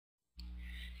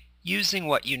Using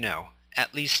what you know,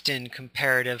 at least in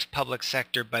comparative public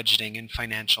sector budgeting and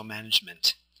financial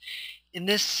management. In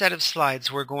this set of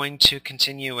slides, we're going to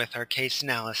continue with our case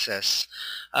analysis,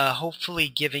 hopefully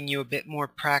giving you a bit more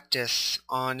practice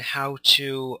on how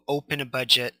to open a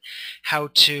budget, how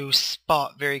to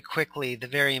spot very quickly the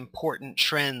very important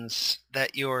trends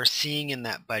that you're seeing in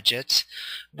that budget,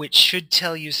 which should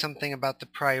tell you something about the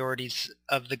priorities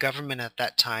of the government at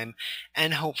that time,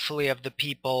 and hopefully of the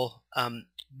people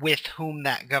with whom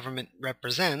that government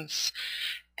represents.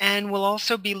 And we'll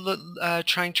also be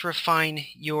trying to refine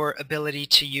your ability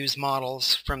to use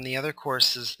models from the other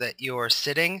courses that you're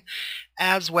sitting,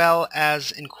 as well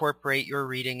as incorporate your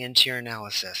reading into your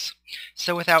analysis.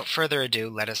 So without further ado,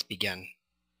 let us begin.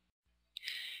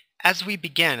 As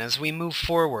we move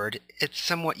forward, it's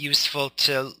somewhat useful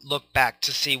to look back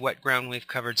to see what ground we've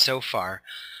covered so far.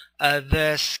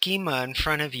 The schema in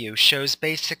front of you shows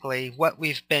basically what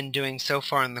we've been doing so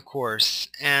far in the course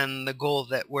and the goal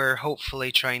that we're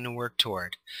hopefully trying to work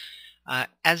toward.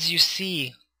 As you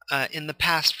see, in the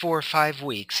past 4 or 5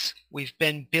 weeks, we've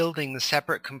been building the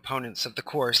separate components of the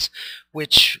course,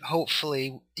 which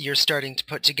hopefully you're starting to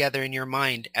put together in your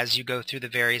mind as you go through the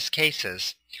various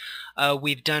cases.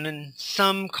 We've done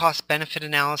some cost-benefit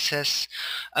analysis.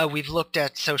 We've looked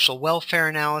at social welfare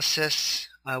analysis.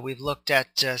 We've looked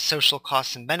at social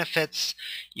costs and benefits.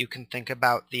 You can think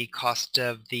about the cost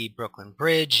of the Brooklyn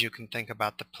Bridge. You can think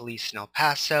about the police in El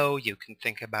Paso. You can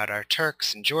think about our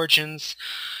Turks and Georgians.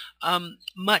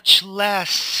 Much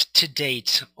less to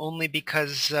date, only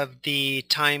because of the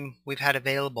time we've had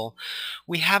available.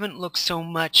 We haven't looked so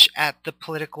much at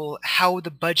how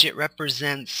the budget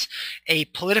represents a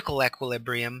political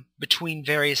equilibrium between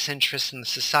various interests in the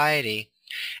society.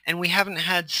 And we haven't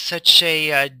had such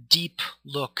a deep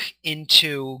look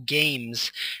into games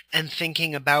and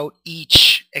thinking about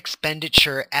each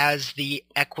expenditure as the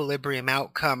equilibrium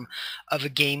outcome of a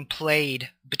game played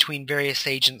between various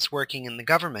agents working in the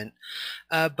government.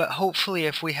 But hopefully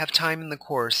if we have time in the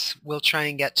course, we'll try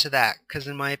and get to that, because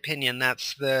in my opinion,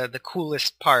 that's the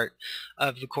coolest part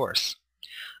of the course.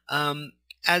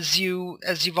 As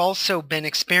you've also been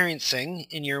experiencing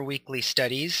in your weekly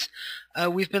studies,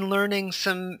 we've been learning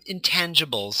some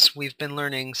intangibles. We've been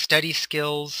learning study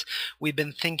skills. We've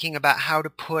been thinking about how to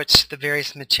put the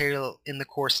various material in the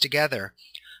course together.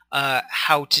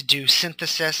 How to do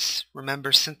synthesis.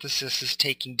 Remember, synthesis is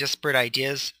taking disparate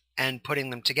ideas and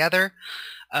putting them together.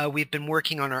 We've been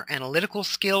working on our analytical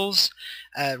skills.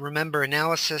 Remember,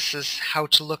 analysis is how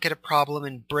to look at a problem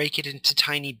and break it into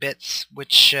tiny bits,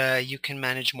 which you can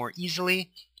manage more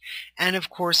easily. And of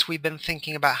course, we've been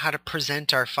thinking about how to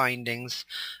present our findings,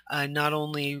 not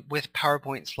only with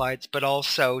PowerPoint slides, but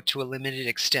also to a limited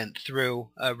extent through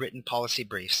written policy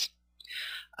briefs.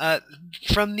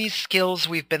 From these skills,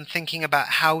 we've been thinking about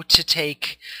how to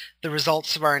take the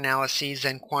results of our analyses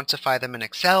and quantify them in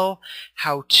Excel,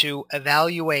 how to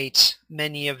evaluate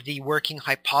many of the working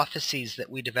hypotheses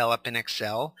that we develop in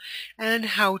Excel, and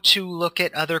how to look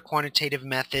at other quantitative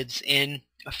methods in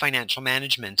financial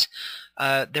management.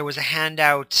 There was a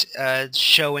handout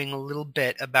showing a little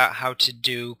bit about how to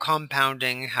do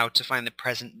compounding, how to find the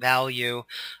present value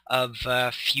of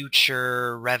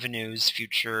future revenues,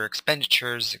 future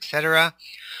expenditures, etc.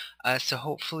 So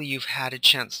hopefully you've had a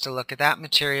chance to look at that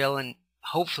material and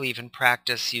hopefully even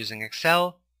practice using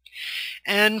Excel.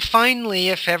 And finally,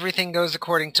 if everything goes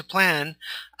according to plan,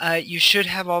 you should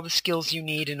have all the skills you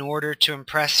need in order to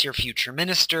impress your future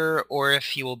minister, or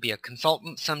if you will be a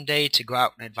consultant someday, to go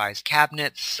out and advise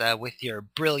cabinets with your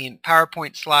brilliant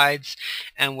PowerPoint slides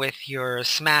and with your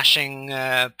smashing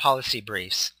policy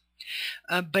briefs.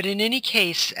 But in any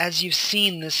case, as you've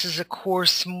seen, this is a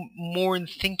course more in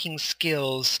thinking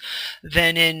skills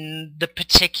than in the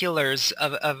particulars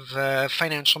of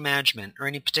financial management or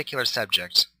any particular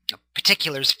subject.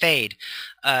 Particulars fade.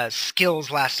 Skills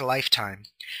last a lifetime.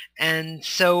 And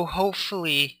so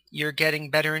hopefully you're getting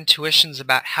better intuitions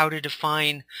about how to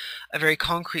define a very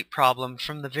concrete problem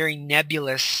from the very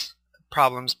nebulous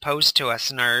problems posed to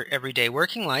us in our everyday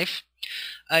working life.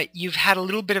 You've had a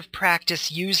little bit of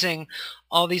practice using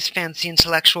all these fancy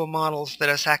intellectual models that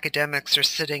us academics are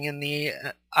sitting in the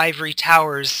ivory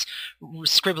towers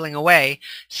scribbling away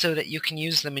so that you can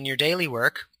use them in your daily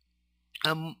work.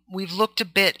 We've looked a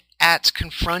bit at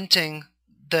confronting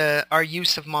our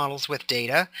use of models with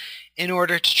data in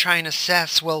order to try and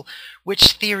assess, well,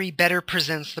 which theory better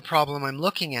presents the problem I'm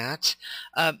looking at.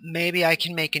 Maybe I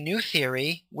can make a new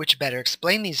theory which better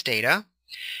explain these data.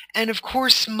 And of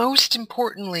course, most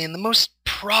importantly, and the most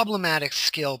problematic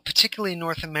skill, particularly in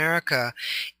North America,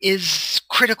 is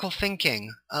critical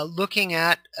thinking, looking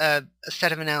at a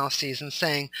set of analyses and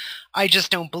saying, I just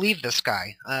don't believe this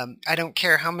guy. I don't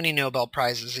care how many Nobel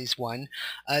Prizes he's won.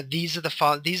 These are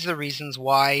the reasons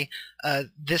why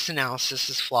this analysis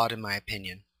is flawed in my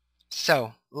opinion.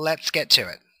 So let's get to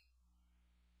it.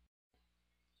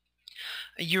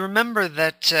 You remember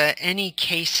that any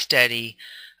case study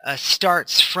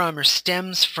starts from or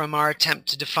stems from our attempt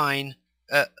to define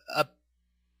a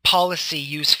policy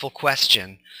useful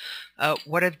question.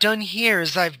 What I've done here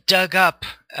is I've dug up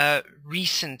a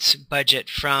recent budget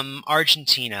from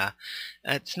Argentina.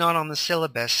 It's not on the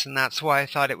syllabus, and that's why I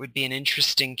thought it would be an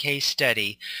interesting case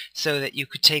study, so that you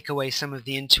could take away some of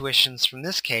the intuitions from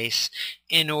this case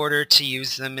in order to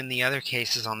use them in the other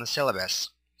cases on the syllabus.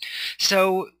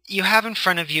 So you have in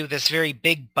front of you this very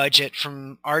big budget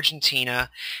from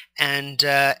Argentina, and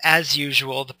as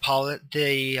usual,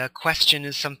 the question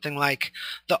is something like,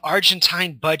 the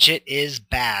Argentine budget is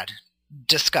bad.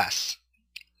 Discuss.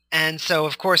 And so,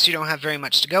 of course, you don't have very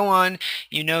much to go on.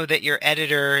 You know that your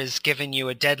editor has given you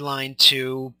a deadline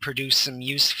to produce some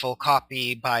useful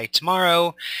copy by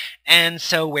tomorrow, and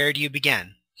so where do you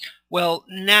begin? Well,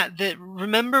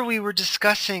 remember we were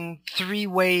discussing 3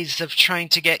 ways of trying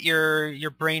to get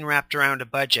your brain wrapped around a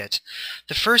budget.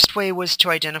 The first way was to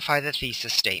identify the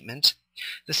thesis statement.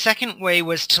 The second way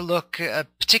was to look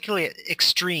particularly at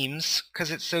extremes, because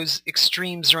it's those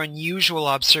extremes or unusual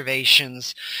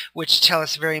observations which tell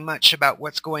us very much about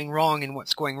what's going wrong and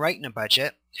what's going right in a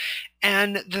budget.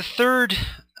 And the third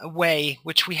way,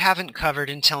 which we haven't covered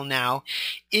until now,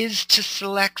 is to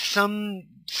select some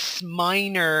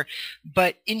minor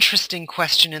but interesting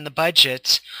question in the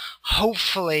budget.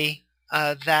 Hopefully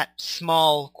that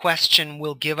small question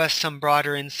will give us some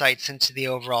broader insights into the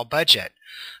overall budget.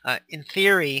 In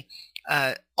theory,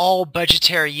 all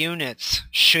budgetary units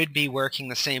should be working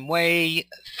the same way,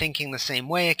 thinking the same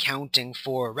way, accounting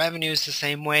for revenues the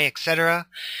same way, etc.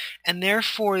 And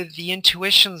therefore, the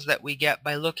intuitions that we get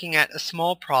by looking at a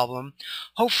small problem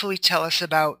hopefully tell us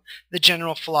about the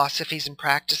general philosophies and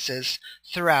practices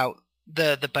throughout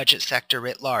the budget sector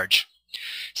writ large.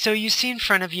 So you see in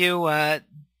front of you a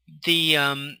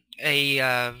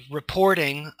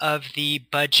reporting of the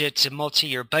budget, a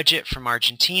multi-year budget from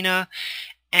Argentina.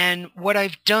 And what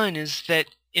I've done is that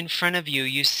in front of you,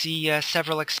 you see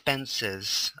several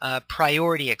expenses,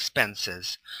 priority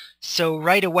expenses. So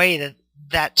right away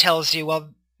that tells you, well,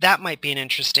 that might be an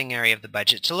interesting area of the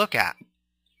budget to look at.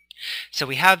 So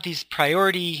we have these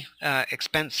priority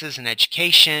expenses in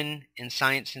education, in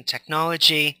science and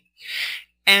technology,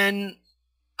 and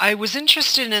I was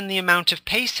interested in the amount of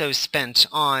pesos spent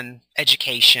on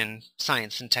education,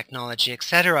 science and technology,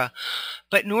 etc.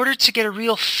 But in order to get a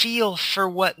real feel for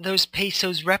what those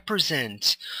pesos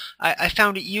represent, I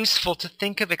found it useful to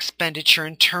think of expenditure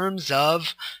in terms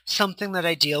of something that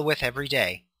I deal with every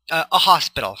day. A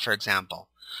hospital, for example.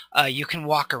 You can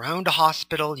walk around a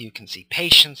hospital, you can see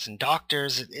patients and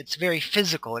doctors. It's very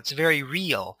physical, it's very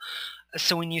real.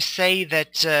 So when you say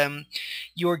that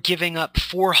you're giving up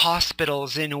 4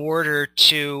 hospitals in order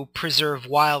to preserve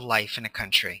wildlife in a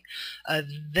country,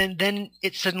 then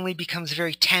it suddenly becomes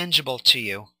very tangible to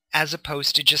you, as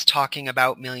opposed to just talking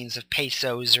about millions of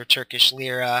pesos or Turkish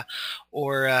lira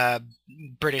or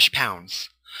British pounds.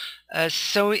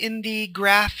 So in the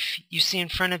graph you see in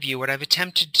front of you, what I've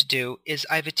attempted to do is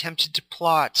I've attempted to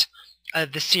plot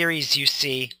the series you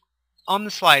see on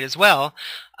the slide as well,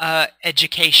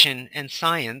 education and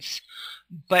science,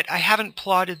 but I haven't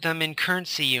plotted them in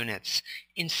currency units.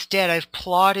 Instead, I've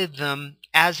plotted them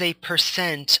as a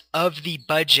percent of the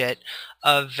budget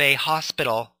of a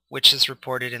hospital, which is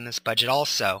reported in this budget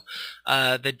also,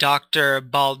 the Dr.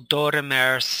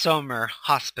 Baldormer Sommer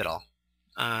Hospital.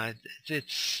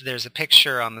 There's a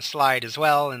picture on the slide as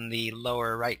well in the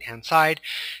lower right-hand side,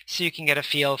 so you can get a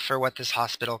feel for what this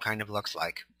hospital kind of looks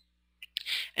like.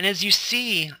 And as you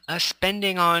see,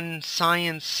 spending on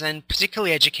science and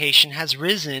particularly education has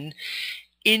risen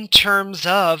in terms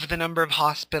of the number of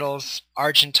hospitals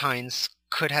Argentines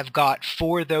could have got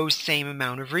for those same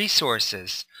amount of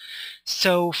resources.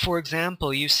 So, for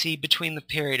example, you see between the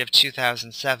period of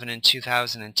 2007 and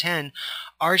 2010,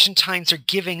 Argentines are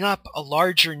giving up a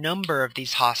larger number of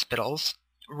these hospitals,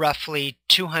 roughly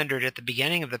 200 at the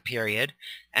beginning of the period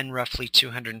and roughly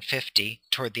 250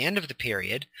 toward the end of the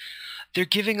period. They're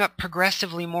giving up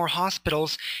progressively more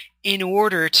hospitals in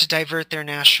order to divert their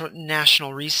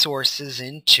national resources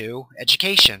into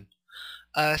education.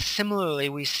 Similarly,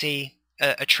 we see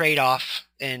a trade-off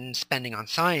in spending on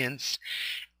science.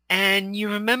 And you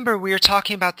remember we were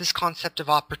talking about this concept of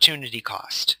opportunity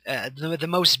cost, the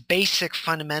most basic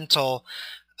fundamental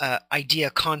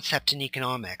concept in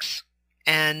economics.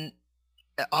 And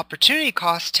opportunity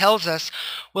cost tells us,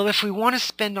 well, if we want to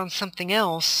spend on something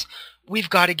else, we've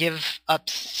got to give up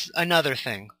another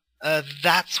thing.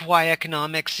 That's why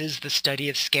economics is the study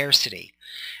of scarcity.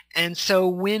 And so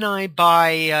when I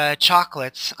buy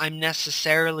chocolates, I'm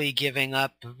necessarily giving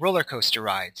up roller coaster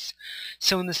rides.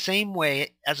 So in the same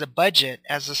way, as a budget,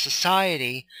 as a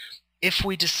society, if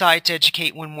we decide to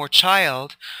educate one more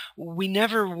child, we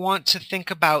never want to think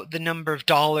about the number of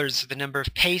dollars or the number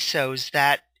of pesos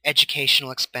that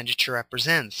educational expenditure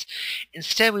represents.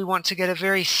 Instead, we want to get a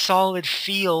very solid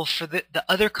feel for the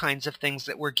other kinds of things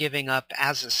that we're giving up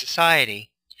as a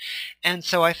society. And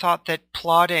so I thought that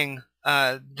plotting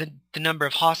the number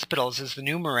of hospitals as the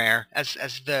numeraire, as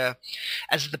the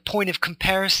point of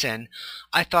comparison,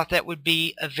 I thought that would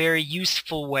be a very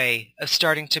useful way of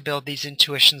starting to build these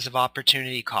intuitions of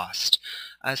opportunity cost,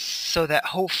 so that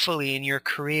hopefully in your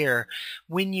career,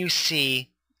 when you see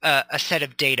a set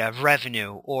of data of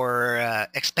revenue or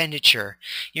expenditure,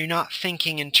 you're not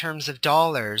thinking in terms of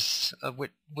dollars,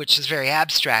 which is very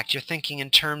abstract. You're thinking in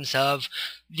terms of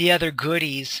the other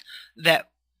goodies that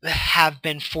have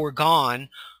been foregone,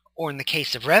 or in the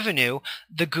case of revenue,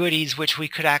 the goodies which we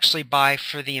could actually buy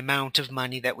for the amount of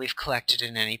money that we've collected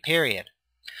in any period.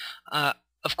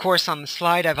 Of course, on the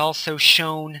slide I've also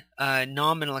shown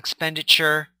nominal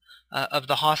expenditure of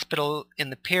the hospital in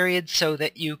the period, so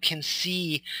that you can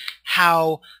see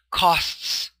how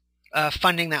costs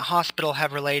funding that hospital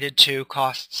have related to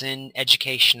costs in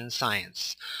education and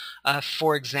science.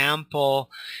 For example,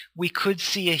 we could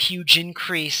see a huge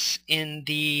increase in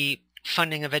the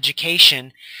funding of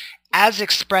education as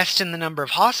expressed in the number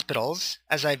of hospitals,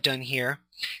 as I've done here,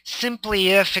 simply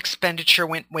if expenditure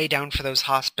went way down for those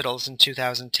hospitals in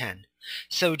 2010.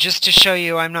 So just to show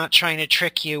you I'm not trying to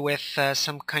trick you with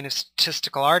some kind of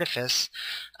statistical artifice,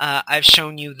 I've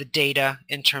shown you the data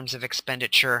in terms of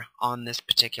expenditure on this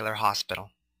particular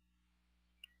hospital.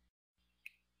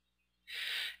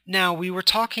 Now, we were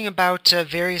talking about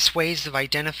various ways of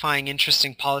identifying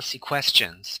interesting policy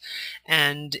questions.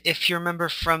 And if you remember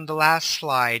from the last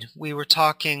slide, we were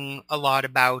talking a lot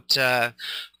about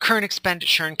current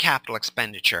expenditure and capital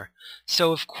expenditure.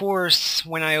 So, of course,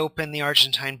 when I opened the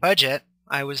Argentine budget,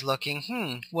 I was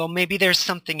looking, well, maybe there's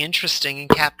something interesting in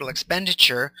capital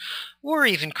expenditure or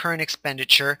even current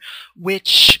expenditure,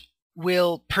 which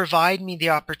will provide me the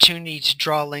opportunity to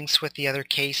draw links with the other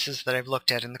cases that I've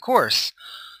looked at in the course.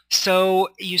 So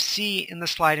you see in the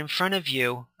slide in front of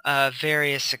you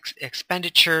various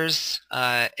expenditures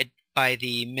by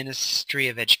the Ministry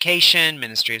of Education,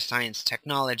 Ministry of Science,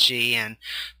 Technology, and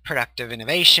Productive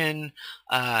Innovation,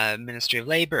 Ministry of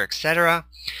Labor, etc.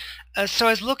 So I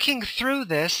was looking through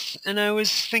this and I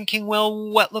was thinking, well,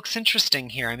 what looks interesting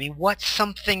here? I mean, what's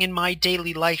something in my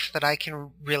daily life that I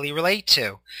can really relate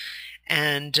to?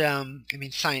 And I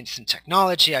mean, science and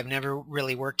technology, I've never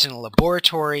really worked in a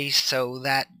laboratory, so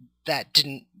that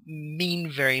didn't mean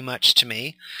very much to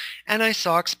me. And I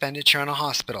saw expenditure on a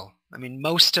hospital. I mean,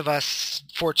 most of us,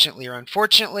 fortunately or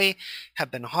unfortunately, have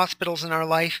been to hospitals in our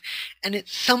life, and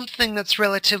it's something that's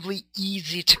relatively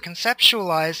easy to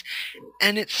conceptualize,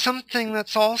 and it's something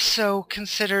that's also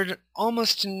considered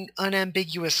almost an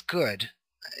unambiguous good,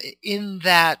 in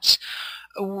that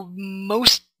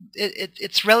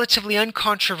it's relatively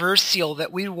uncontroversial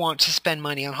that we want to spend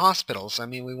money on hospitals. I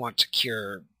mean, we want to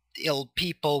cure ill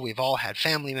people. We've all had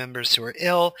family members who are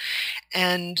ill,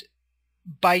 and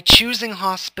by choosing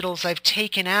hospitals, I've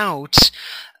taken out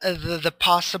the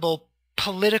possible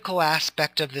political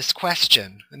aspect of this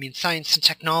question. I mean, science and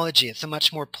technology, it's a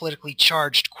much more politically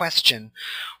charged question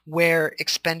where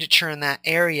expenditure in that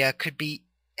area could be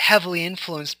heavily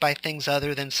influenced by things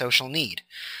other than social need.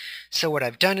 So what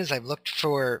I've done is I've looked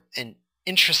for an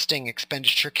interesting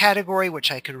expenditure category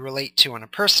which I could relate to on a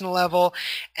personal level,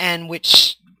 and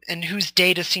whose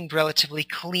data seemed relatively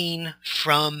clean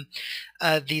from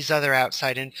these other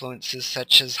outside influences,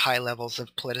 such as high levels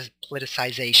of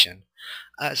politicization.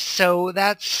 So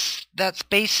that's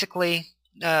basically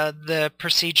the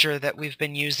procedure that we've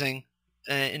been using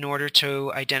in order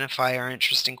to identify our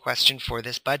interesting question for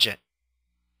this budget.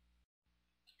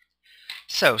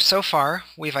 So far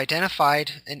we've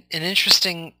identified an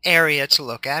interesting area to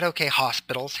look at. Okay,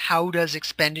 hospitals. How does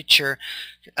expenditure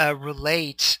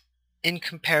relate in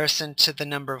comparison to the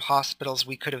number of hospitals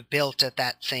we could have built at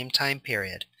that same time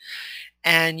period?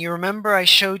 And you remember I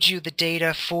showed you the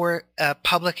data for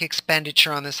public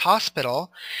expenditure on this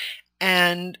hospital,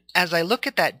 and as I look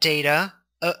at that data,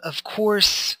 of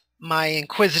course my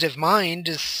inquisitive mind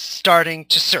is starting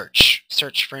to search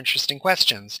for interesting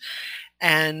questions.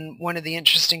 And one of the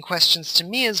interesting questions to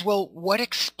me is, well, what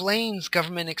explains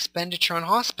government expenditure on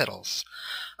hospitals?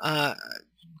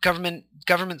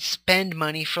 governments spend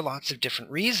money for lots of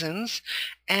different reasons,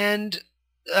 and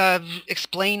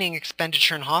explaining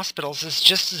expenditure in hospitals is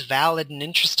just as valid and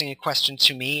interesting a question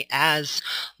to me as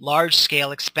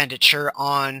large-scale expenditure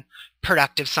on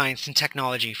productive science and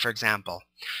technology, for example.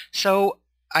 So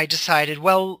I decided,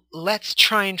 well, let's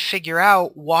try and figure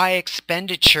out why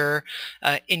expenditure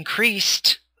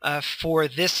increased for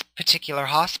this particular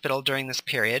hospital during this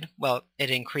period. Well, it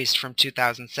increased from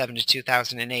 2007 to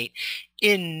 2008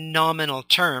 in nominal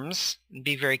terms. And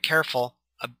be very careful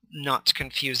not to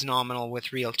confuse nominal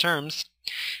with real terms.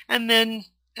 And then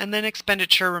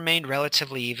expenditure remained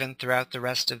relatively even throughout the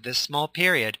rest of this small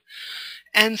period.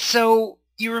 And so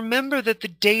you remember that the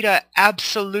data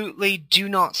absolutely do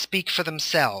not speak for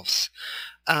themselves.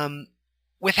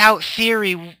 Without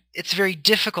theory, it's very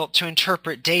difficult to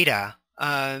interpret data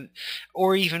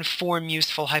or even form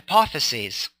useful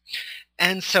hypotheses.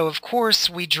 And so, of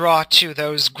course, we draw to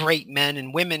those great men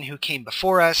and women who came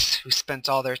before us, who spent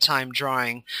all their time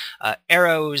drawing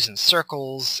arrows and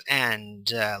circles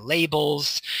and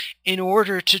labels in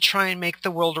order to try and make the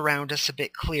world around us a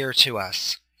bit clearer to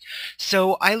us.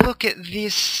 So I look at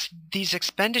these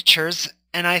expenditures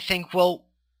and I think, well,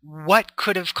 what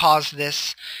could have caused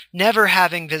this, never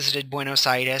having visited Buenos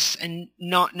Aires and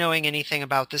not knowing anything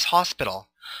about this hospital?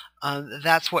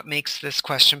 That's what makes this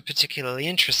question particularly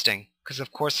interesting. Because,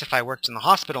 of course, if I worked in the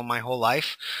hospital my whole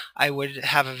life, I would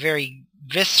have a very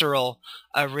visceral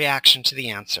reaction to the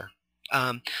answer.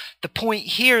 The point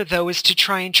here, though, is to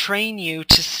try and train you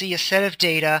to see a set of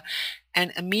data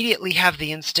and immediately have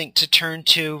the instinct to turn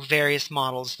to various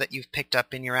models that you've picked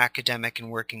up in your academic and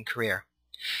working career.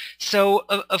 So,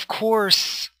 of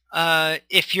course,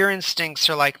 if your instincts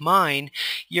are like mine,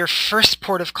 your first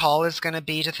port of call is going to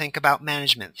be to think about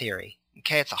management theory.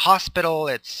 Okay, it's a hospital,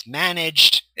 it's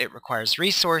managed, it requires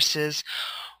resources.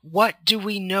 What do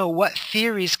we know? What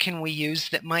theories can we use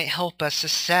that might help us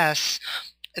assess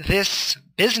this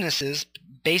business's,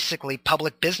 basically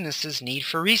public businesses' need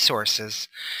for resources?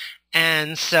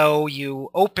 And so you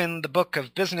open the book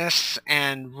of business,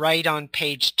 and right on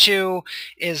page 2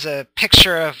 is a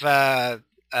picture of a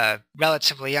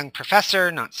relatively young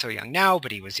professor, not so young now,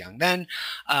 but he was young then,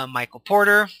 Michael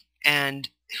Porter, and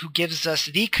who gives us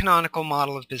the canonical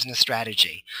model of business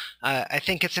strategy. I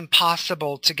think it's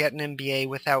impossible to get an MBA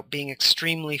without being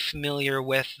extremely familiar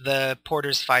with the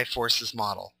Porter's 5 Forces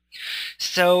model.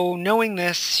 So knowing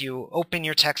this, you open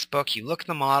your textbook, you look at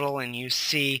the model, and you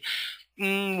see,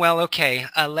 well, okay,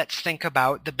 let's think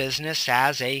about the business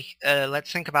as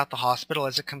let's think about the hospital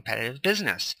as a competitive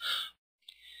business.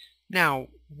 Now,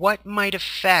 what might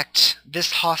affect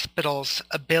this hospital's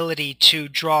ability to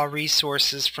draw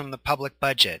resources from the public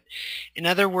budget? In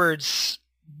other words,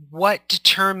 what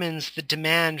determines the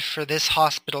demand for this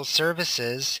hospital's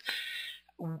services?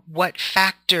 What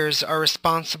factors are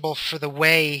responsible for the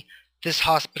way this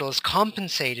hospital is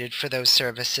compensated for those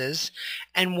services?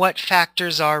 And what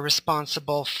factors are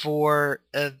responsible for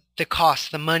the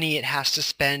cost, the money it has to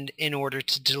spend in order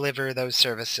to deliver those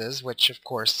services, which of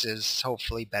course is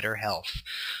hopefully better health.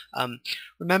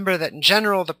 Remember that in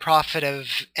general, the profit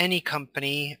of any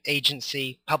company,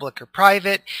 agency, public or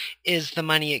private, is the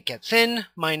money it gets in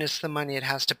minus the money it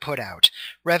has to put out.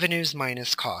 Revenues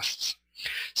minus costs.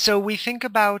 So we think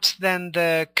about then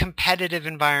the competitive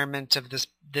environment of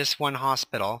this one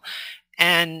hospital,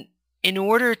 and in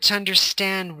order to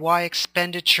understand why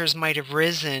expenditures might have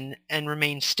risen and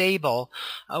remained stable,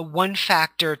 one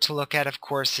factor to look at, of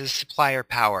course, is supplier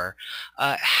power.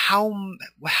 How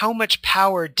much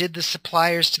power did the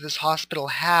suppliers to this hospital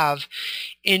have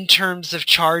in terms of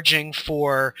charging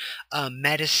for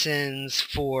medicines,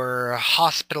 for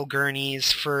hospital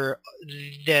gurneys, for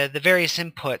the various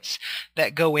inputs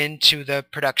that go into the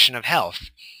production of health?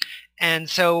 And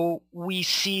so we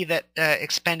see that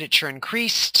expenditure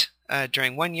increased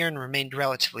during 1 year and remained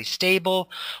relatively stable.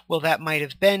 Well, that might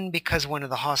have been because one of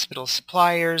the hospital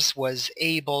suppliers was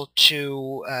able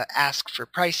to ask for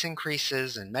price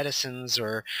increases in medicines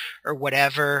or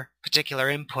whatever particular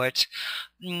input.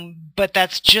 But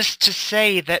that's just to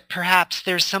say that perhaps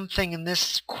there's something in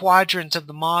this quadrant of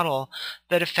the model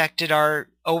that affected our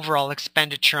overall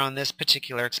expenditure on this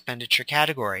particular expenditure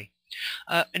category.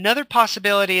 Another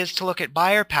possibility is to look at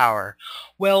buyer power.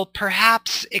 Well,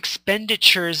 perhaps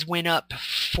expenditures went up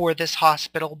for this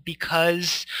hospital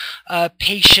because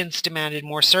patients demanded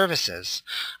more services.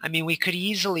 I mean, we could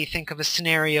easily think of a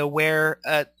scenario where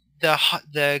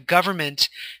the government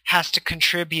has to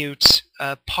contribute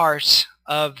part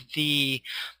of the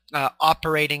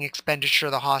operating expenditure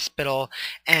of the hospital,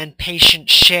 and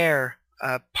patients share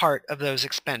part of those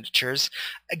expenditures.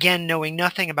 Again, knowing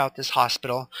nothing about this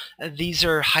hospital, these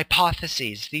are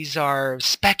hypotheses. These are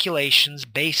speculations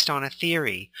based on a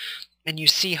theory. And you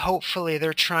see, hopefully,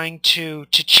 they're trying to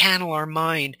channel our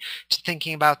mind to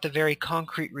thinking about the very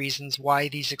concrete reasons why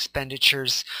these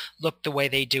expenditures look the way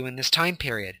they do in this time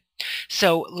period.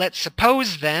 So let's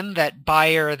suppose then that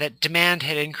demand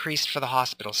had increased for the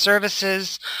hospital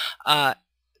services.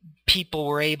 People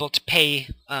were able to pay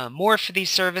more for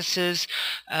these services,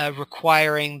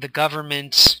 requiring the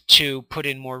government to put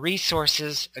in more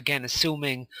resources, again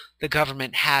assuming the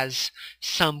government has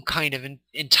some kind of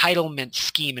entitlement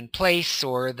scheme in place,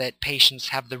 or that patients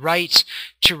have the right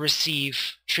to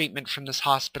receive treatment from this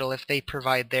hospital if they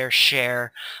provide their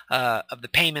share of the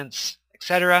payments,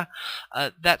 etc.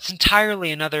 That's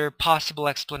entirely another possible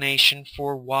explanation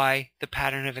for why the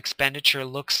pattern of expenditure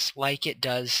looks like it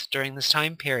does during this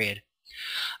time period.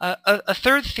 A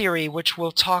third theory, which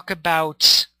we'll talk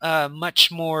about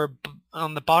much more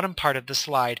on the bottom part of the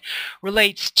slide,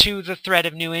 relates to the threat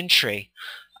of new entry.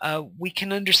 We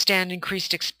can understand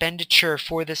increased expenditure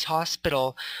for this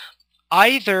hospital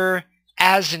either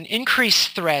as an increased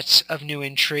threat of new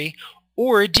entry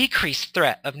or a decreased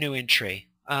threat of new entry.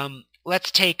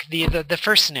 Let's take the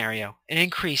first scenario, an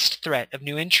increased threat of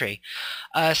new entry.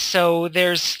 So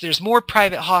there's more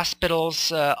private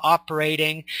hospitals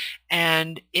operating,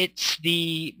 and it's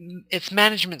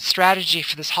management strategy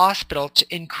for this hospital to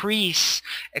increase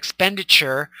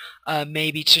expenditure,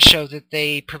 maybe to show that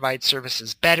they provide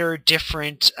services better,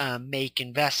 different, make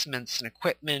investments in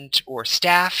equipment or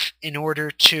staff in order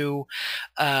to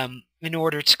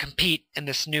compete in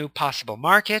this new possible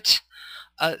market.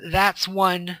 That's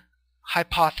one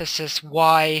hypothesis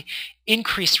why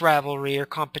increased rivalry or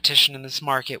competition in this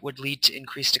market would lead to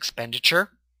increased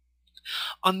expenditure.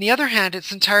 On the other hand,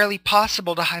 it's entirely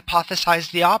possible to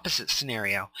hypothesize the opposite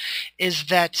scenario, is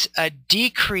that a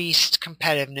decreased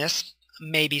competitiveness,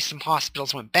 maybe some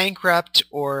hospitals went bankrupt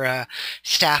or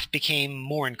staff became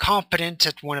more incompetent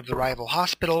at one of the rival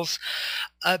hospitals.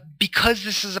 Because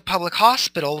this is a public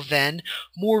hospital, then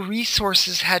more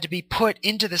resources had to be put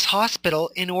into this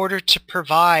hospital in order to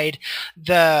provide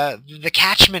the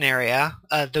catchment area,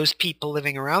 those people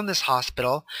living around this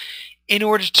hospital, in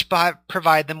order to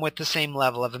provide them with the same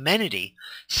level of amenity.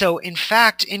 So in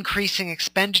fact, increasing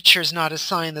expenditure is not a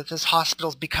sign that this hospital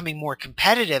is becoming more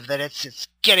competitive, that it's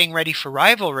getting ready for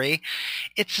rivalry.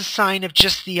 It's a sign of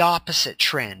just the opposite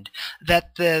trend,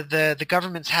 that the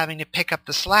government's having to pick up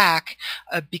the slack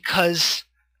because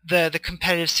the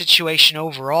competitive situation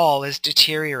overall is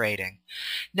deteriorating.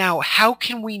 Now, how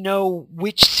can we know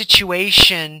which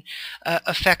situation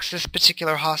affects this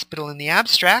particular hospital in the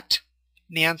abstract?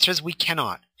 And the answer is we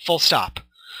cannot. Full stop.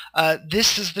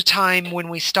 This is the time when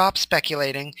we stop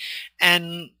speculating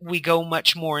and we go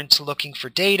much more into looking for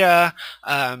data,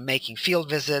 making field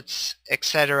visits,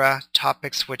 etc.,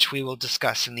 topics which we will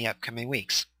discuss in the upcoming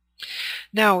weeks.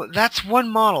 Now, that's one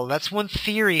model, that's one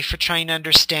theory for trying to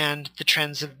understand the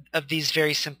trends of these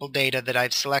very simple data that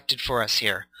I've selected for us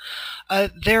here.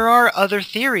 There are other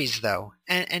theories, though,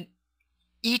 and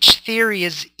each theory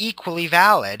is equally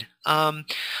valid.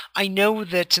 I know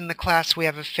that in the class we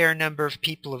have a fair number of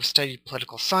people who've studied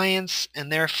political science,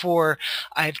 and therefore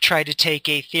I've tried to take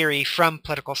a theory from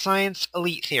political science,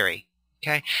 elite theory.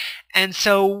 Okay, and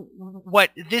so what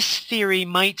this theory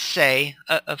might say,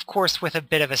 of course with a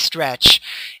bit of a stretch,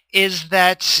 is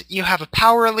that you have a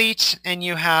power elite and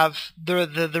you have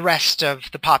the rest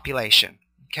of the population.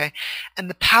 Okay,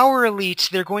 and the power elite,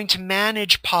 they're going to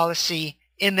manage policy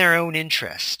in their own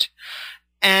interest.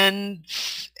 And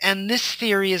this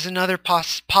theory is another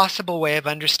possible way of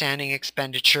understanding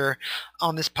expenditure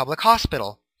on this public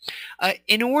hospital.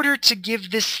 In order to give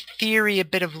this theory a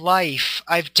bit of life,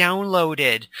 I've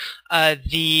downloaded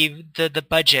the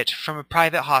budget from a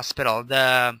private hospital,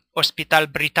 the Hospital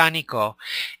Británico,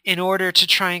 in order to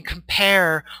try and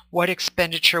compare what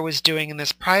expenditure was doing in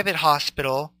this private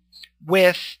hospital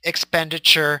with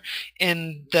expenditure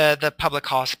in the public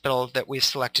hospital that we've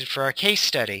selected for our case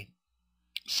study.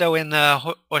 So in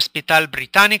the Hospital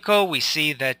Británico, we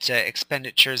see that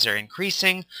expenditures are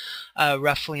increasing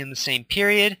roughly in the same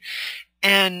period.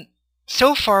 And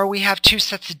so far we have two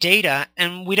sets of data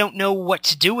and we don't know what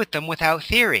to do with them without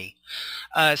theory.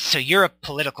 So you're a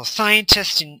political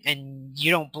scientist and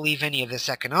you don't believe any of this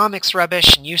economics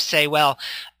rubbish, and you say, well,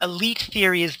 elite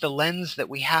theory is the lens that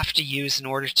we have to use in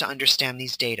order to understand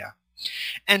these data.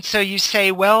 And so you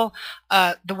say, well,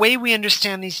 the way we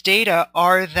understand these data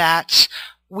are that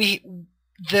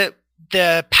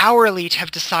the power elite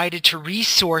have decided to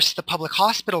resource the public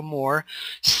hospital more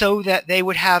so that they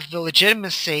would have the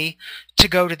legitimacy to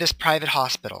go to this private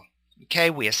hospital. Okay,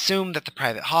 we assume that the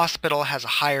private hospital has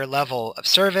a higher level of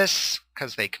service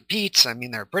because they compete. I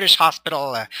mean, they're a British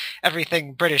hospital.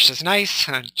 Everything British is nice.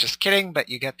 Just kidding, but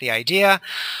you get the idea.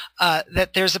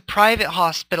 That there's a private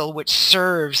hospital which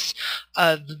serves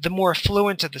the more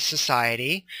affluent of the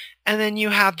society, and then you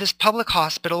have this public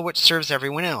hospital which serves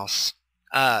everyone else.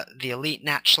 The elite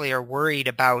naturally are worried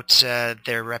about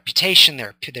their reputation,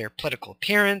 their political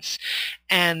appearance,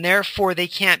 and therefore they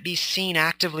can't be seen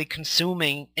actively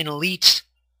consuming an elite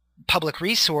public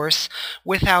resource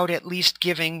without at least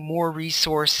giving more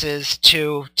resources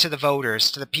to the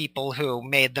voters, to the people who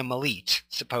made them elite,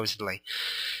 supposedly.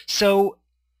 So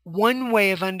one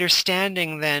way of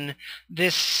understanding then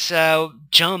this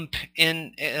jump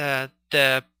in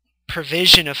the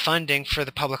provision of funding for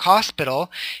the public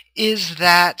hospital is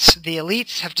that the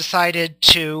elites have decided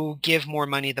to give more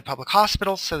money to the public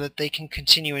hospital so that they can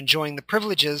continue enjoying the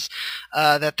privileges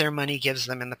that their money gives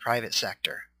them in the private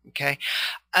sector. Okay,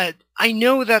 I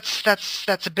know that's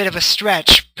a bit of a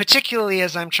stretch, particularly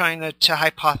as I'm trying to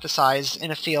hypothesize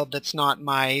in a field that's not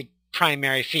my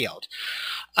primary field.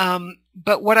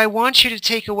 But what I want you to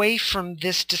take away from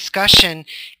this discussion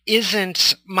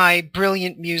isn't my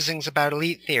brilliant musings about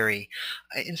elite theory.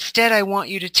 Instead, I want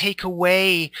you to take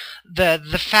away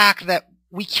the fact that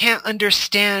we can't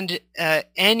understand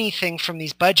anything from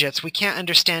these budgets. We can't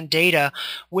understand data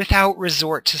without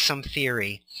resort to some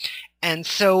theory. And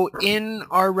so in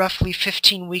our roughly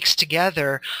 15 weeks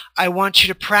together, I want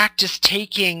you to practice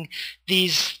taking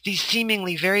these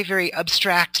seemingly very, very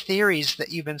abstract theories that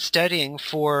you've been studying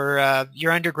for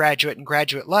your undergraduate and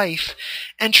graduate life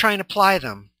and try and apply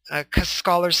them. Because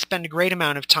scholars spend a great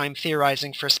amount of time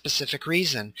theorizing for a specific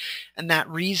reason, and that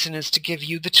reason is to give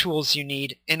you the tools you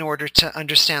need in order to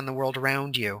understand the world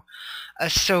around you.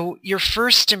 So your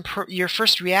first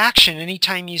reaction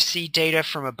anytime you see data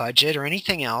from a budget or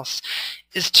anything else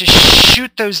is to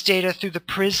shoot those data through the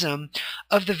prism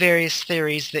of the various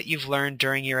theories that you've learned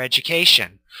during your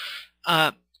education.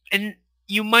 And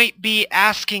you might be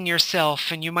asking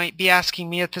yourself, and you might be asking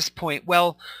me at this point,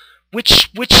 well, which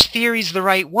theory is the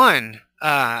right one?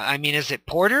 I mean, is it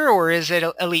Porter or is it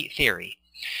elite theory?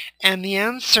 And the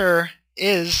answer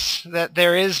is that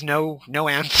there is no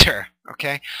answer.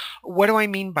 Okay, what do I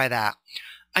mean by that?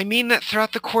 I mean that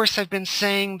throughout the course I've been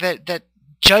saying that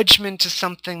judgment is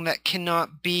something that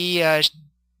cannot be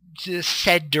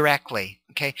said directly.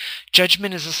 Okay,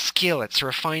 judgment is a skill. It's a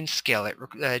refined skill.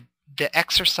 The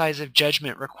exercise of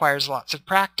judgment requires lots of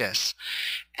practice.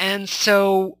 And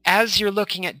so as you're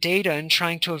looking at data and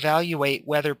trying to evaluate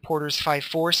whether Porter's 5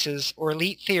 forces or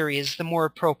elite theory is the more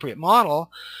appropriate model,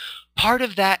 part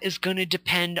of that is going to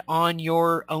depend on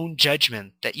your own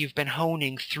judgment that you've been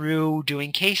honing through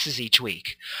doing cases each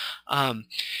week.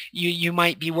 You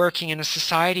might be working in a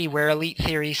society where elite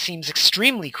theory seems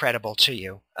extremely credible to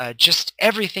you. Just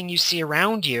everything you see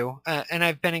around you, and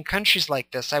I've been in countries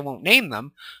like this, I won't name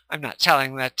them. I'm not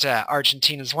telling that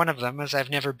Argentina is one of them, as I've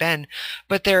never been,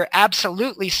 but there are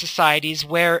absolutely societies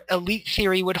where elite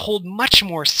theory would hold much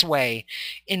more sway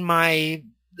in my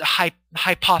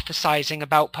hypothesizing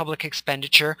about public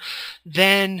expenditure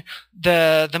than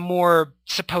the more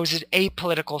supposed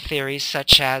apolitical theories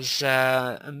such as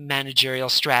managerial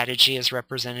strategy as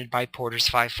represented by Porter's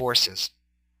 5 forces.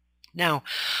 Now,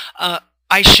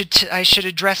 I should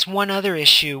address one other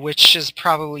issue which is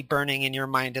probably burning in your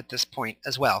mind at this point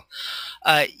as well.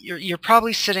 You're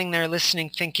probably sitting there listening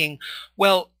thinking,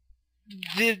 well,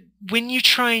 when you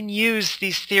try and use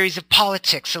these theories of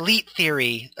politics, elite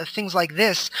theory, things like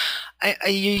this,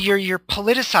 you're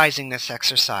politicizing this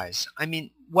exercise. I mean,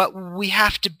 what we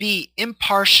have to be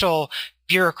impartial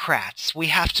bureaucrats. We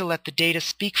have to let the data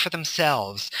speak for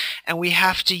themselves, and we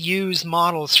have to use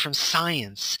models from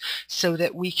science so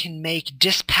that we can make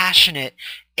dispassionate,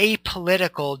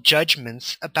 apolitical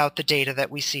judgments about the data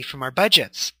that we see from our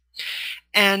budgets.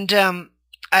 And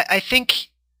I think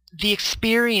the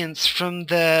experience from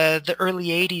the early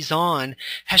 80s on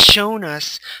has shown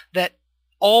us that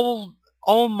all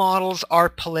models are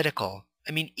political.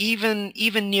 I mean, even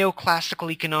neoclassical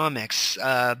economics,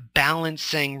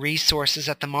 balancing resources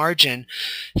at the margin,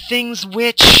 things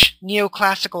which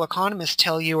neoclassical economists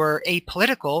tell you are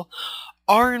apolitical,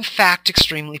 are in fact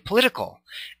extremely political.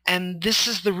 And this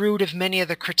is the root of many of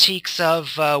the critiques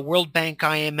of World Bank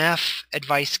IMF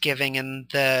advice giving in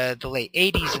the late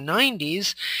 80s and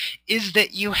 90s, is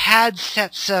that you had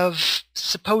sets of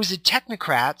supposed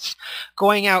technocrats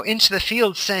going out into the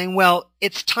field saying, well,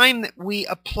 it's time that we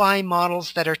apply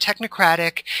models that are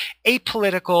technocratic,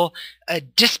 apolitical,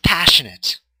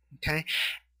 dispassionate. Okay?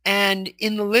 And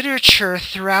in the literature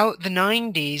throughout the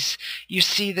 90s, you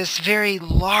see this very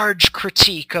large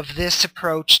critique of this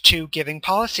approach to giving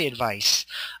policy advice,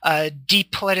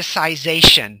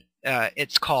 depoliticization,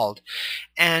 it's called.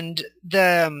 And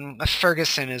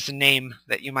Ferguson is a name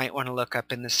that you might want to look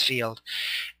up in this field.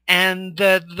 And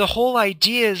the whole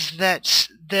idea is that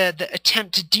the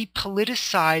attempt to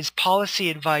depoliticize policy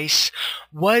advice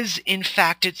was in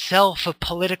fact itself a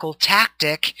political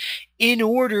tactic in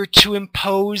order to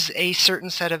impose a certain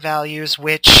set of values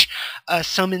which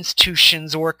some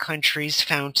institutions or countries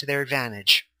found to their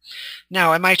advantage.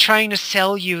 Now, am I trying to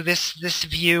sell you this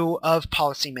view of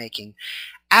policymaking?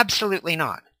 Absolutely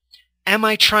not. Am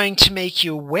I trying to make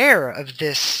you aware of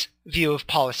this view of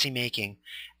policymaking?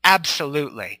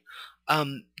 Absolutely.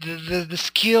 The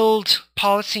skilled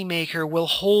policymaker will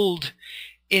hold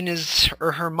in his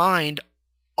or her mind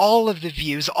all of the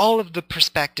views, all of the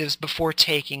perspectives before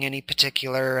taking any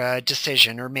particular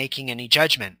decision or making any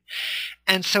judgment.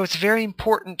 And so it's very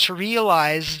important to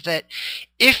realize that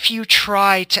if you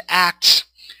try to act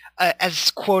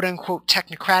as quote-unquote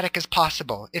technocratic as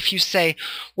possible, if you say,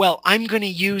 well, I'm going to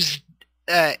use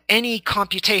any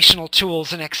computational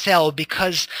tools in Excel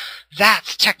because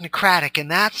that's technocratic and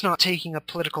that's not taking a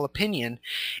political opinion,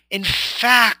 in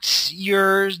fact,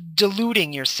 you're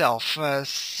deluding yourself.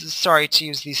 Sorry to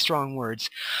use these strong words,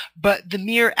 but the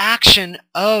mere action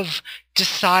of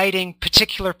deciding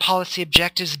particular policy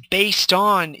objectives based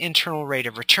on internal rate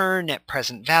of return, net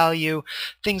present value,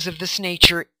 things of this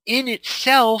nature in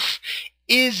itself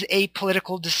is a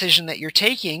political decision that you're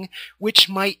taking, which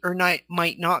might or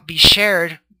might not be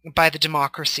shared by the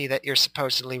democracy that you're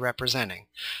supposedly representing.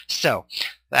 So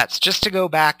that's just to go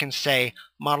back and say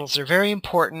models are very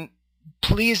important.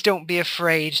 Please don't be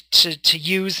afraid to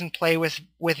use and play with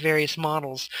various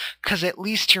models, because at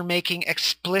least you're making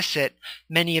explicit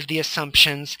many of the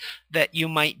assumptions that you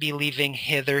might be leaving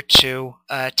hitherto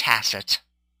tacit.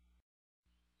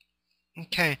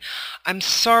 Okay, I'm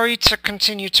sorry to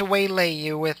continue to waylay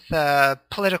you with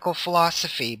political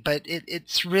philosophy, but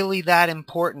it's really that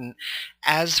important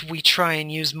as we try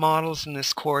and use models in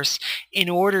this course in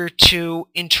order to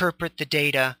interpret the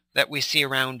data that we see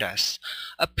around us,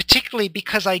 particularly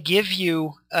because I give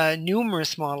you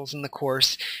numerous models in the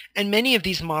course, and many of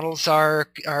these models are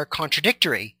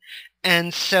contradictory.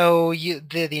 And so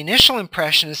the initial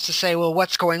impression is to say, well,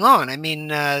 what's going on? I mean,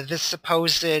 this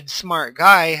supposed smart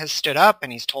guy has stood up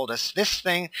and he's told us this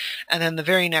thing, and then the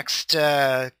very next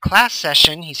class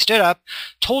session, he stood up,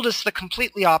 told us the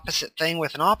completely opposite thing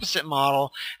with an opposite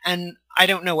model, and I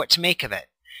don't know what to make of it.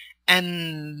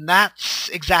 And that's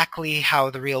exactly how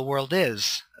the real world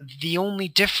is. The only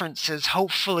difference is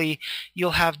hopefully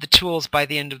you'll have the tools by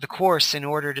the end of the course in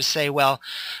order to say, well,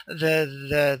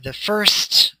 the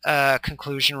first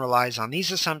conclusion relies on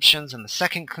these assumptions and the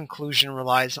second conclusion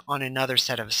relies on another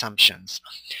set of assumptions.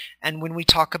 And when we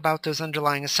talk about those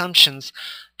underlying assumptions,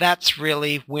 that's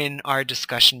really when our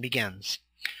discussion begins.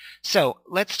 So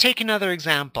let's take another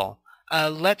example.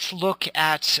 Let's look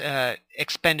at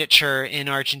expenditure in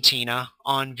Argentina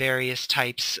on various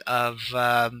types of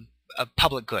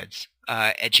public goods.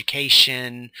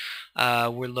 Education,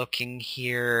 we're looking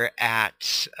here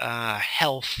at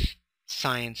health,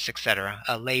 science, etc.,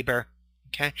 labor.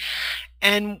 Okay,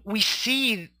 and we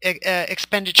see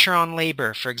expenditure on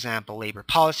labor, for example, labor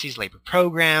policies, labor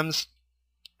programs.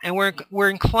 And we're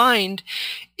inclined,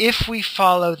 if we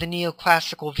follow the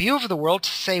neoclassical view of the world, to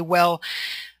say, well,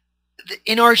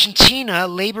 in Argentina,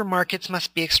 labor markets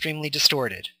must be extremely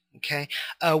distorted. Okay,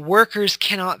 workers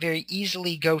cannot very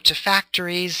easily go to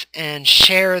factories and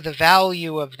share the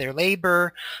value of their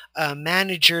labor.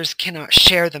 Managers cannot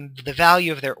share the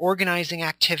value of their organizing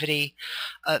activity.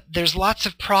 There's lots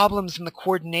of problems in the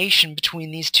coordination between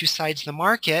these two sides of the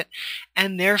market,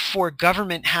 and therefore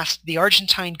the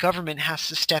Argentine government has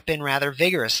to step in rather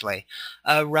vigorously.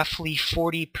 Roughly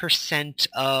 40%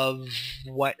 of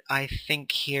what I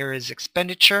think here is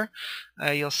expenditure.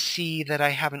 You'll see that I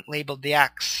haven't labeled the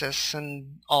axis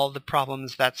and all the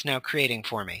problems that's now creating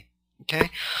for me. Okay,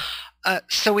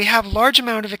 so we have a large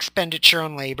amount of expenditure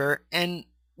on labor, and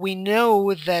we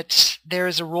know that there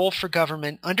is a role for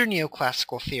government under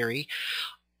neoclassical theory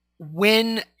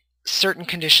when certain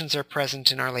conditions are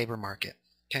present in our labor market.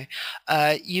 Okay,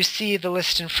 you see the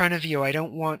list in front of you. I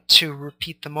don't want to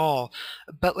repeat them all,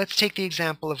 but let's take the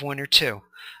example of one or two.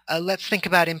 Let's think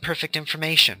about imperfect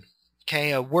information.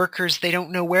 Okay, workers, they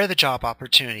don't know where the job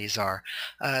opportunities are.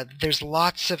 There's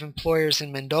lots of employers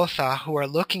in Mendoza who are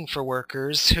looking for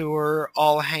workers who are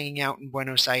all hanging out in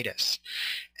Buenos Aires.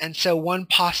 And so one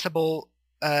possible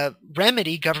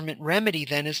government remedy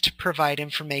then, is to provide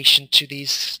information to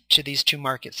these two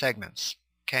market segments.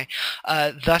 Okay,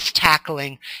 thus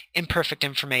tackling imperfect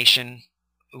information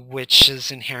which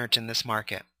is inherent in this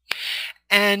market.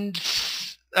 And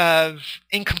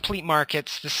incomplete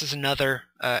markets, this is another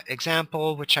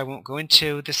example which I won't go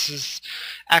into. This is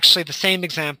actually the same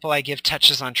example I give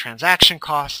touches on transaction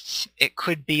costs. It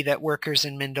could be that workers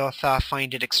in Mendoza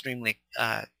find it extremely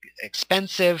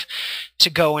expensive to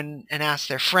go and ask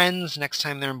their friends next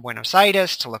time they're in Buenos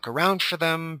Aires to look around for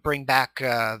them, bring back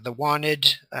the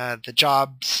wanted, the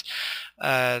jobs,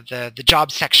 the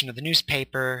jobs section of the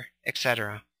newspaper,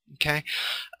 etc. Okay,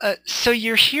 so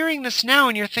you're hearing this now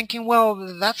and you're thinking, well,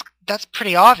 that's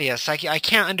pretty obvious. I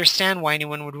can't understand why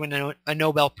anyone would win a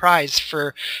Nobel Prize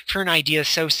for an idea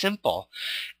so simple.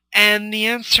 And the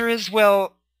answer is,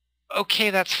 well, okay,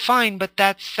 that's fine, but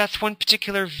that's one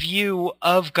particular view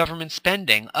of government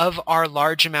spending, of our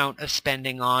large amount of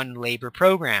spending on labor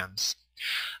programs.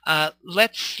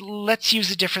 Let's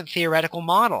use a different theoretical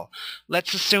model.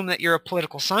 Let's assume that you're a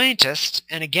political scientist,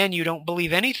 and again, you don't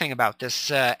believe anything about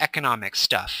this economic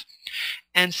stuff.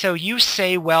 And so you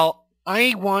say, well,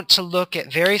 I want to look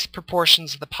at various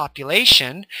proportions of the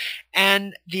population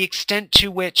and the extent to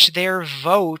which their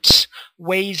vote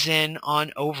weighs in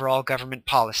on overall government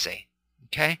policy.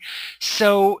 Okay,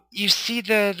 so you see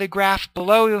the graph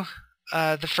below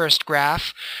the first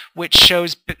graph, which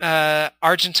shows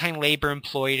Argentine labor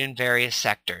employed in various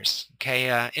sectors,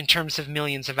 okay, in terms of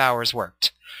millions of hours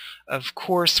worked. Of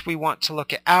course, we want to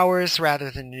look at hours rather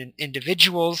than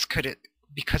individuals,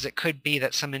 because it could be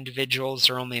that some individuals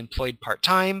are only employed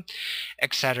part-time,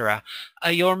 etc.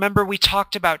 You'll remember we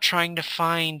talked about trying to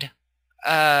find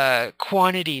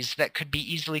quantities that could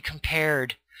be easily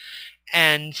compared.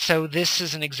 And so this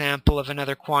is an example of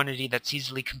another quantity that's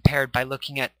easily compared by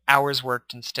looking at hours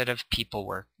worked instead of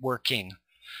people working.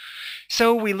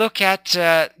 So we look at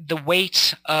the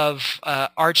weight of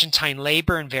Argentine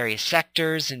labor in various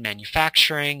sectors, in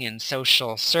manufacturing, in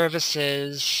social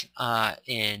services,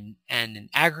 in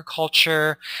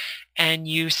agriculture, and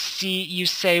you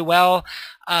say, well,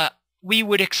 we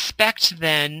would expect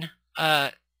then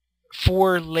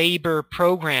for labor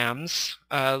programs,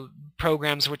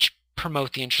 programs which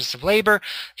promote the interests of labor,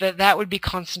 that would be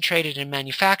concentrated in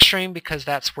manufacturing because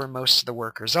that's where most of the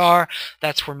workers are,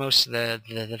 that's where most of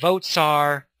the votes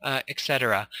are,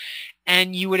 etc.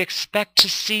 And you would expect to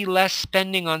see less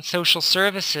spending on social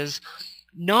services,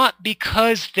 not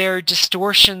because there are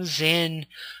distortions in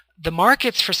the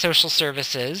markets for social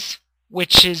services,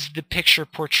 which is the picture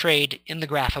portrayed in the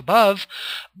graph above,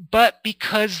 but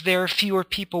because there are fewer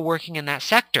people working in that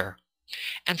sector.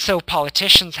 And so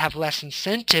politicians have less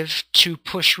incentive to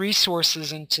push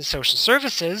resources into social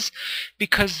services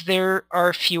because there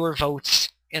are fewer votes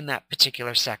in that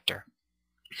particular sector.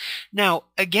 Now,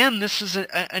 again, this is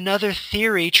another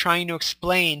theory trying to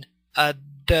explain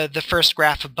the first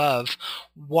graph above.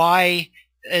 Why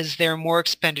is there more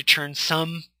expenditure in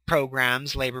some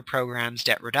programs, labor programs,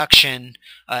 debt reduction,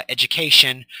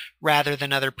 education, rather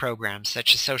than other programs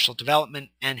such as social development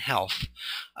and health?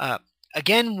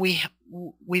 Again,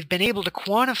 we've been able to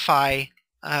quantify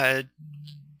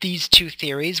these two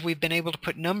theories. We've been able to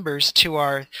put numbers to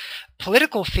our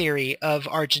political theory of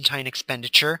Argentine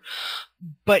expenditure,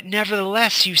 but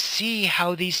nevertheless you see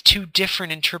how these two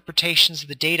different interpretations of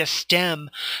the data stem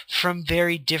from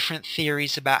very different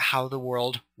theories about how the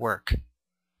world works.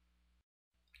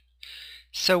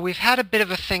 So we've had a bit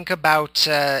of a think about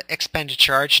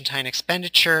expenditure, Argentine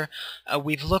expenditure.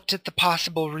 We've looked at the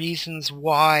possible reasons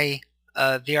why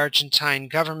the Argentine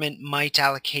government might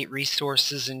allocate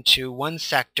resources into one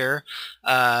sector,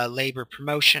 labor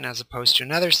promotion, as opposed to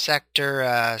another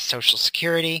sector, social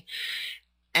security.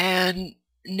 And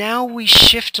now we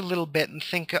shift a little bit and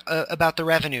think about the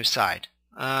revenue side.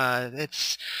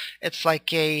 It's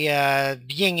like a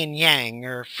yin and yang,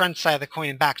 or front side of the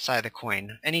coin and back side of the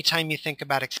coin. Anytime you think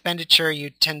about expenditure, you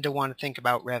tend to want to think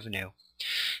about revenue.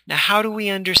 Now, how do we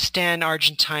understand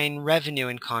Argentine revenue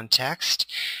in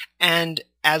context? And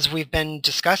as we've been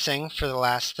discussing for the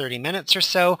last 30 minutes or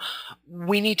so,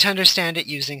 we need to understand it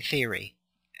using theory.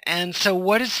 And so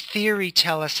what does theory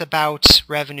tell us about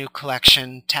revenue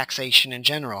collection, taxation in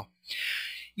general?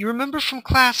 You remember from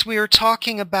class we were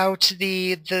talking about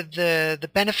the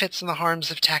benefits and the harms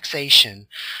of taxation.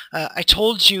 I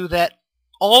told you that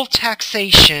all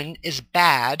taxation is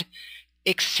bad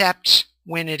except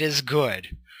when it is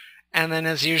good. And then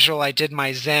as usual I did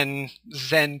my Zen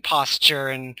posture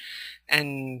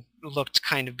and looked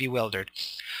kind of bewildered.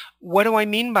 What do I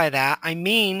mean by that? I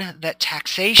mean that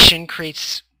taxation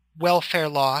creates welfare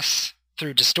loss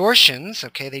through distortions.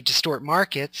 Okay, they distort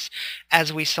markets,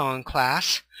 as we saw in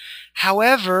class.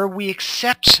 However, we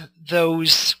accept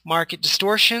those market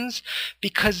distortions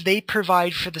because they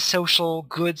provide for the social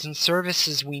goods and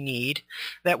services we need,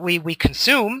 that we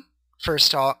consume,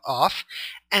 first off,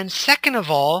 and second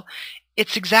of all,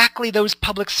 it's exactly those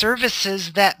public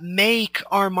services that make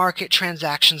our market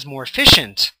transactions more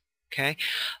efficient. Okay,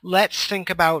 let's think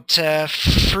about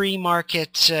free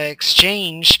market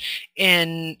exchange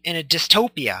in a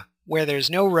dystopia where there's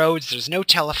no roads, there's no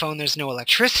telephone, there's no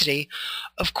electricity.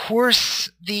 Of course,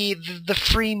 the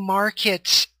free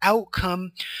market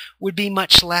outcome would be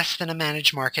much less than a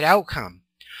managed market outcome.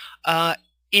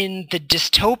 In the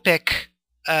dystopic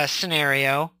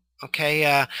scenario,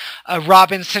 okay,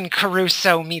 Robinson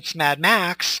Crusoe meets Mad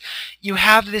Max, you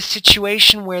have this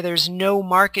situation where there's no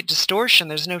market distortion,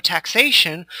 there's no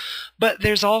taxation, but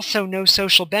there's also no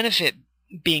social benefit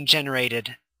being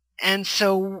generated. And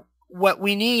so what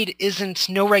we need isn't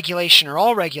no regulation or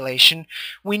all regulation,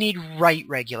 we need right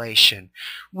regulation.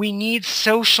 We need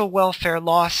social welfare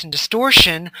loss and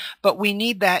distortion, but we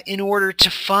need that in order to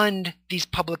fund these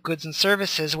public goods and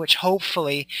services, which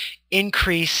hopefully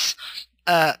increase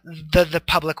the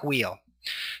public weal.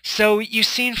 So you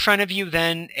see in front of you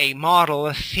then a model,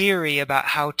 a theory about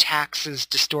how taxes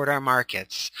distort our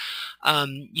markets.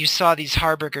 You saw these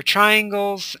Harberger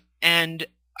triangles, and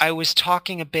I was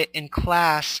talking a bit in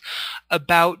class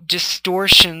about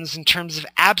distortions in terms of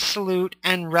absolute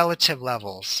and relative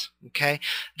levels, okay?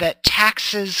 That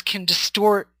taxes can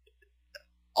distort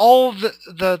all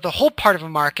the whole part of a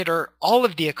market or all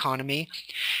of the economy,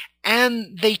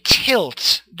 and they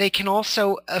tilt. They can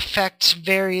also affect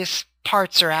various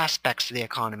parts or aspects of the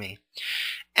economy.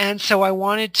 And so I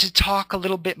wanted to talk a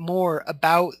little bit more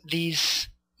about these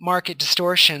market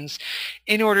distortions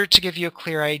in order to give you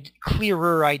a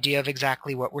clearer idea of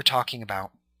exactly what we're talking about.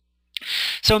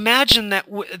 So imagine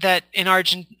that in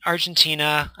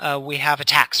Argentina we have a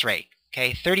tax rate,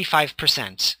 okay,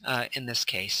 35% in this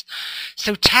case.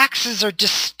 So taxes are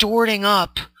distorting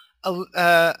up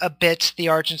a bit the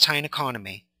Argentine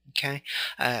economy, okay?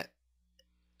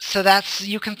 So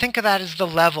you can think of that as the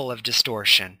level of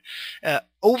distortion.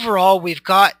 Overall, we've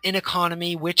got an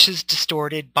economy which is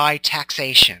distorted by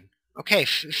taxation. Okay,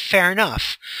 fair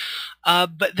enough.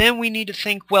 But then we need to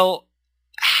think, well,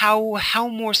 how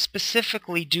more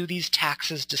specifically do these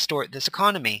taxes distort this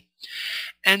economy?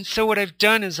 And so what I've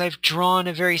done is I've drawn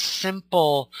a very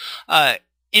simple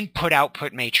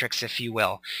input-output matrix, if you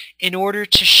will, in order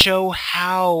to show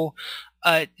how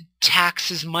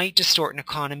taxes might distort an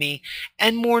economy,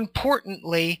 and more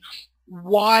importantly,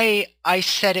 why I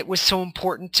said it was so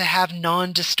important to have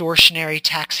non-distortionary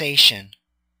taxation.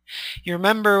 You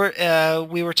remember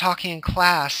we were talking in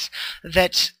class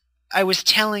that I was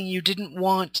telling you didn't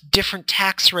want different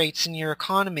tax rates in your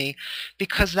economy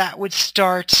because that would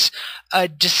start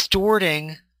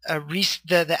distorting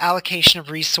the allocation of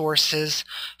resources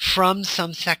from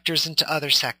some sectors into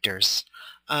other sectors.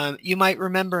 You might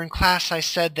remember in class I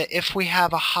said that if we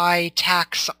have a high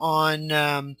tax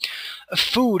on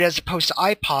food as opposed to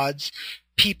iPods,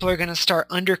 people are going to start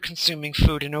under-consuming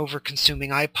food and over-consuming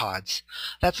iPods.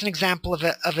 That's an example of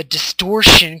a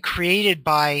distortion created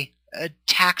by a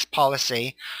tax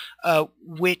policy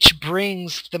which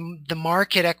brings the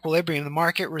market equilibrium, the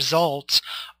market results,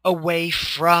 away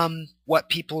from what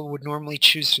people would normally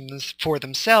choose for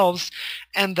themselves,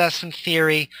 and thus, in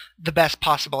theory, the best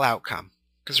possible outcome.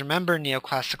 Because remember,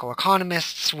 neoclassical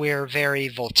economists, we're very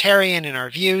Voltairean in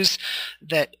our views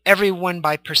that everyone,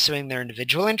 by pursuing their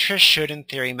individual interests, should, in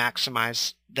theory,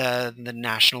 maximize the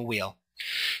national weal.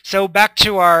 So back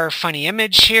to our funny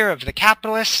image here of the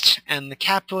capitalist, and the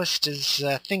capitalist is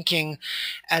thinking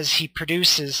as he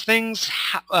produces things,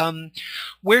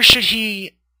 where should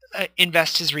he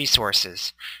invest his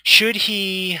resources? Should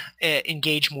he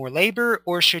engage more labor,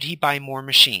 or should he buy more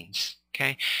machines?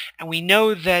 Okay, and we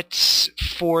know that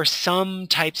for some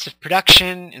types of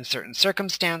production, in certain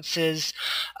circumstances,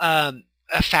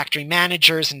 factory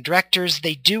managers and directors,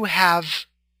 they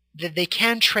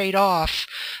can trade off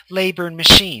labor and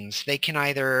machines. They can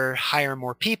either hire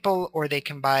more people, or they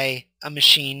can buy a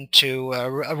machine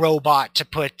a robot to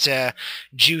put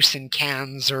juice in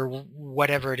cans or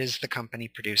whatever it is the company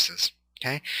produces.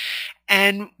 Okay,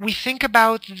 and we think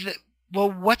about well,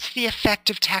 what's the effect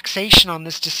of taxation on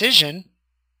this decision?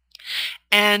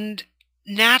 And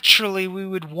naturally, we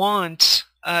would want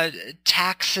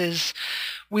taxes.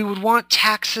 We would want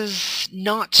taxes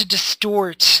not to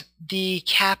distort the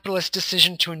capitalist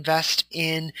decision to invest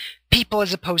in people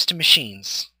as opposed to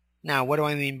machines. Now, what do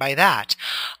I mean by that?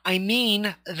 I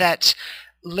mean that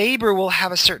labor will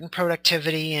have a certain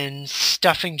productivity in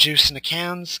stuffing juice into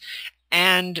cans,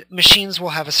 and machines will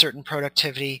have a certain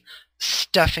productivity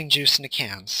stuffing juice into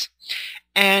cans.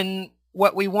 And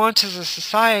what we want as a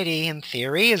society, in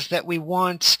theory, is that we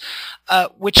want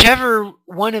whichever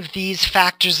one of these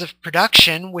factors of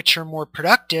production, which are more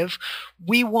productive,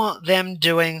 we want them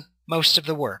doing most of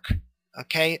the work,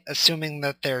 okay, assuming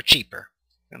that they're cheaper.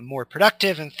 And more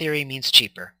productive, in theory, means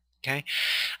cheaper, okay?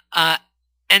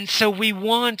 And so we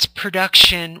want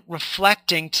production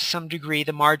reflecting to some degree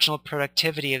the marginal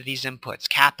productivity of these inputs,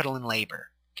 capital and labor,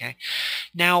 okay?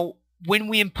 Now, when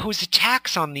we impose a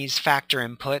tax on these factor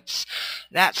inputs,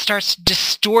 that starts to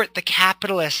distort the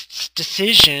capitalist's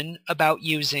decision about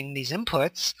using these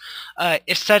inputs.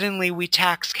 If suddenly we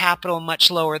tax capital much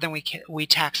lower than we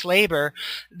tax labor,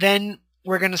 then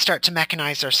we're going to start to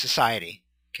mechanize our society.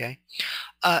 Okay,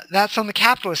 that's on the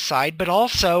capitalist side, but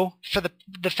also for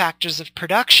the factors of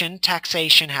production,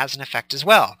 taxation has an effect as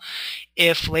well.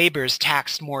 If labor is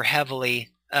taxed more heavily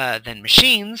than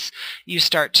machines, you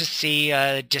start to see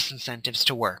disincentives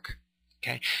to work.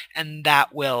 Okay, and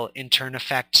that will in turn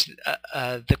affect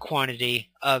the quantity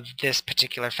of this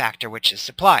particular factor which is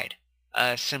supplied.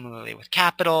 Similarly with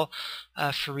capital,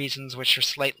 for reasons which are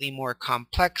slightly more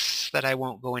complex that I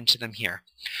won't go into them here.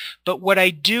 But what I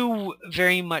do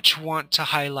very much want to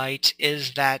highlight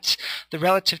is that the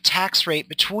relative tax rate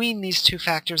between these two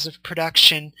factors of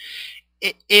production,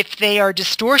 if they are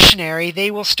distortionary, they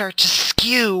will start to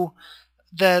skew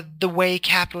the way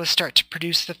capitalists start to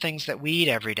produce the things that we eat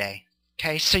every day.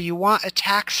 Okay, so you want a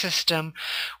tax system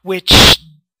which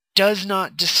does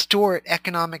not distort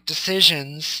economic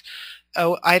decisions,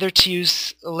 either to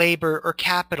use labor or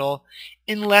capital,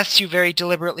 unless you very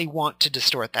deliberately want to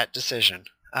distort that decision.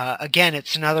 Again,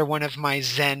 it's another one of my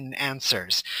Zen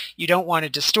answers. You don't want to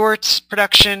distort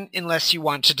production unless you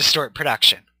want to distort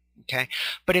production. Okay?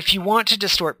 But if you want to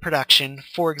distort production,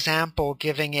 for example,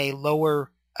 giving a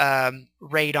lower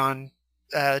rate on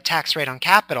tax rate on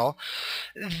capital,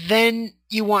 then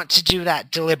you want to do that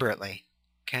deliberately.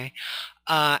 Okay?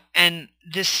 And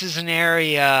this is an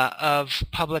area of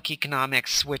public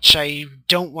economics which I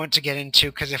don't want to get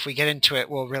into, because if we get into it,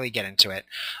 we'll really get into it.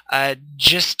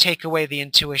 Just take away the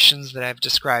intuitions that I've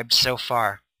described so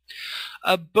far.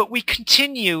 But we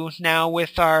continue now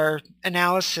with our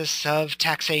analysis of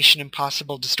taxation and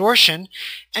possible distortion,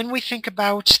 and we think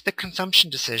about the consumption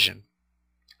decision.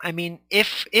 I mean,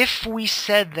 if we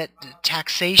said that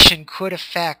taxation could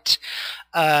affect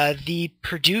the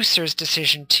producer's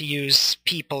decision to use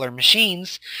people or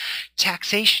machines,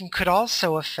 taxation could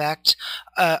also affect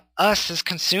us as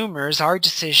consumers, our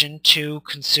decision to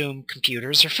consume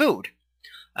computers or food.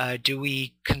 Do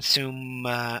we consume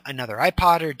another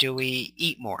iPod, or do we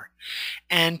eat more?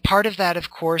 And part of that,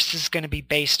 of course, is going to be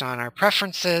based on our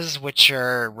preferences, which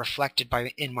are reflected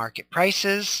in market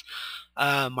prices.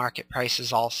 Market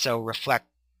prices also reflect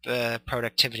the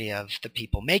productivity of the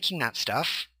people making that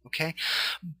stuff, okay?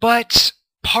 But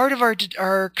part of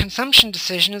our consumption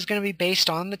decision is going to be based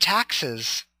on the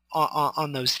taxes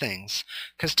on those things,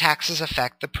 because taxes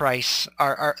affect the price,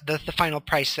 the final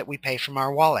price that we pay from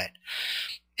our wallet.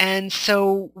 And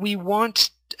so we want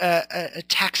a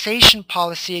taxation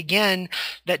policy, again,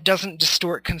 that doesn't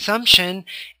distort consumption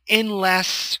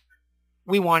unless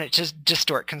we want it to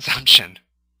distort consumption.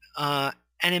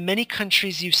 And in many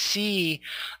countries you see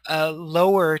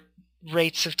lower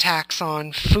rates of tax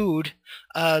on food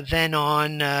than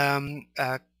on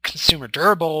consumer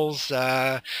durables,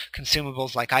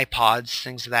 consumables like iPods,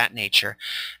 things of that nature.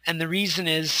 And the reason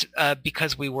is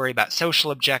because we worry about social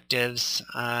objectives.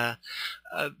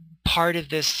 Part of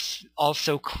this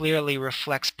also clearly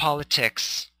reflects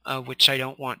politics, which I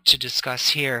don't want to discuss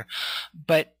here.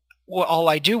 But all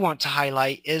I do want to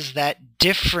highlight is that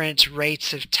different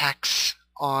rates of tax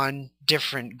on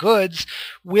different goods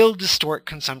will distort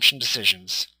consumption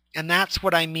decisions. And that's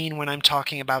what I mean when I'm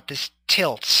talking about this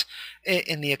tilt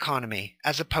in the economy,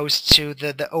 as opposed to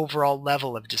the overall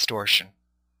level of distortion.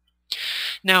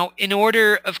 Now, in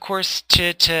order, of course,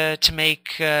 to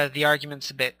make the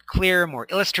arguments a bit clearer, more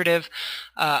illustrative,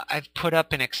 I've put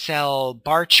up an Excel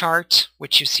bar chart,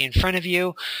 which you see in front of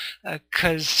you,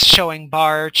 because showing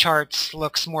bar charts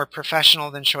looks more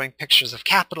professional than showing pictures of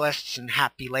capitalists and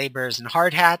happy laborers and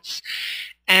hard hats.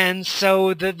 And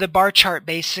so the bar chart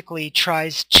basically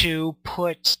tries to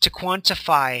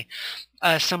quantify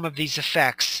some of these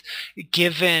effects,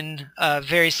 given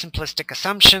very simplistic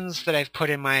assumptions that I've put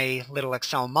in my little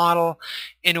Excel model,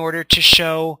 in order to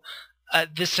show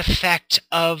this effect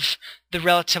of the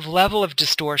relative level of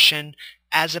distortion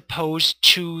as opposed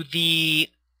to the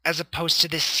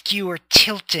skew or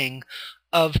tilting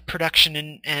of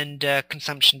production and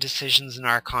consumption decisions in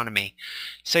our economy.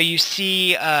 So you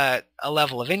see a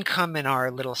level of income in our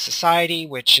little society,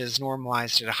 which is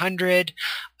normalized at 100.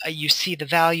 You see the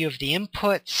value of the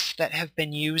inputs that have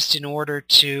been used in order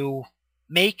to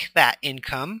make that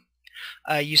income.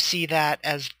 You see that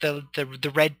as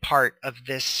the red part of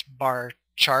this bar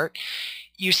chart.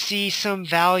 You see some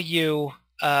value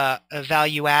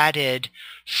added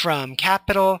from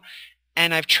capital,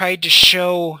 and I've tried to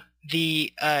show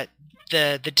the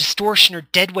distortion or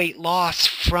deadweight loss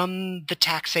from the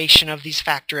taxation of these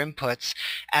factor inputs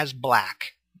as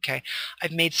black. Okay,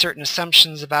 I've made certain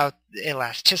assumptions about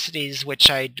elasticities, which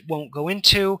I won't go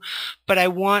into, but I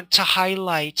want to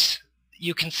highlight,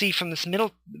 you can see from this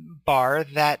middle bar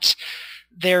that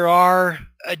there are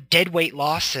deadweight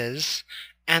losses,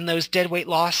 and those deadweight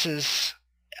losses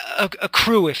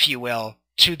accrue, if you will,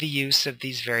 to the use of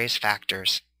these various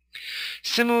factors.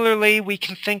 Similarly, we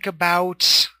can think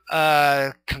about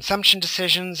consumption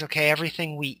decisions. Okay,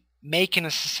 everything we make in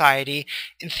a society,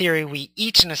 in theory, we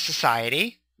eat in a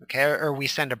society, okay, or we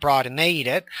send abroad and they eat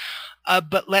it.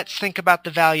 But let's think about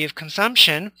the value of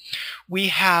consumption. We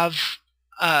have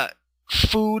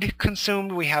food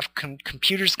consumed, we have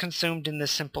computers consumed in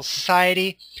this simple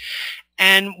society.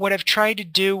 And what I've tried to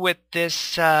do with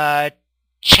this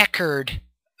checkered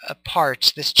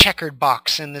part, this checkered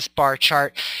box in this bar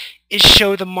chart, is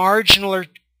show the marginal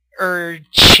or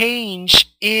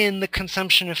change in the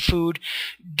consumption of food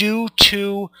due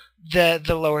to the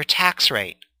lower tax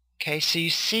rate. Okay, so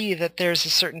you see that there's a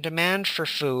certain demand for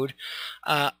food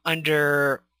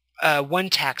under one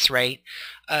tax rate.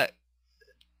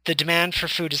 The demand for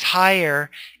food is higher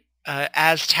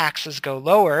as taxes go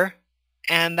lower,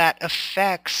 and that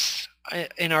affects,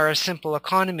 in our simple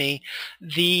economy,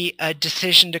 the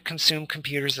decision to consume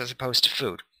computers as opposed to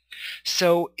food.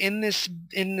 So in this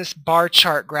bar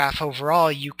chart graph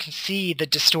overall, you can see the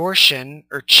distortion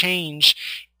or change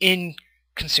in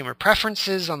consumer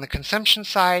preferences on the consumption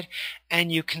side,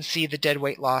 and you can see the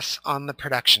deadweight loss on the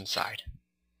production side.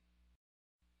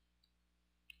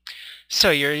 So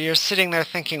you're sitting there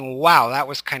thinking, wow, that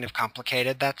was kind of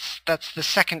complicated. That's the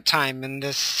second time in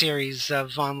this series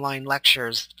of online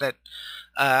lectures that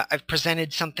I've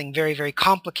presented something very, very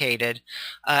complicated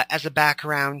as a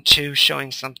background to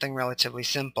showing something relatively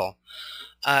simple.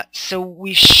 So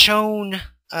we've shown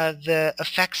the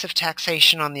effects of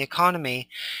taxation on the economy,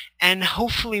 and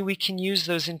hopefully we can use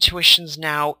those intuitions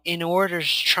now in order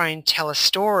to try and tell a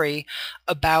story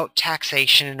about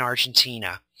taxation in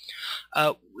Argentina.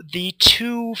 The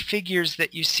two figures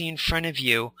that you see in front of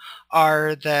you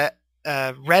are the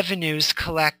revenues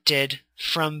collected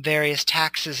from various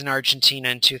taxes in Argentina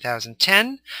in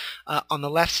 2010. On the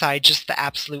left side, just the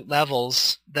absolute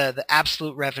levels, the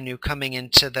absolute revenue coming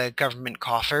into the government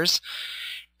coffers.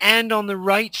 And on the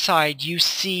right side, you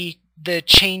see the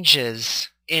changes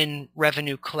in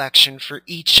revenue collection for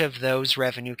each of those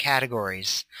revenue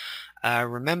categories.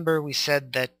 Remember, we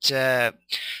said that the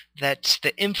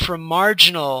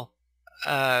inframarginal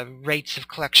rates of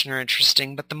collection are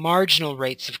interesting, but the marginal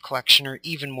rates of collection are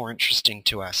even more interesting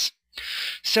to us.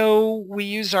 So we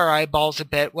use our eyeballs a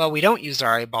bit. Well, we don't use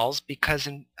our eyeballs because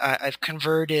I've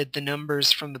converted the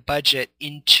numbers from the budget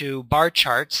into bar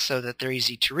charts so that they're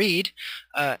easy to read,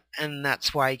 and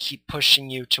that's why I keep pushing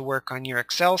you to work on your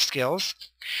Excel skills.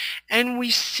 And we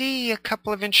see a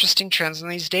couple of interesting trends in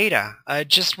these data,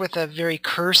 just with a very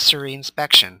cursory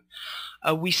inspection.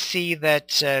 We see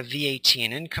that VAT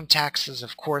and income taxes,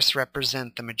 of course,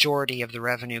 represent the majority of the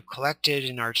revenue collected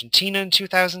in Argentina in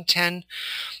 2010.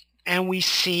 And we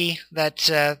see that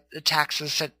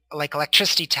taxes like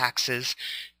electricity taxes,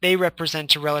 they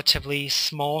represent a relatively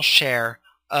small share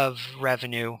of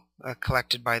revenue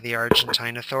collected by the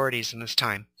Argentine authorities in this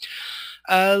time.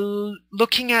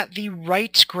 Looking at the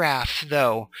right graph,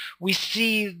 though, we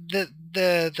see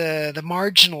the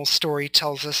marginal story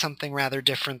tells us something rather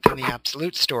different than the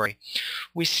absolute story.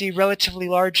 We see relatively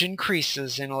large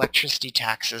increases in electricity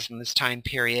taxes in this time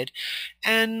period,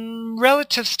 and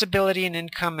relative stability in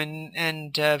income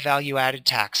and value-added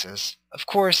taxes. Of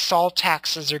course, all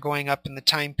taxes are going up in the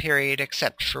time period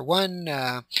except for one,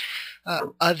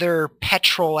 other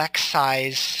petrol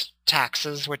excise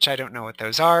taxes, which I don't know what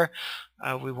those are.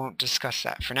 We won't discuss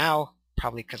that for now,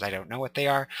 probably because I don't know what they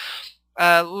are.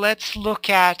 Let's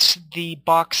look at the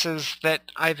boxes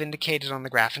that I've indicated on the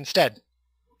graph instead.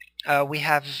 We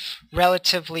have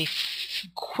relatively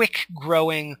quick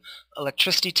growing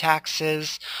electricity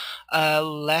taxes,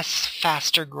 less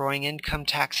faster growing income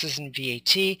taxes and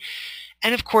VAT,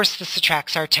 and of course this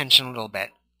attracts our attention a little bit.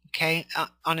 Okay,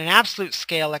 on an absolute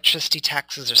scale, electricity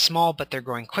taxes are small, but they're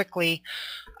growing quickly.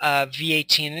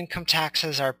 VAT and income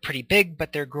taxes are pretty big,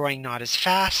 but they're growing not as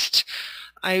fast.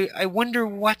 I wonder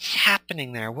what's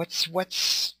happening there.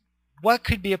 What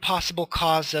could be a possible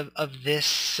cause of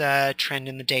this trend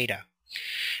in the data?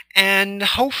 And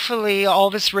hopefully all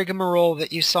this rigmarole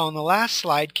that you saw on the last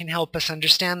slide can help us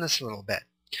understand this a little bit.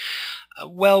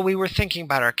 Well, we were thinking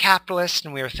about our capitalists,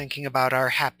 and we were thinking about our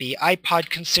happy iPod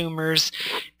consumers,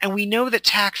 and we know that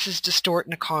taxes distort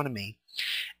an economy.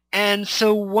 And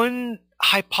so one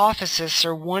hypothesis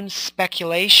or one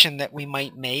speculation that we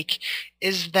might make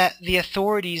is that the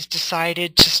authorities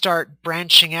decided to start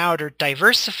branching out or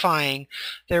diversifying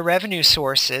their revenue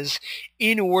sources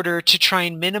in order to try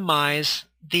and minimize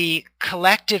the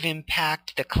collective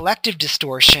impact, the collective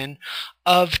distortion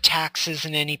of taxes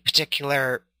in any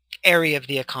particular area of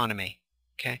the economy.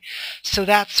 Okay, so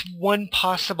that's one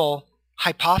possible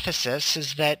hypothesis,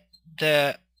 is that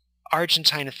the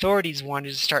Argentine authorities wanted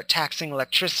to start taxing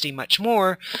electricity much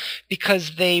more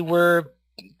because they were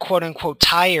quote-unquote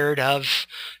tired of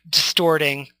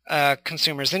distorting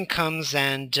consumers' incomes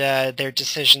and their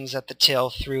decisions at the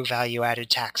till through value-added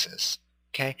taxes.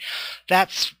 Okay,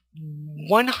 that's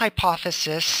one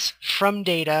hypothesis from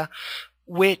data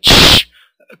which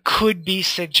could be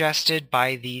suggested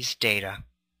by these data.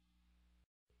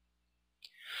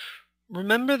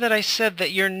 Remember that I said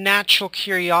that your natural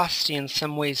curiosity in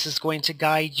some ways is going to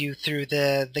guide you through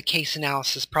the case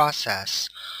analysis process.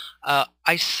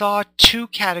 I saw two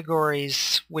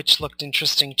categories which looked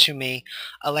interesting to me: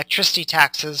 electricity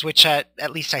taxes, which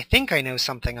at least I think I know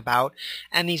something about,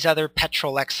 and these other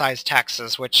petrol excise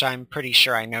taxes, which I'm pretty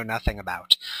sure I know nothing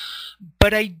about.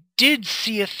 But I did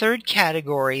see a third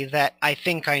category that I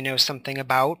think I know something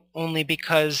about, only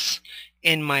because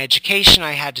in my education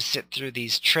I had to sit through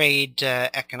these trade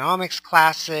economics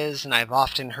classes, and I've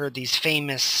often heard these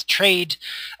famous trade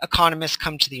economists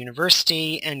come to the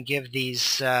university and give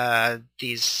these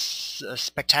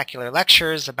spectacular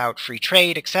lectures about free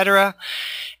trade, etc.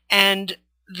 And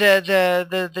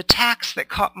the tax that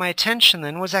caught my attention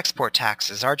then was export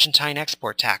taxes, Argentine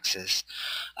export taxes,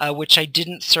 which I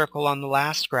didn't circle on the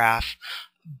last graph,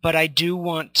 but I do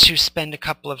want to spend a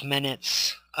couple of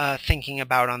minutes thinking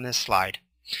about on this slide.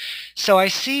 So I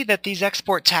see that these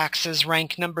export taxes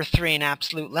rank number 3 in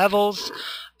absolute levels.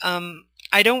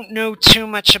 I don't know too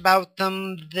much about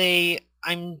them.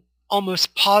 I'm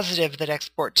almost positive that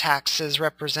export taxes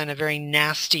represent a very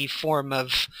nasty form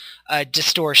of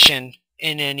distortion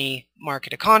in any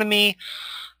market economy.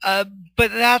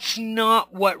 But that's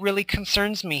not what really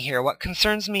concerns me here. What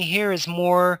concerns me here is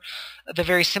more the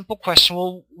very simple question,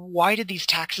 well, why did these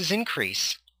taxes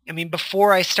increase? I mean,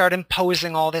 before I start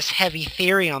imposing all this heavy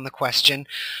theory on the question,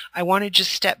 I want to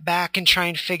just step back and try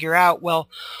and figure out, well,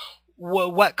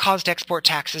 what caused export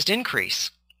taxes to increase?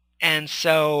 And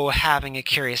so, having a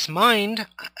curious mind,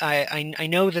 I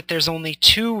know that there's only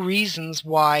three reasons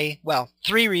why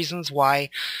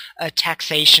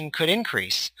taxation could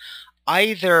increase.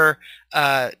 Either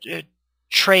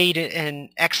trade and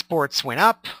exports went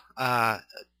up,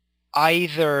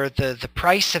 either the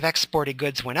price of exported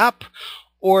goods went up,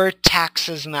 or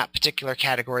taxes in that particular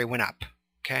category went up.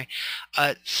 Okay,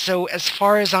 so as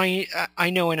far as I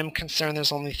know and I'm concerned,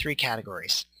 there's only 3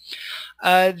 categories.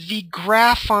 The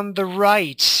graph on the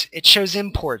right, it shows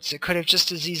imports. It could have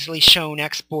just as easily shown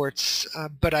exports,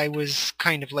 but I was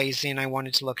kind of lazy and I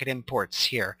wanted to look at imports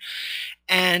here.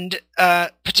 And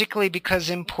particularly because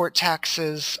import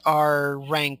taxes are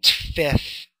ranked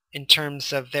 5th in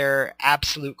terms of their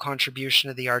absolute contribution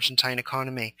to the Argentine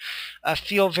economy.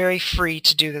 Feel very free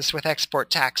to do this with export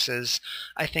taxes.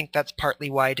 I think that's partly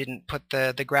why I didn't put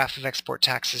the graph of export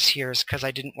taxes here, is because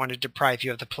I didn't want to deprive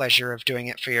you of the pleasure of doing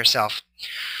it for yourself.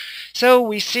 So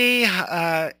we see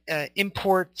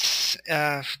imports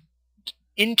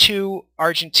into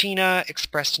Argentina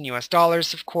expressed in US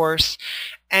dollars, of course,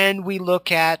 and we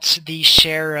look at the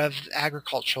share of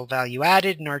agricultural value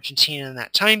added in Argentina in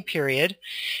that time period,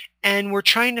 and we're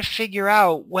trying to figure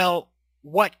out, well,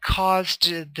 what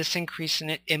caused this increase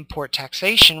in import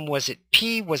taxation? Was it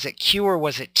P, was it Q, or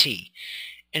was it T?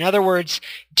 In other words,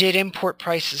 did import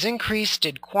prices increase,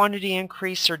 did quantity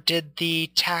increase, or did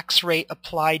the tax rate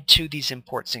applied to these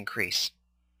imports increase?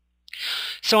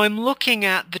 So I'm looking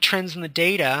at the trends in the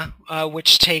data,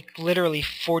 which take literally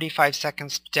 45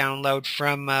 seconds to download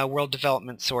from World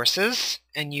Development Sources,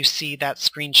 and you see that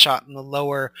screenshot in the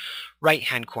lower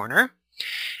right-hand corner.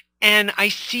 And I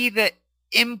see that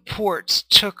imports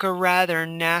took a rather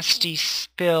nasty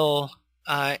spill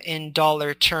in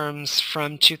dollar terms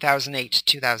from 2008 to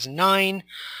 2009,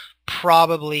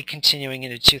 probably continuing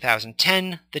into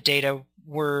 2010. The data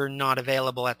were not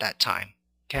available at that time.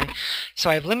 Okay, so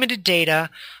I have limited data.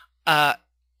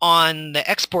 on the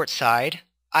export side,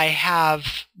 I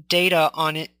have data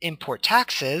on import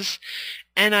taxes,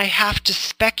 and I have to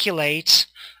speculate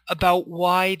about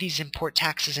why these import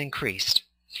taxes increased.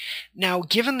 Now,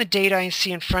 given the data I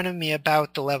see in front of me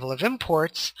about the level of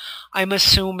imports, I'm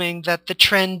assuming that the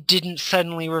trend didn't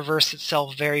suddenly reverse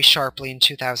itself very sharply in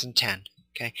 2010.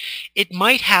 Okay? It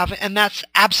might have, and that's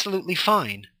absolutely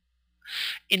fine.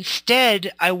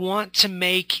 Instead, I want to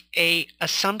make an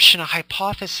assumption, a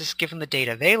hypothesis given the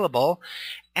data available,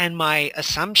 and my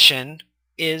assumption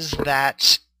is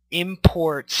that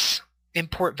import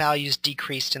values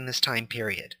decreased in this time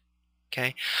period.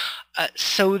 Okay,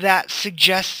 so that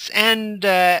suggests, and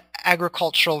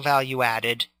agricultural value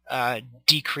added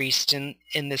decreased in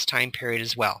this time period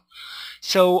as well.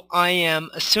 So I am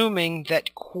assuming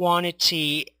that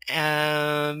quantity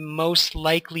most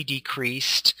likely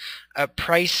decreased,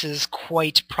 prices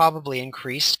quite probably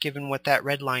increased given what that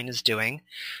red line is doing,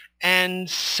 and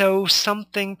so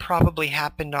something probably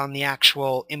happened on the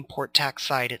actual import tax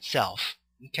side itself.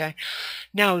 Okay,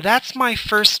 now that's my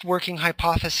first working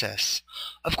hypothesis.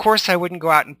 Of course, I wouldn't go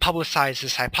out and publicize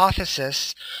this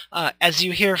hypothesis. As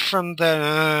you hear from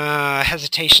the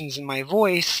hesitations in my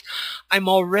voice, I'm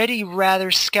already rather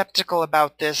skeptical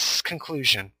about this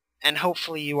conclusion, and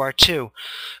hopefully you are too.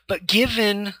 But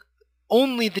given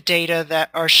only the data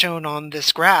that are shown on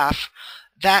this graph,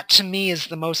 that to me is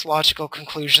the most logical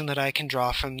conclusion that I can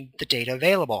draw from the data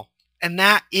available. And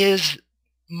that is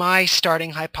my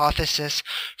starting hypothesis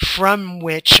from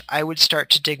which I would start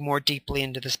to dig more deeply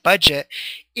into this budget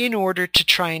in order to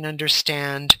try and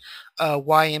understand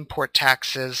why import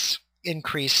taxes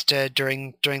increased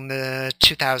during the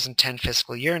 2010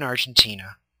 fiscal year in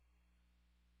Argentina.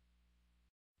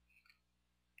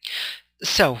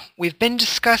 So we've been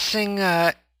discussing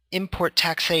import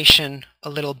taxation a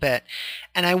little bit,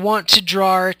 and I want to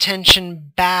draw our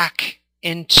attention back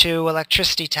into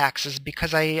electricity taxes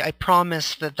because I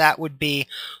promised that that would be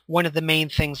one of the main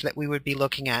things that we would be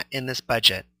looking at in this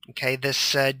budget. Okay,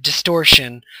 this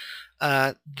distortion,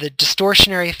 the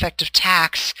distortionary effect of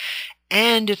tax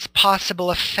and its possible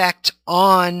effect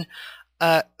on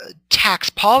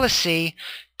tax policy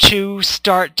to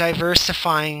start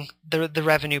diversifying the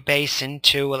revenue base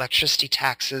into electricity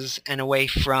taxes and away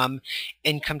from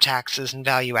income taxes and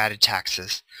value-added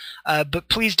taxes. But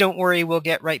please don't worry, we'll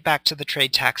get right back to the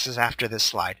trade taxes after this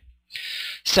slide.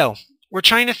 So we're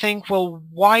trying to think, well,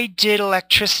 why did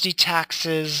electricity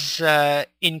taxes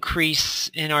increase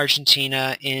in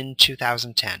Argentina in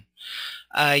 2010?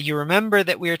 You remember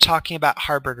that we were talking about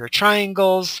Harburger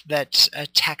triangles, that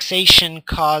taxation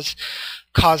causes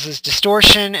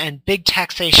distortion, and big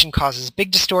taxation causes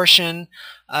big distortion.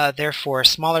 Therefore,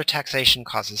 smaller taxation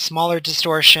causes smaller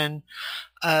distortion.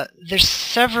 There's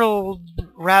several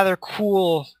rather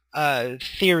cool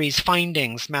theories,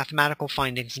 findings, mathematical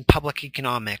findings in public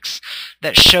economics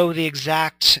that show the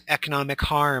exact economic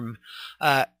harm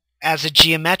as a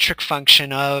geometric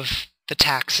function of the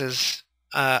taxes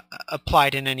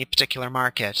applied in any particular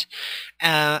market.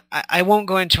 I won't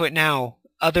go into it now,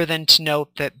 other than to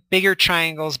note that bigger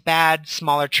triangles bad,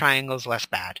 smaller triangles less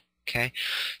bad. Okay,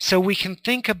 so we can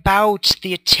think about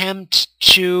the attempt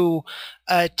to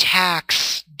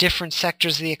tax different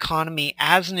sectors of the economy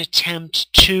as an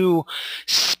attempt to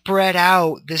spread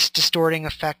out this distorting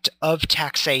effect of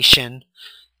taxation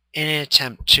in an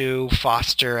attempt to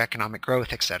foster economic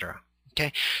growth, etc.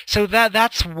 Okay, so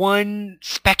that's one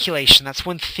speculation, that's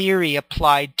one theory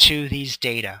applied to these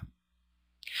data.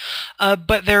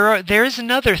 But there is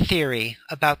another theory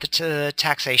about the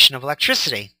taxation of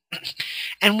electricity.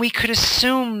 And we could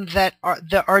assume that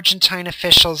the Argentine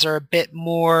officials are a bit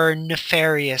more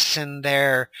nefarious in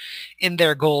their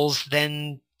goals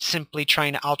than simply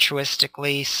trying to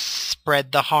altruistically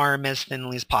spread the harm as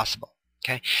thinly as possible.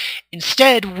 Okay.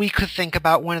 Instead, we could think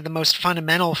about one of the most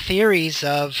fundamental theories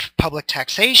of public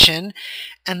taxation,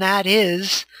 and that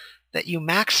is that you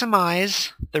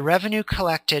maximize the revenue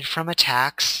collected from a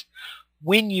tax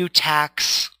when you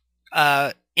tax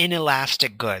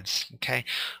inelastic goods. Okay.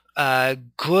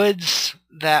 Goods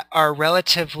that are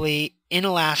relatively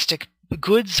inelastic,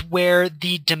 goods where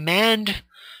the demand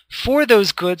for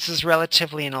those goods is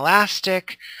relatively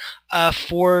inelastic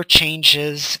for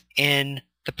changes in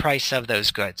the price of those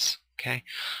goods. Okay,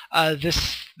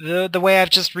 the way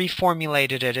I've just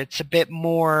reformulated it, it's a bit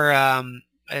more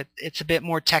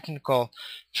technical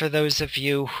for those of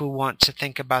you who want to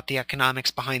think about the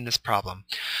economics behind this problem.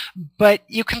 But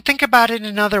you can think about it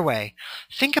another way.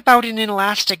 Think about an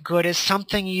inelastic good as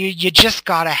something you just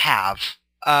gotta have.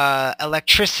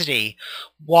 Electricity,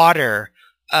 water,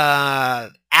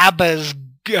 ABBA's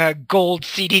gold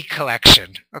CD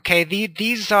collection. Okay,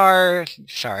 these are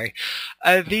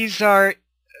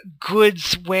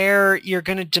goods where you're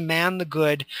going to demand the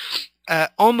good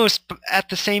almost at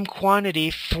the same quantity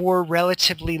for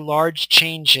relatively large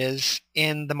changes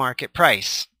in the market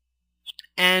price.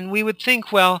 And we would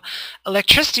think, well,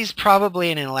 electricity is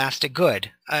probably an inelastic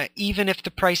good. Even if the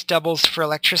price doubles for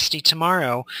electricity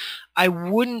tomorrow, I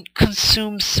wouldn't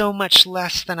consume so much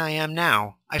less than I am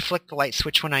now. I flick the light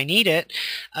switch when I need it.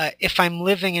 If I'm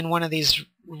living in one of these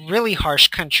really harsh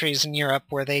countries in Europe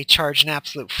where they charge an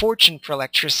absolute fortune for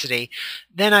electricity,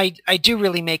 then I do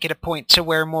really make it a point to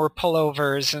wear more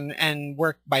pullovers and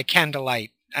work by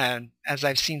candlelight, as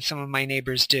I've seen some of my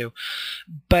neighbors do.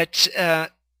 But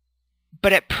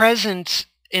at present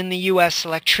in the U.S.,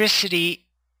 electricity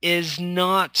is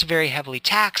not very heavily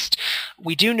taxed.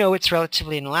 We do know it's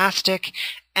relatively inelastic,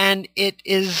 and it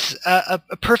is a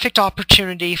perfect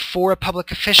opportunity for a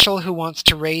public official who wants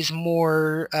to raise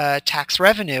more tax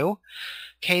revenue.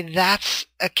 Okay, that's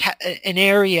an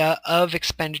area of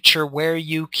expenditure where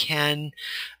you can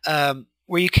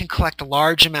collect a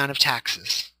large amount of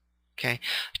taxes. Okay,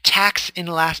 tax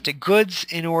inelastic goods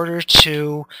in order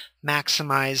to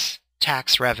maximize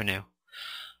tax revenue.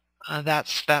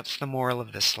 That's the moral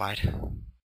of this slide.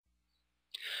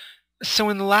 So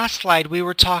in the last slide we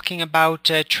were talking about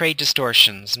trade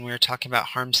distortions, and we were talking about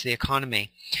harms to the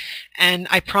economy. And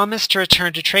I promised to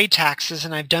return to trade taxes,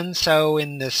 and I've done so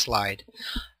in this slide.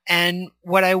 And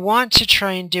what I want to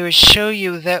try and do is show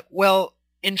you that, well,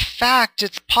 in fact,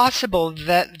 it's possible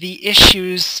that the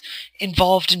issues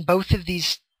involved in both of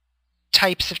these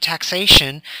types of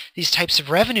taxation, these types of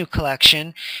revenue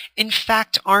collection, in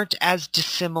fact aren't as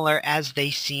dissimilar as they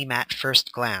seem at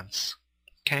first glance.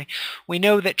 Okay, we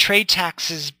know that trade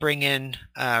taxes bring in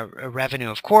revenue,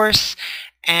 of course,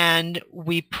 and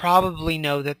we probably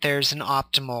know that there's an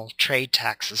optimal trade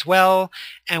tax as well,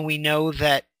 and we know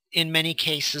that in many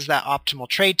cases that optimal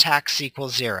trade tax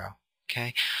equals zero.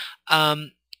 Okay.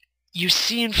 You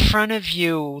see in front of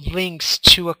you links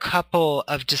to a couple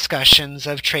of discussions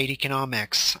of trade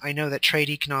economics. I know that trade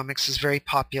economics is very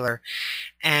popular,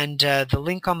 and the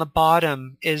link on the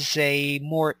bottom is a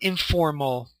more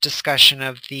informal discussion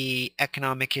of the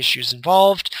economic issues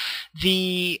involved.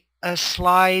 The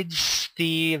slides,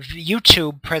 the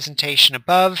YouTube presentation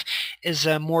above is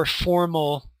a more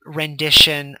formal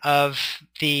rendition of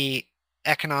the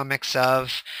economics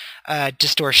of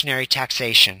distortionary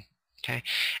taxation. Okay,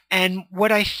 and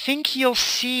what I think you'll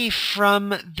see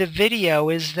from the video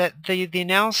is that the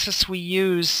analysis we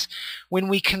use when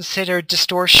we consider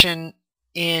distortion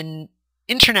in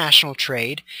international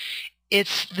trade,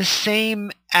 it's the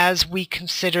same as we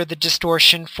consider the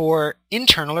distortion for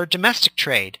internal or domestic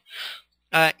trade.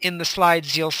 In the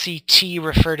slides you'll see T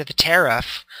refer to the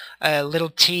tariff.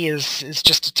 Little t is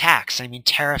just a tax. I mean,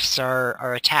 tariffs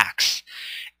are a tax.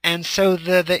 And so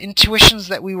the intuitions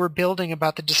that we were building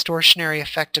about the distortionary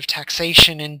effect of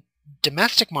taxation in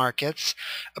domestic markets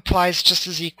applies just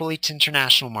as equally to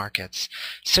international markets.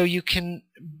 So you can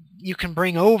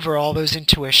bring over all those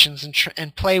intuitions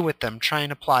and play with them, try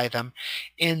and apply them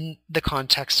in the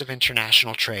context of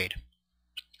international trade.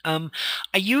 I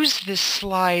use this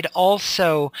slide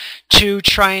also to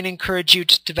try and encourage you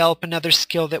to develop another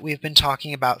skill that we've been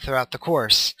talking about throughout the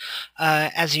course.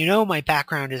 As you know, my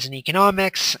background is in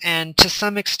economics, and to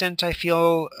some extent I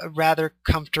feel rather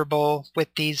comfortable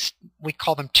with these, we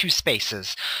call them two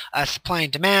spaces. Supply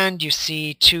and demand, you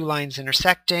see two lines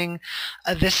intersecting.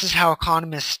 This is how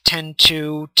economists tend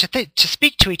to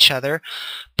speak to each other,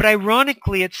 but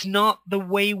ironically it's not the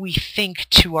way we think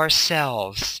to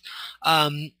ourselves.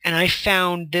 And I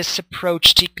found this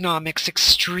approach to economics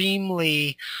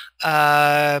extremely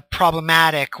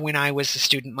problematic when I was a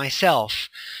student myself,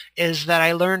 is that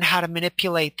I learned how to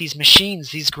manipulate these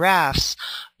machines, these graphs,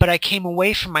 but I came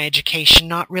away from my education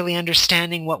not really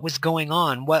understanding what was going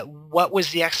on, what was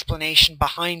the explanation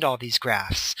behind all these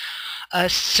graphs,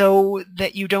 so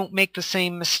that you don't make the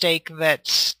same mistake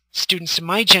that students in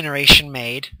my generation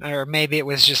made, or maybe it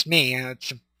was just me.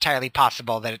 It's entirely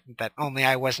possible that only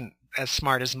I wasn't as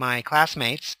smart as my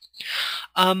classmates.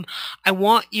 I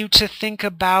want you to think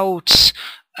about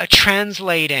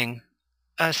translating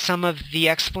some of the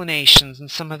explanations and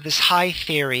some of this high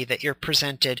theory that you're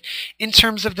presented in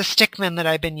terms of the stickmen that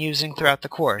I've been using throughout the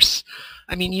course.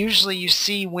 I mean, usually you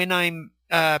see when I'm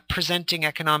presenting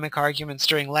economic arguments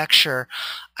during lecture,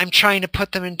 I'm trying to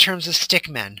put them in terms of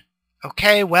stickmen.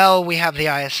 Okay, well, we have the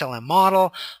ISLM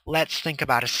model. Let's think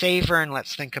about a saver, and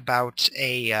let's think about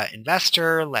a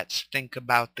investor. Let's think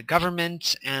about the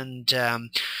government and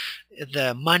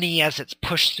the money as it's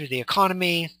pushed through the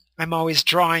economy. I'm always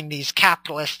drawing these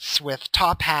capitalists with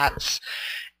top hats,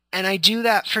 and I do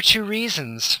that for two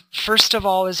reasons. First of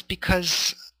all is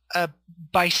because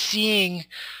by seeing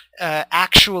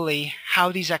actually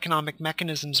how these economic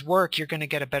mechanisms work, you're going to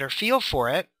get a better feel for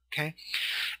it. Okay,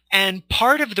 and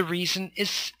part of the reason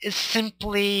is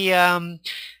simply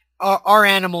our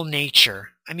animal nature.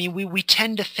 I mean, we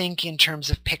tend to think in terms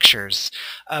of pictures.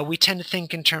 We tend to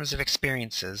think in terms of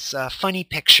experiences, funny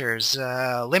pictures,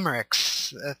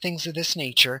 limericks, things of this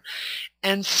nature.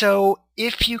 And so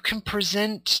if you can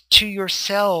present to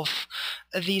yourself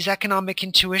these economic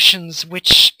intuitions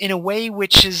which in a way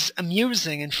which is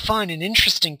amusing and fun and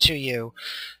interesting to you,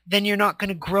 then you're not going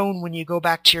to groan when you go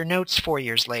back to your notes 4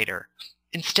 years later.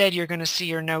 Instead, you're going to see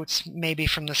your notes maybe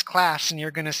from this class, and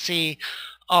you're going to see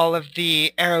all of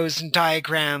the arrows and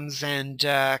diagrams and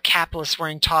capitalists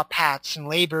wearing top hats and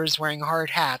laborers wearing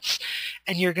hard hats,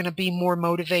 and you're going to be more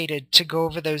motivated to go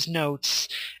over those notes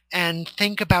and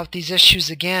think about these issues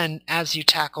again as you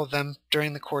tackle them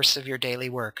during the course of your daily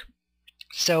work.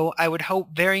 So I would hope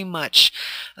very much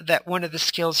that one of the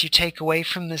skills you take away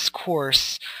from this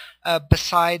course,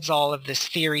 besides all of this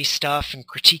theory stuff and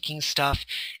critiquing stuff,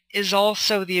 is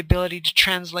also the ability to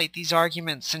translate these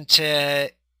arguments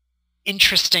into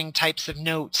interesting types of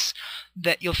notes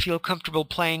that you'll feel comfortable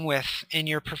playing with in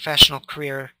your professional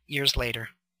career years later.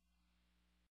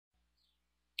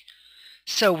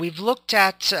 So we've looked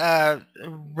at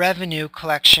revenue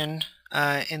collection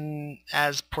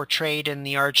as portrayed in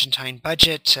the Argentine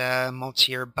budget,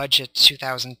 multi-year budget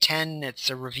 2010. It's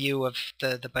a review of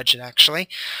the budget actually.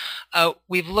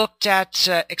 We've looked at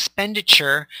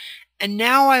expenditure, and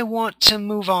now I want to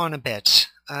move on a bit.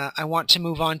 I want to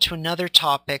move on to another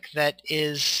topic that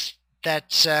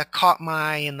caught my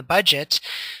eye in the budget.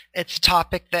 It's a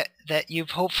topic that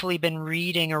you've hopefully been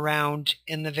reading around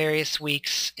in the various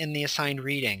weeks in the assigned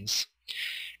readings.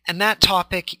 And that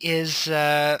topic is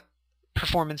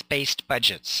performance-based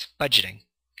budgeting.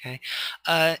 Okay,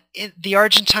 the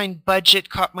Argentine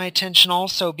budget caught my attention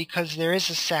also because there is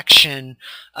a section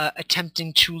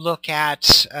attempting to look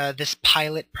at this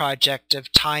pilot project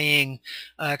of tying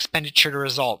expenditure to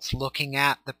results, looking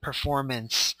at the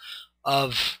performance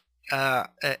of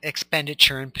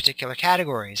expenditure in particular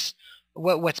categories.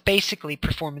 What's basically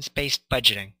performance-based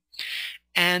budgeting.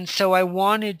 And so I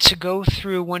wanted to go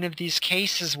through one of these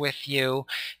cases with you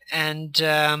and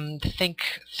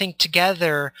think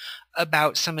together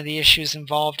about some of the issues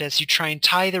involved as you try and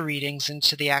tie the readings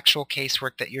into the actual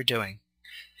casework that you're doing.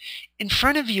 In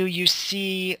front of you, you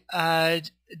see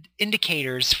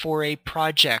indicators for a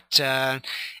project,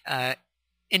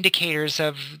 indicators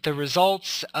of the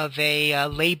results of a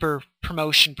labor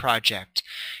promotion project.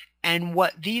 And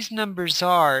what these numbers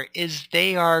are is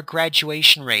they are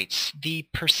graduation rates, the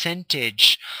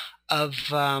percentage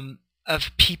of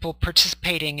people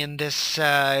participating in this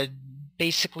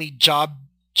basically job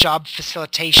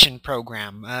facilitation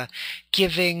program,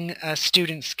 giving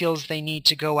students skills they need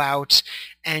to go out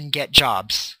and get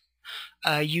jobs.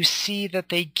 You see that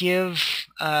they give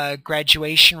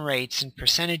graduation rates and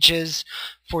percentages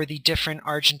for the different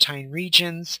Argentine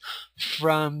regions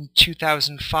from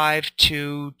 2005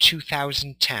 to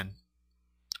 2010.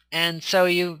 And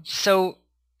so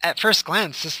at first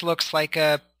glance, this looks like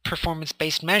a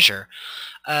performance-based measure.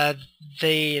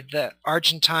 The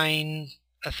Argentine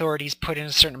authorities put in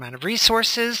a certain amount of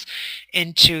resources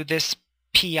into this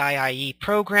PIIE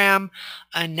program,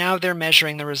 and now they're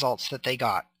measuring the results that they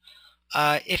got.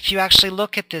 If you actually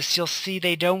look at this, you'll see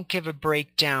they don't give a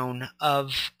breakdown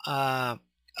of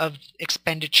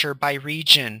expenditure by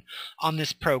region on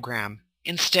this program.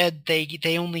 Instead,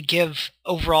 they only give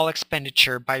overall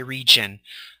expenditure by region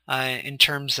in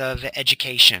terms of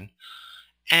education.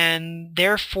 And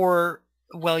therefore,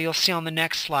 well, you'll see on the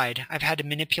next slide, I've had to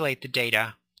manipulate the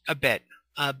data a bit.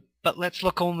 But let's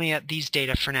look only at these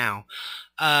data for now.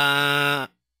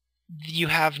 You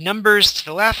have numbers to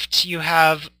the left, you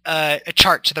have a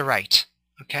chart to the right,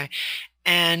 okay?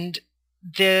 And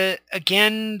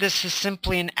again, this is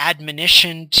simply an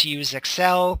admonition to use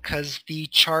Excel because the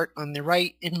chart on the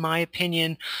right, in my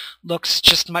opinion, looks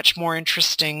just much more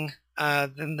interesting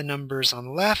than the numbers on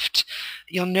the left.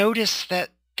 You'll notice that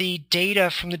the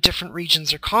data from the different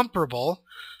regions are comparable.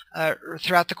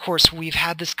 Throughout the course, we've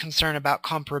had this concern about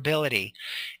comparability.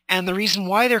 And the reason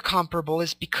why they're comparable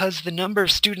is because the number of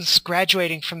students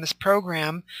graduating from this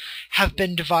program have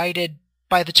been divided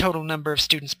by the total number of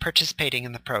students participating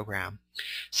in the program.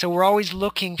 So we're always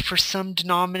looking for some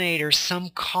denominator,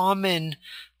 some common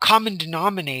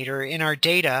denominator in our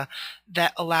data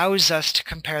that allows us to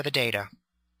compare the data.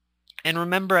 And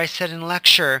remember, I said in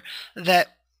lecture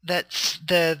that that's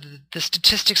the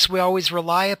statistics we always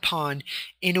rely upon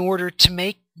in order to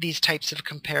make these types of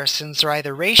comparisons are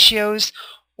either ratios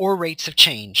or rates of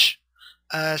change.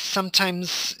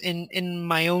 Sometimes in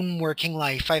my own working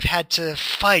life, I've had to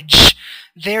fudge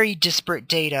very disparate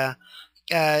data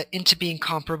into being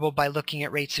comparable by looking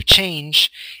at rates of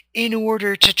change in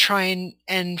order to try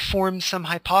and form some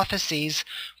hypotheses,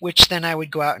 which then I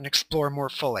would go out and explore more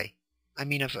fully. I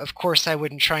mean, of course, I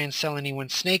wouldn't try and sell anyone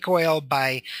snake oil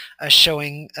by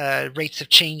showing rates of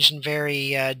change in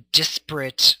very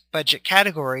disparate budget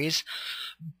categories,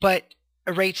 but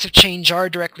rates of change are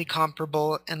directly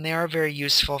comparable, and they are very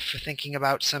useful for thinking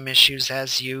about some issues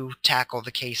as you tackle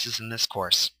the cases in this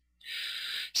course.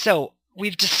 So,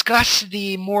 we've discussed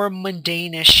the more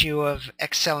mundane issue of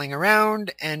excelling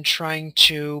around and trying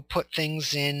to put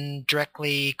things in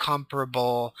directly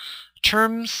comparable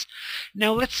terms.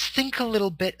 Now let's think a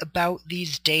little bit about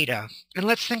these data, and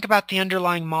let's think about the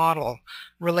underlying model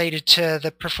related to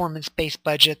the performance-based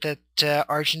budget that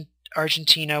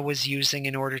Argentina was using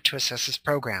in order to assess this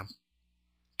program.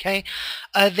 Okay,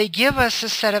 they give us a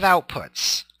set of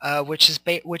outputs,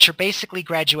 which are basically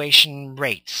graduation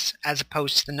rates, as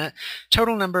opposed to the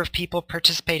total number of people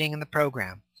participating in the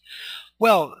program.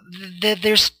 Well,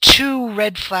 there's two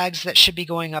red flags that should be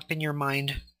going up in your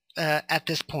mind at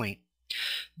this point.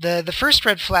 The first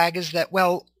red flag is that,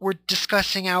 well, we're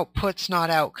discussing outputs,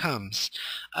 not outcomes.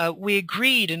 We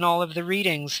agreed in all of the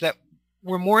readings that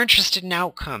we're more interested in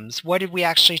outcomes. What did we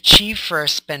actually achieve for our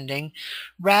spending,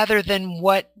 rather than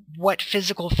what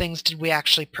physical things did we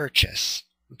actually purchase?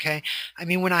 Okay? I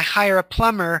mean, when I hire a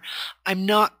plumber, I'm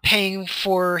not paying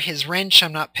for his wrench,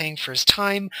 I'm not paying for his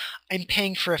time, I'm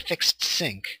paying for a fixed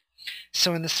sink.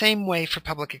 So in the same way for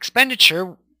public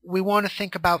expenditure, we want to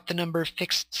think about the number of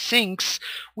fixed sinks.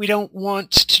 We don't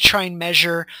want to try and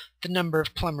measure the number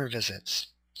of plumber visits.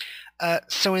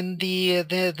 So in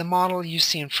the model you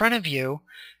see in front of you,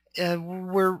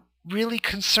 we're really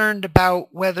concerned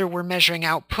about whether we're measuring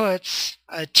outputs,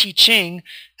 teaching,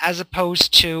 as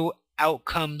opposed to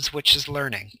outcomes, which is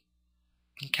learning.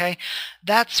 Okay,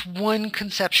 that's one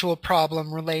conceptual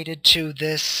problem related to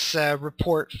this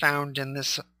report found in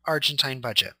this Argentine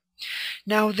budget.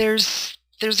 Now there's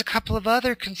a couple of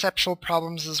other conceptual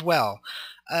problems as well.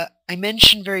 I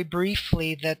mentioned very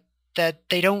briefly that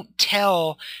they don't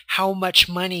tell how much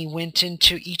money went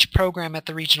into each program at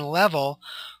the regional level,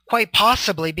 quite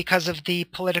possibly because of the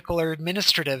political or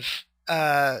administrative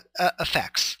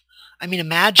effects. I mean,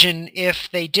 imagine if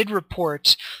they did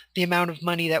report the amount of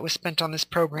money that was spent on this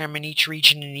program in each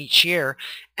region in each year,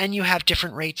 and you have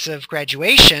different rates of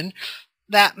graduation.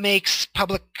 That makes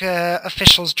public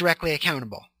officials directly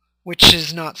accountable, which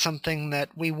is not something that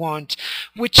we want,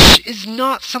 which is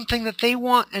not something that they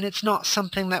want, and it's not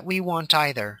something that we want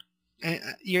either.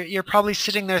 You're probably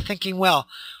sitting there thinking, well,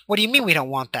 what do you mean we don't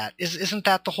want that? Isn't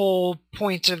that the whole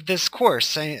point of this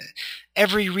course?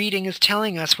 Every reading is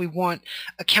telling us we want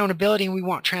accountability and we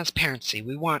want transparency.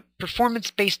 We want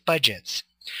performance-based budgets.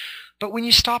 But when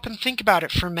you stop and think about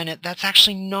it for a minute, that's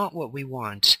actually not what we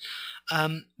want.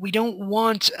 We don't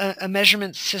want a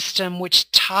measurement system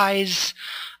which ties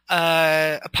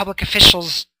a public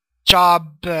official's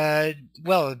job,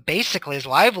 well, basically his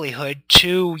livelihood,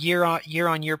 to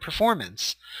year-on-year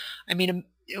performance. I mean,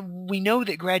 we know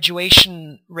that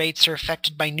graduation rates are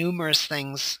affected by numerous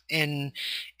things in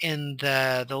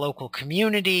the local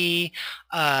community.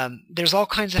 There's all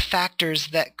kinds of factors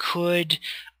that could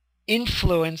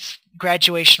influence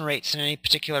graduation rates in any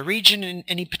particular region in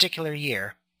any particular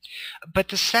year. But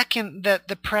the second that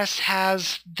the press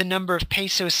has the number of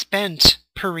pesos spent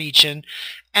per region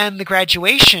and the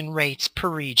graduation rates per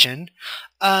region,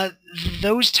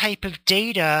 those type of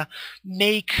data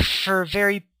make for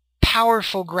very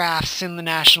powerful graphs in the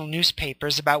national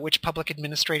newspapers about which public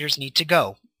administrators need to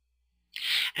go.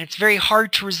 And it's very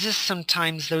hard to resist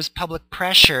sometimes those public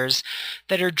pressures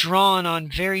that are drawn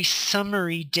on very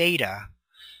summary data.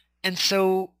 And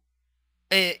so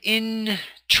in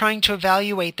trying to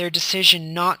evaluate their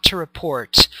decision not to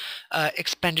report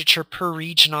expenditure per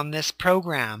region on this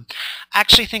program, I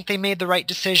actually think they made the right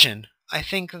decision. I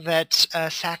think that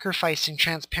sacrificing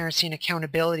transparency and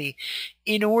accountability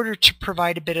in order to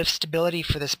provide a bit of stability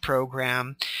for this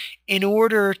program, in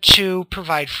order to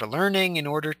provide for learning, in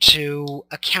order to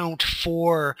account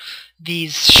for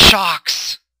these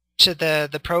shocks to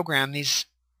the program, these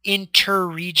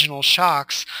inter-regional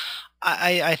shocks,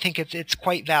 I think it's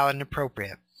quite valid and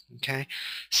appropriate. Okay,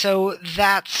 so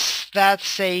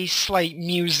that's a slight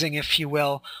musing, if you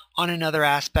will, on another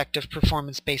aspect of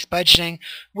performance-based budgeting,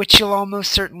 which you'll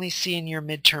almost certainly see in your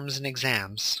midterms and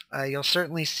exams. You'll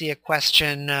certainly see a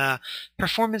question,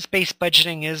 performance-based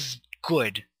budgeting is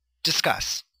good.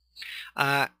 Discuss.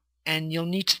 And you'll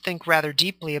need to think rather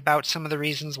deeply about some of the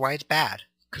reasons why it's bad,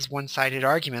 because one-sided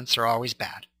arguments are always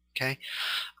bad. Okay.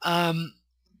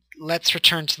 Let's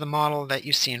return to the model that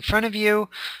you see in front of you.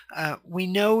 We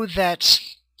know that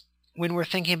when we're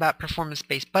thinking about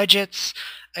performance-based budgets,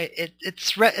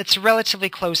 it's a relatively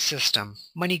closed system.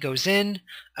 Money goes in,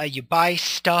 you buy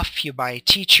stuff, you buy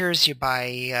teachers, you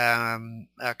buy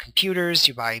computers,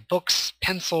 you buy books,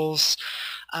 pencils,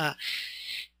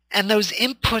 and those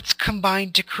inputs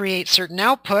combine to create certain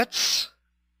outputs,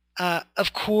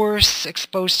 of course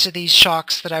exposed to these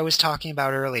shocks that I was talking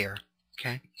about earlier.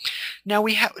 Okay.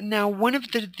 Now one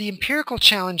of the empirical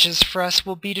challenges for us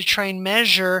will be to try and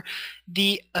measure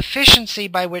the efficiency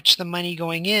by which the money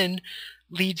going in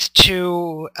leads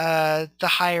to the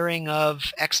hiring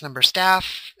of X number of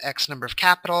staff, X number of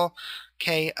capital.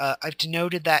 Okay, I've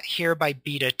denoted that here by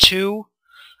beta 2.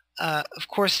 Of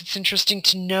course, it's interesting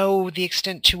to know the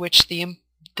extent to which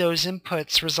those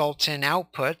inputs result in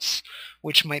outputs,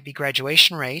 which might be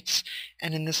graduation rates,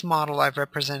 and in this model I've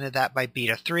represented that by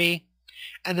beta 3.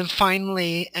 And then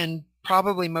finally, and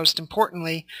probably most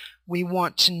importantly, we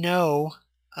want to know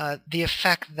the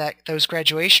effect that those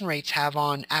graduation rates have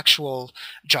on actual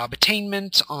job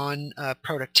attainment, on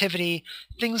productivity,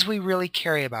 things we really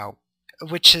care about,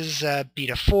 which is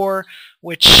beta 4,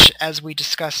 which, as we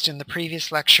discussed in the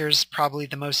previous lectures, probably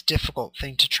the most difficult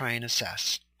thing to try and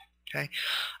assess. Okay.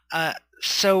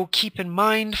 So keep in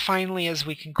mind, finally, as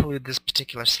we conclude this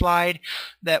particular slide,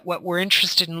 that what we're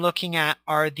interested in looking at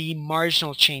are the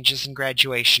marginal changes in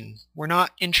graduation. We're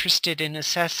not interested in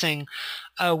assessing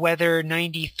whether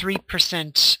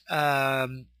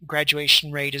 93%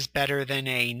 graduation rate is better than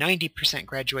a 90%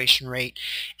 graduation rate.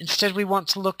 Instead, we want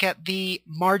to look at the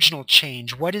marginal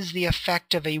change. What is the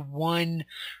effect of a 1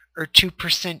 or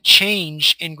 2%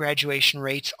 change in graduation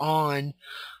rates on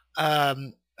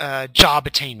job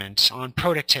attainment, on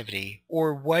productivity,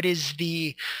 or what is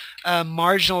the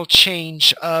marginal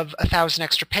change of 1,000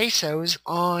 extra pesos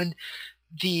on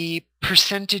the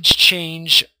percentage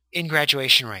change in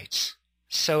graduation rates.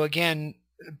 So again,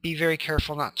 be very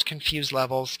careful not to confuse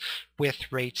levels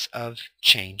with rates of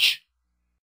change.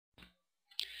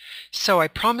 So I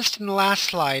promised in the last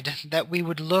slide that we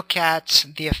would look at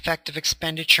the effect of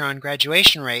expenditure on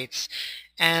graduation rates,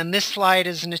 and this slide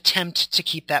is an attempt to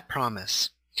keep that promise.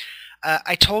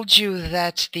 I told you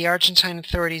that the Argentine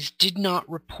authorities did not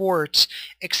report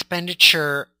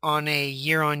expenditure on a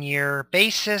year-on-year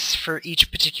basis for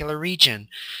each particular region.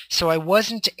 So I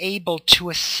wasn't able to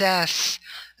assess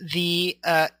the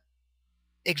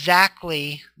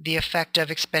exactly the effect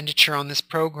of expenditure on this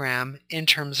program in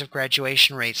terms of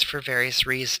graduation rates for various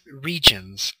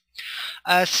regions.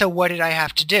 So what did I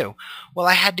have to do? Well,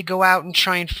 I had to go out and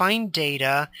try and find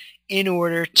data in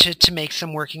order to make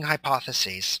some working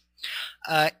hypotheses.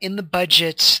 In the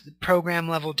budget, program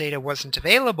level data wasn't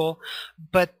available,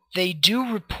 but they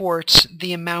do report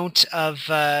the amount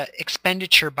of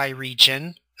expenditure by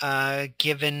region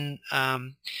given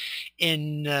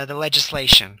in the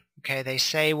legislation. Okay, they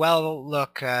say, well,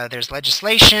 look, there's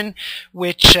legislation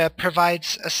which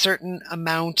provides a certain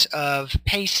amount of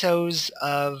pesos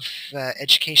of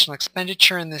educational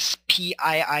expenditure in this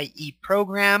PIIE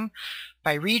program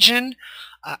by region.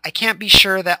 I can't be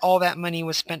sure that all that money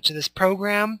was spent to this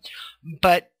program,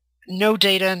 but no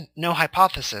data, no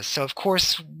hypothesis. So of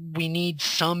course we need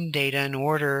some data in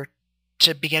order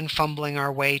to begin fumbling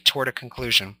our way toward a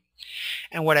conclusion.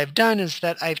 And what I've done is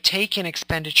that I've taken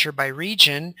expenditure by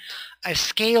region, I've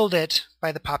scaled it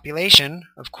by the population,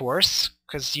 of course,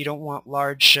 because you don't want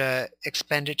large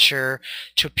expenditure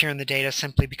to appear in the data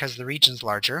simply because the region's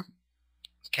larger.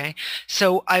 Okay,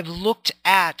 so I've looked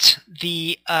at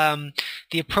the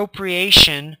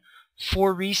appropriation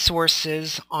for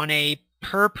resources on a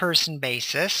per person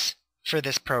basis for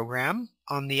this program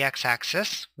on the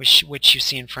x-axis, which you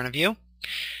see in front of you,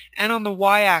 and on the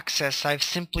y-axis I've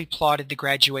simply plotted the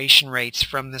graduation rates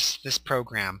from this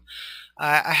program.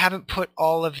 I haven't put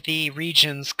all of the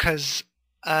regions because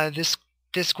this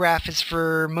graph is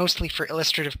mostly for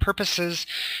illustrative purposes,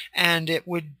 and it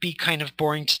would be kind of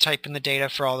boring to type in the data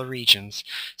for all the regions.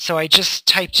 So I just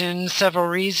typed in several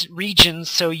regions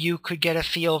so you could get a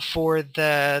feel for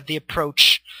the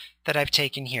approach that I've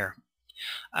taken here.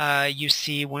 You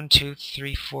see 1, 2,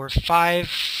 3, 4, 5,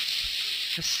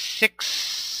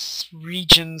 6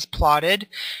 regions plotted,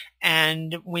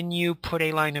 And when you put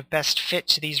a line of best fit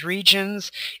to these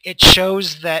regions, it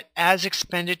shows that as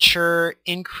expenditure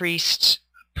increased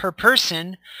per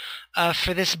person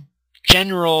for this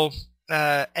general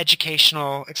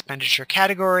educational expenditure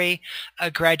category,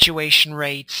 graduation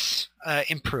rates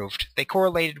improved. They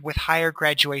correlated with higher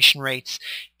graduation rates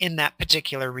in that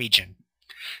particular region.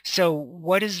 So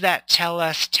what does that tell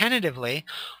us tentatively?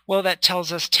 Well, that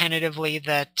tells us tentatively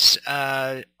that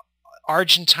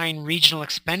Argentine regional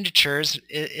expenditures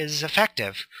is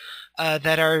effective.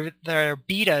 That our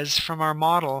betas from our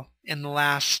model in the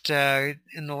last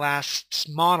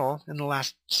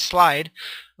slide,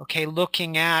 okay,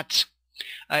 looking at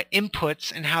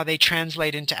inputs and how they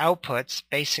translate into outputs,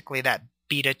 basically that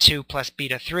beta 2 plus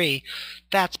beta 3,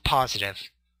 that's positive.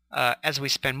 As we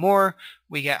spend more,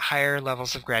 we get higher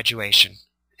levels of graduation.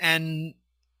 And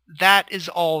that is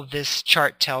all this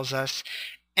chart tells us.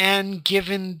 And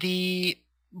given the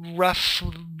rough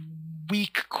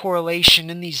weak correlation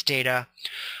in these data,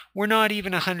 we're not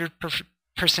even 100%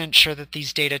 sure that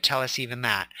these data tell us even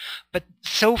that. But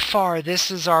so far,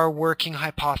 this is our working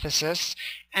hypothesis.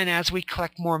 And as we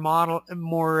collect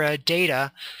more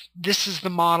data, this is the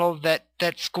model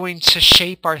that's going to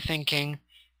shape our thinking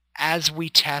as we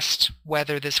test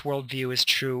whether this worldview is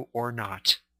true or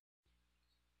not.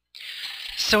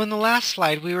 So in the last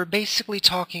slide, we were basically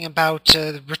talking about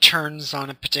returns on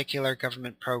a particular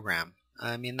government program.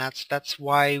 I mean, that's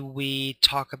why we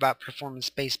talk about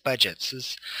performance-based budgets,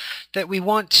 is that we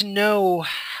want to know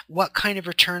what kind of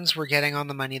returns we're getting on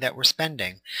the money that we're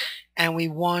spending. And we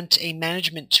want a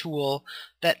management tool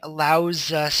that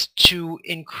allows us to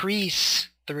increase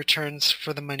the returns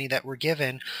for the money that we're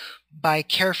given by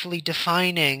carefully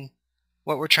defining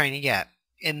what we're trying to get.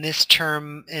 In this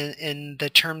term, in the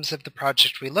terms of the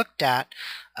project we looked at,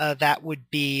 that would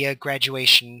be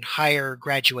higher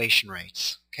graduation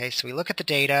rates. Okay, so we look at the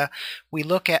data, we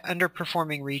look at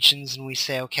underperforming regions, and we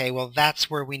say, okay, well, that's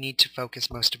where we need to focus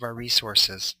most of our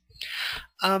resources.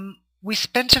 We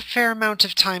spent a fair amount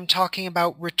of time talking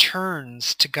about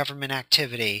returns to government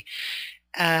activity.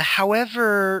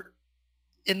 However,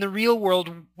 in the real world,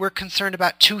 we're concerned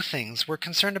about two things. We're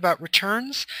concerned about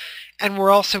returns, and we're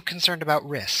also concerned about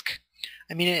risk.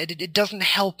 I mean, it doesn't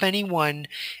help anyone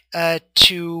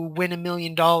to win $1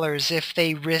 million if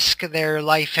they risk their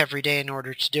life every day in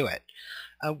order to do it.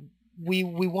 We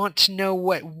want to know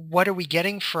what are we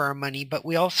getting for our money, but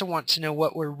we also want to know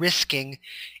what we're risking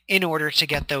in order to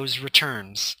get those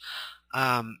returns.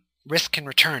 Risk and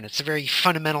return, it's a very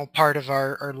fundamental part of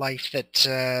our life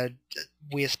that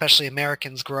we, especially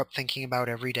Americans, grow up thinking about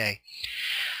every day.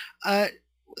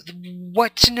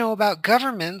 What to know about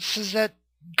governments is that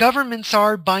governments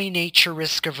are by nature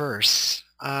risk averse.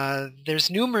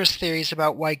 There's numerous theories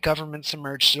about why governments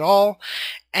emerged at all,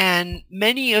 and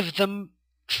many of them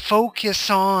focus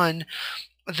on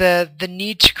the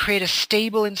need to create a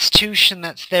stable institution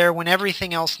that's there when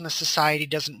everything else in the society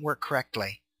doesn't work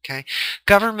correctly. Okay,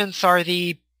 governments are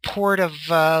the port of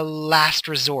last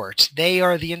resort. They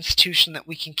are the institution that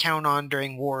we can count on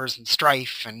during wars and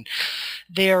strife, and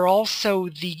they are also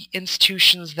the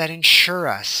institutions that insure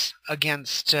us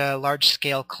against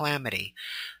large-scale calamity.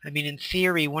 I mean, in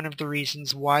theory, one of the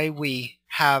reasons why we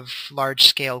have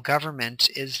large-scale government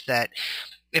is that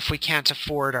if we can't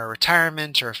afford our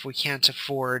retirement, or if we can't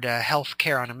afford health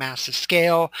care on a massive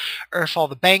scale, or if all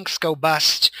the banks go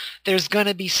bust, there's going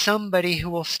to be somebody who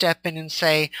will step in and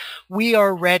say, we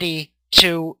are ready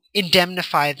to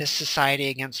indemnify this society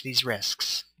against these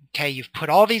risks. Okay, you've put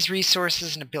all these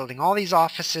resources into building all these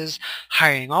offices,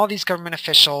 hiring all these government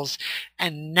officials,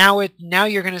 and now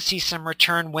you're going to see some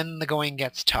return when the going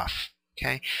gets tough.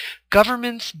 Okay,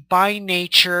 governments by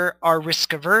nature are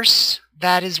risk averse.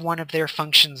 That is one of their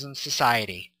functions in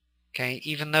society. Okay,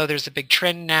 even though there's a big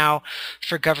trend now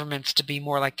for governments to be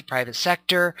more like the private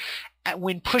sector,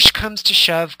 when push comes to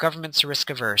shove, governments are risk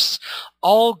averse.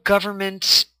 All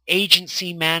government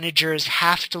agency managers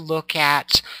have to look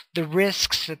at the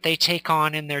risks that they take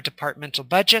on in their departmental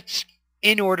budgets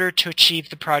in order to achieve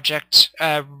the project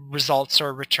results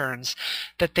or returns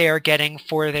that they are getting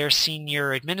for their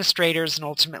senior administrators and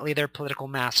ultimately their political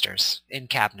masters in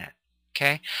cabinet.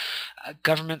 Okay,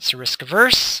 governments are risk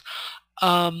averse.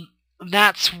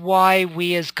 That's why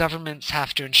we as governments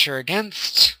have to insure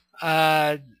against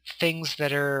things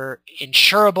that are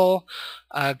insurable.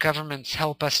 Governments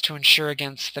help us to insure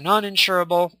against the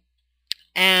non-insurable.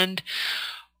 And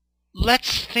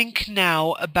let's think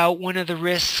now about one of the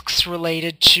risks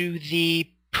related to the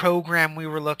program we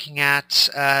were looking at,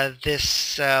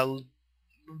 this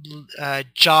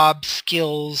job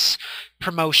skills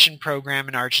promotion program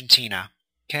in Argentina.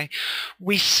 Okay,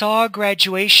 we saw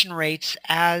graduation rates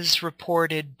as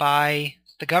reported by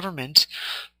the government,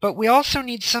 but we also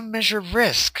need some measure of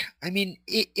risk. I mean,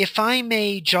 if I'm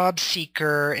a job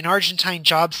seeker, an Argentine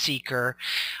job seeker,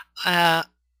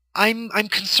 I'm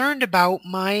concerned about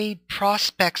my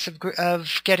prospects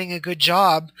of getting a good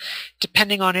job,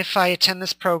 depending on if I attend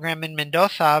this program in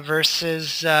Mendoza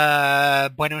versus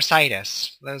Buenos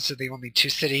Aires. Those are the only two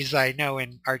cities I know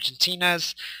in Argentina,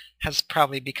 has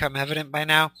probably become evident by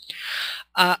now.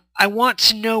 I want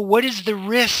to know what is the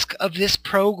risk of this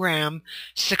program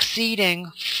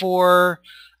succeeding for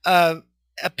a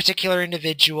particular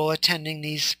individual attending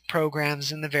these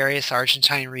programs in the various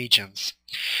Argentine regions.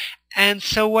 And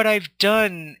so what I've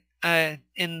done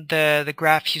in the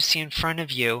graph you see in front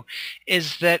of you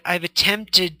is that I've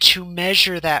attempted to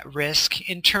measure that risk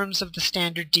in terms of the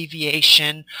standard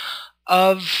deviation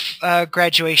of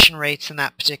graduation rates in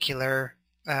that particular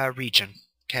region.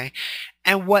 Okay,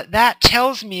 and what that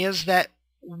tells me is that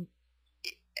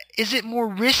is it more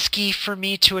risky for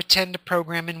me to attend a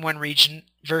program in one region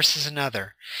versus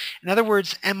another? In other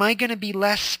words, am I going to be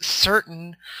less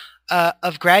certain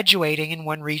of graduating in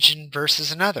one region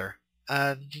versus another?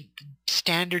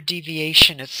 Standard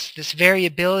deviation, it's this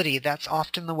variability, that's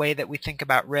often the way that we think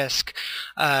about risk,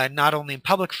 not only in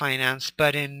public finance,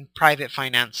 but in private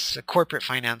finance, corporate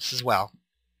finance as well.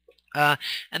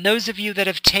 And those of you that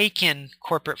have taken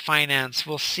corporate finance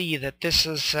will see that this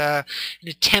is an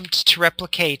attempt to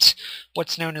replicate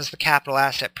what's known as the capital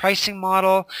asset pricing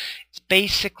model. It's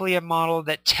basically a model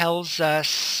that tells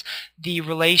us the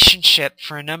relationship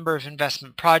for a number of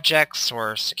investment projects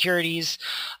or securities.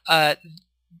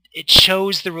 It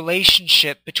shows the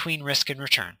relationship between risk and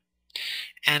return.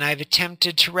 And I've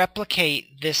attempted to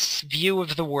replicate this view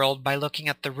of the world by looking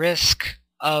at the risk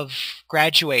of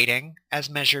graduating as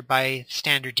measured by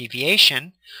standard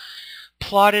deviation,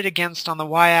 plotted against on the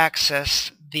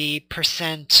y-axis the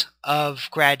percent of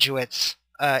graduates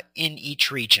in each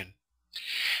region.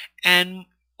 And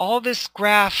all this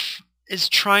graph is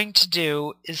trying to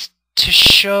do is to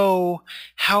show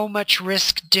how much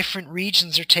risk different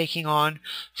regions are taking on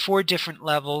for different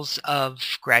levels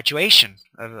of graduation,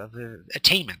 of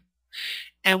attainment.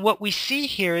 And what we see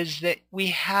here is that we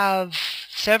have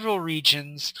several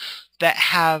regions that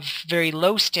have very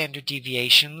low standard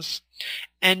deviations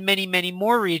and many, many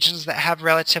more regions that have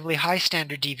relatively high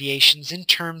standard deviations in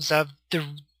terms of the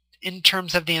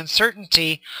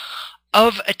uncertainty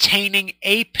of attaining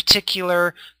a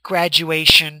particular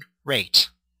graduation rate.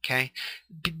 Okay?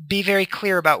 Be very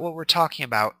clear about what we're talking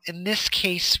about. In this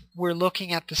case, we're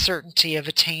looking at the certainty of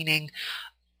attaining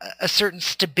a certain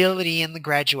stability in the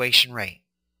graduation rate.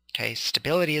 Okay,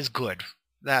 stability is good.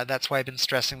 That's why I've been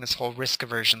stressing this whole risk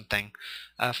aversion thing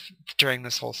during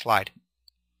this whole slide.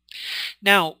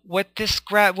 Now, what this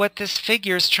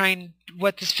figure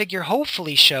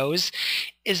hopefully shows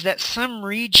is that some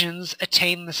regions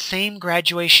attain the same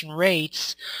graduation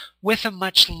rates with a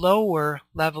much lower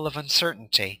level of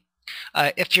uncertainty.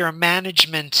 If you're a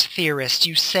management theorist,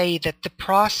 you say that the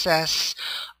process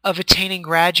of attaining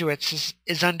graduates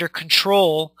is under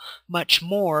control much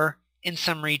more in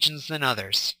some regions than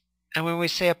others. And when we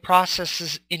say a process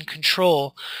is in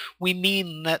control, we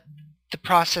mean that the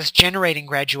process generating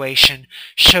graduation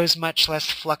shows much less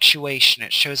fluctuation.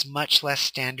 It shows much less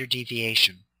standard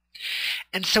deviation.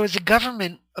 And so as a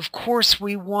government, of course,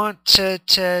 we want to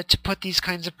put these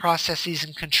kinds of processes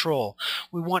in control.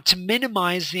 We want to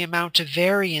minimize the amount of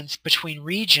variance between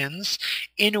regions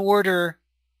in order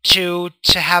to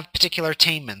have particular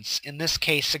attainments, in this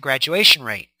case a graduation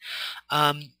rate.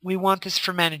 We want this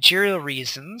for managerial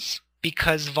reasons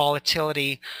because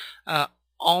volatility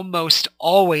almost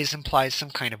always implies some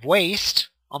kind of waste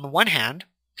on the one hand,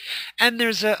 and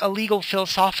there's a legal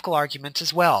philosophical argument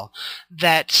as well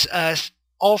that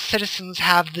all citizens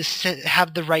have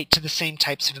the right to the same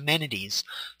types of amenities.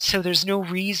 So there's no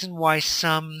reason why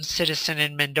some citizen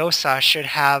in Mendoza should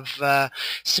have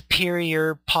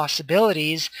superior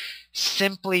possibilities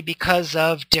simply because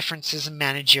of differences in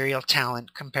managerial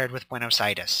talent compared with Buenos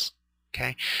Aires.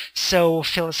 Okay, so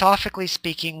philosophically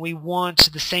speaking, we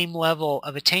want the same level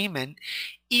of attainment,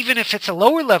 even if it's a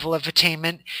lower level of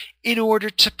attainment, in order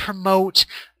to promote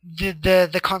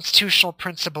the constitutional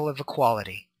principle of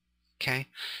equality. Okay,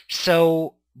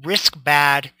 so risk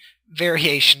bad,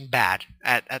 variation bad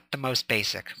at the most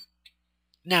basic.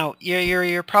 Now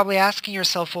you're probably asking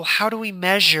yourself, well, how do we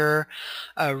measure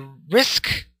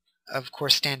risk? Of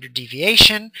course, standard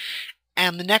deviation.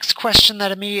 And the next question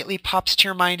that immediately pops to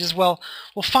your mind is, well,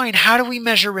 fine, how do we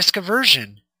measure risk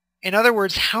aversion? In other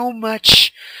words, how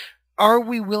much are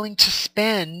we willing to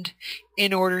spend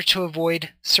in order to avoid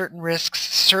certain risks,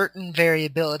 certain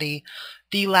variability,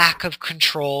 the lack of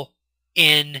control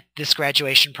in this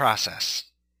graduation process?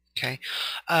 Okay,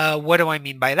 what do I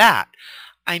mean by that?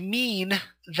 I mean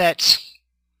that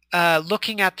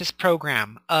looking at this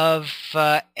program of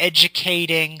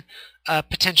educating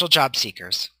potential job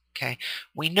seekers, okay,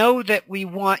 we know that we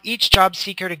want each job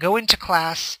seeker to go into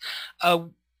class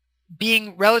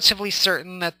being relatively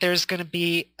certain that there's going to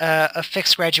be a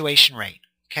fixed graduation rate.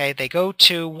 Okay, they go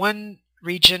to one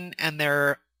region and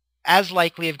they're as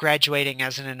likely of graduating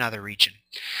as in another region.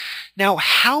 Now,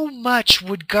 how much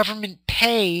would government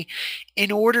pay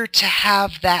in order to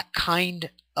have that kind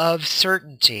of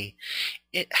certainty?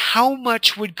 How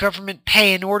much would government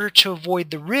pay in order to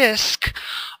avoid the risk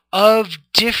of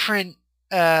different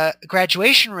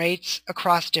graduation rates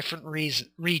across different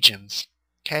regions?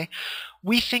 Okay,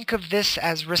 we think of this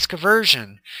as risk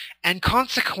aversion, and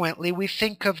consequently we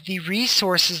think of the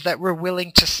resources that we're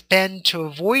willing to spend to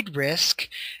avoid risk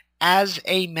as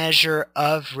a measure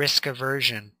of risk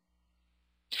aversion.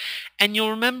 And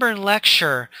you'll remember in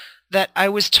lecture that I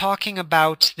was talking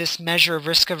about this measure of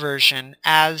risk aversion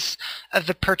as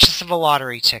the purchase of a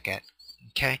lottery ticket.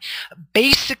 Okay,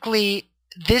 basically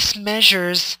this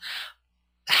measures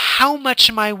how much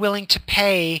am I willing to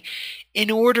pay in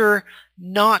order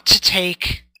not to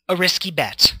take a risky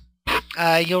bet.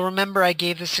 You'll remember I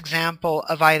gave this example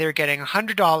of either getting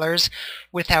 $100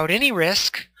 without any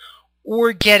risk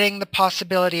or getting the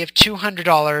possibility of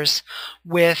 $200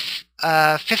 with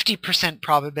 50%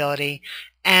 probability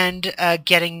and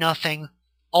getting nothing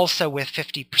also with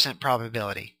 50%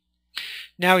 probability.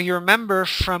 Now you remember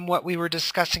from what we were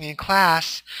discussing in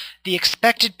class, the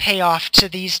expected payoff to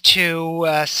these two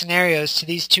scenarios, to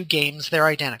these two games, they're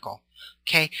identical.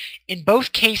 Okay, in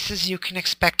both cases you can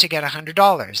expect to get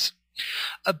 $100,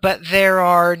 but there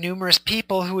are numerous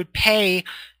people who would pay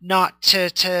not to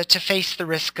face the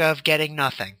risk of getting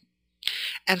nothing.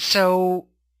 And so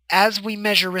as we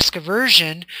measure risk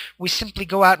aversion, we simply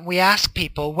go out and we ask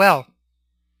people, well,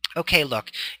 okay, look,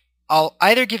 I'll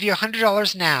either give you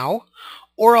 $100 now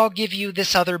or I'll give you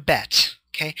this other bet.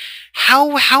 Okay,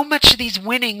 how much of these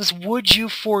winnings would you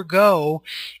forego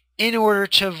in order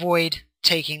to avoid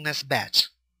taking this bet?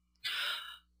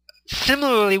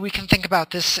 Similarly, we can think about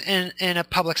this in a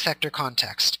public sector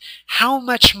context. How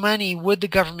much money would the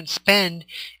government spend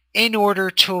in order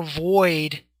to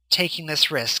avoid taking this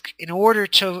risk, in order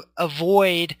to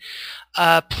avoid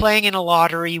playing in a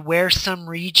lottery where some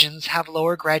regions have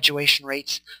lower graduation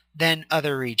rates than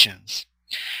other regions?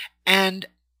 And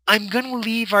I'm going to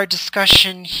leave our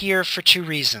discussion here for two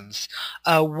reasons,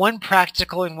 one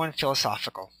practical and one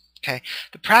philosophical. Okay,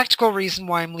 the practical reason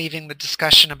why I'm leaving the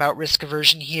discussion about risk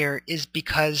aversion here is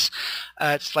because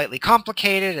it's slightly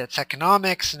complicated, it's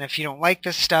economics, and if you don't like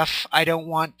this stuff, I don't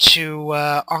want to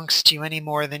angst you any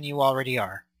more than you already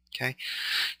are. Okay,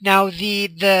 now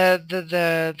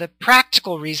the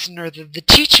practical reason, or the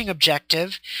teaching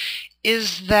objective,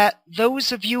 is that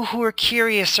those of you who are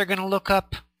curious are going to look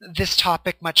up this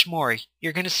topic much more.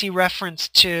 You're going to see reference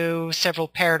to several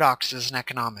paradoxes in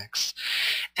economics,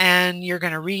 and you're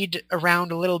going to read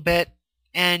around a little bit,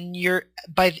 and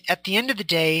at the end of the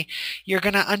day, you're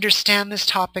going to understand this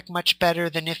topic much better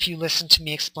than if you listen to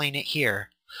me explain it here.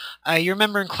 You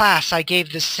remember in class I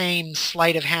gave the same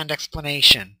sleight of hand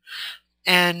explanation,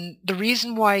 and the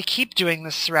reason why I keep doing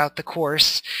this throughout the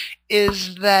course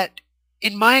is that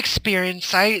in my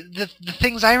experience, the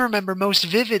things I remember most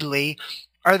vividly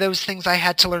are those things I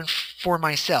had to learn for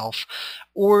myself,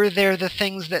 or they're the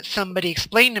things that somebody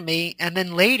explained to me, and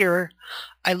then later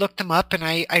I looked them up and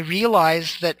I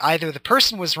realized that either the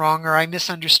person was wrong or I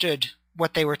misunderstood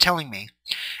what they were telling me.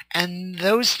 And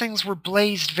those things were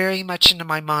blazed very much into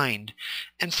my mind.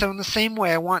 And so in the same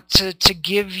way, I want to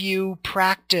give you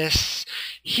practice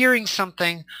hearing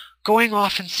something, going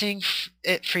off and seeing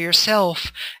it for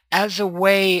yourself as a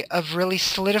way of really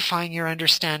solidifying your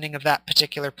understanding of that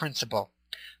particular principle,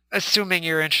 assuming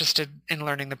you're interested in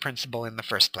learning the principle in the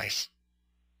first place.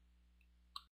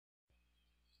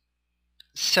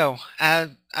 So,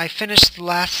 I finished the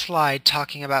last slide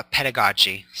talking about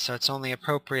pedagogy, so it's only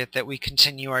appropriate that we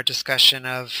continue our discussion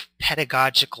of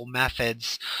pedagogical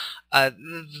methods,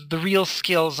 the real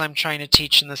skills I'm trying to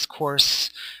teach in this course,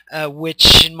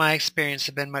 which in my experience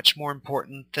have been much more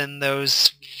important than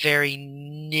those very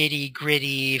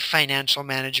nitty-gritty financial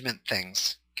management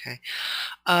things. Okay.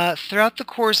 Throughout the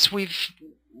course,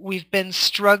 we've been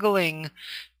struggling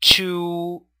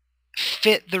to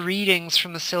fit the readings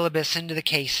from the syllabus into the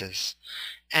cases.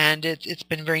 and it's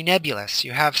been very nebulous.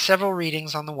 You have several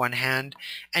readings on the one hand,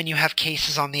 and you have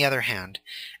cases on the other hand.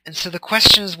 And so the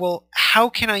question is, well, how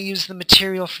can I use the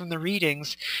material from the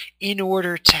readings in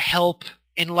order to help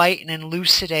enlighten and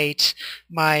elucidate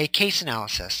my case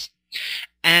analysis?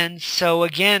 And so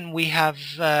again, we have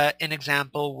an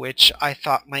example which I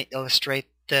thought might illustrate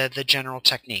the general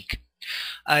technique.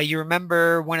 You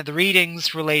remember one of the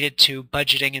readings related to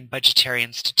budgeting and budgetary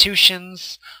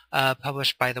institutions,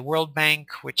 published by the World Bank,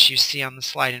 which you see on the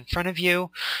slide in front of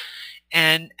you.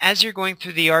 And as you're going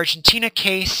through the Argentina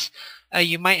case,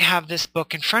 you might have this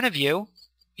book in front of you.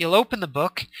 You'll open the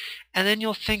book, and then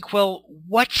you'll think, well,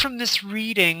 what from this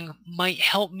reading might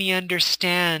help me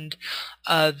understand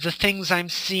the things I'm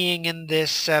seeing in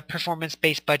this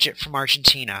performance-based budget from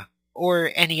Argentina,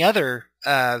 or any other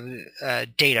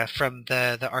data from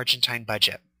the Argentine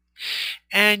budget.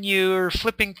 And you're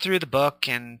flipping through the book,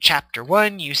 and chapter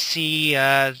 1, you see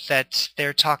that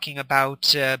they're talking about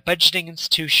budgeting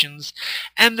institutions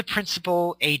and the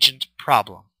principal-agent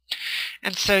problem.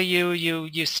 And so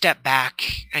you step back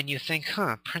and you think,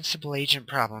 principal-agent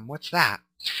problem, what's that?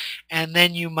 And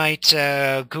then you might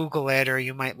Google it, or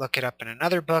you might look it up in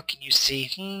another book, and you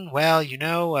see, well,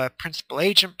 a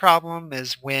principal-agent problem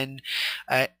is when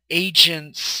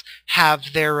agents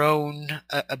have their own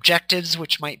objectives,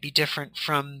 which might be different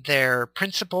from their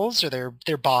principals or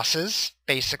their bosses,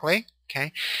 basically.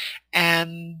 Okay,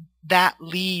 and that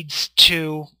leads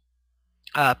to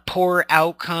poor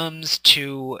outcomes,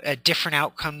 to different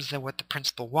outcomes than what the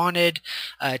principal wanted,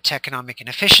 to economic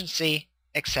inefficiency,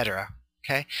 etc.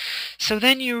 Okay, so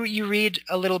then you read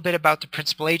a little bit about the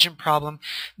principal-agent problem.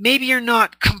 Maybe you're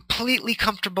not completely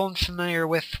comfortable and familiar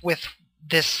with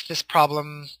this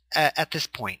problem at this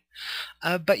point,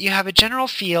 but you have a general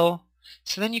feel.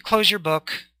 So then you close your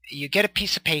book, you get a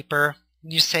piece of paper,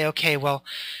 and you say, okay, well,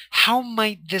 how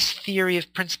might this theory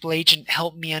of principal-agent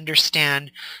help me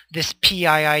understand this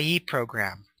PIIE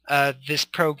program? This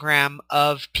program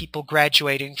of people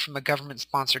graduating from a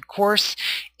government-sponsored course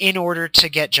in order to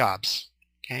get jobs.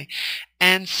 Okay,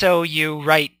 and so you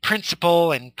write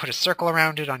principal and put a circle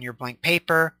around it on your blank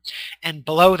paper, and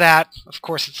below that, of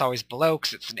course it's always below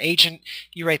because it's an agent,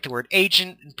 you write the word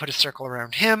agent and put a circle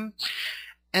around him,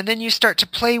 and then you start to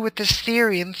play with this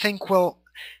theory and think, well,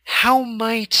 how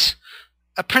might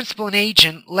a principal and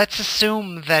agent, let's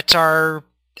assume that our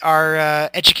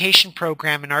education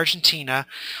program in Argentina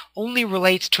only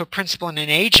relates to a principal and an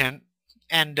agent,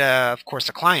 and of course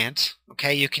a client.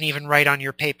 Okay, you can even write on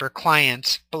your paper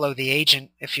client below the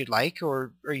agent if you'd like,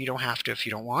 or you don't have to if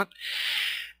you don't want.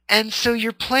 And so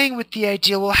you're playing with the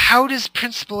idea, well, how does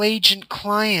principal, agent,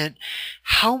 client,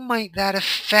 how might that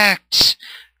affect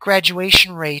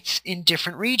graduation rates in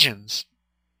different regions?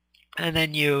 And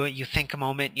then you think a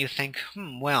moment, you think,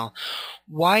 well,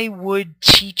 why would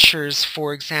teachers,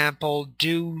 for example,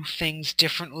 do things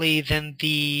differently than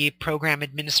the program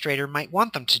administrator might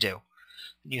want them to do?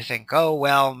 And you think, oh,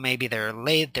 well, maybe they're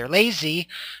lazy,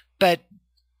 but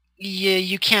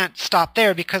you can't stop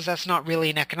there because that's not really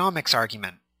an economics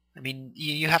argument. I mean,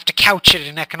 you have to couch it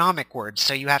in economic words.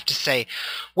 So you have to say,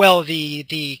 well,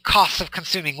 the costs of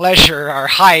consuming leisure are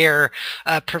higher,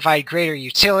 provide greater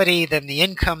utility than the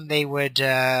income they would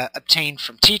obtain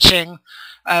from teaching,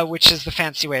 which is the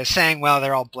fancy way of saying, well,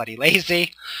 they're all bloody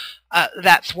lazy.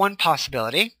 That's one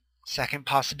possibility. Second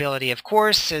possibility, of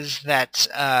course, is that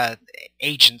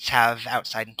agents have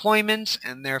outside employment,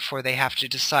 and therefore they have to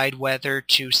decide whether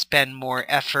to spend more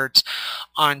effort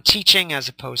on teaching as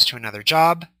opposed to another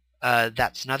job.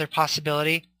 That's another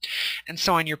possibility. And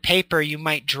so on your paper, you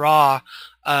might draw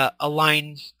a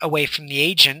line away from the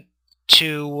agent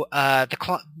to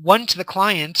one to the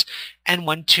client and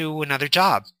one to another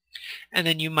job. And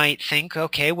then you might think,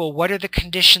 okay, well, what are the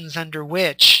conditions under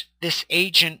which this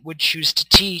agent would choose to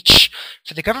teach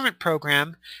for the government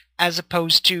program as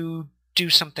opposed to do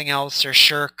something else or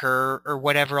shirk or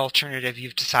whatever alternative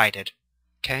you've decided?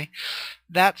 Okay,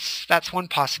 that's one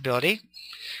possibility.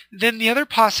 Then the other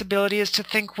possibility is to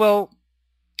think, well,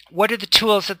 what are the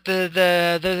tools that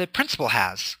the principal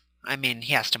has? I mean,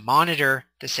 he has to monitor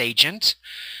this agent,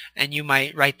 and you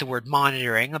might write the word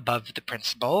monitoring above the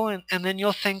principal, and then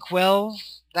you'll think, well,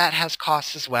 that has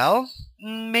costs as well.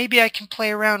 Maybe I can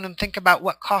play around and think about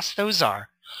what costs those are.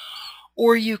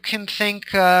 Or you can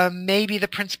think maybe the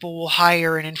principal will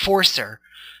hire an enforcer.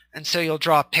 And so you'll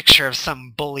draw a picture of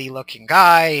some bully-looking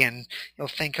guy, and you'll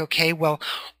think, okay, well,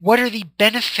 what are the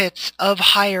benefits of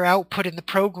higher output in the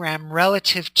program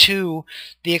relative to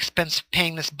the expense of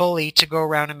paying this bully to go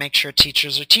around and make sure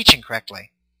teachers are teaching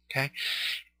correctly? Okay?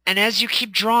 And as you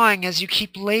keep drawing, as you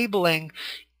keep labeling,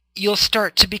 you'll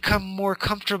start to become more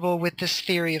comfortable with this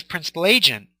theory of principal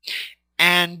agent.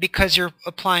 And because you're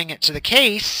applying it to the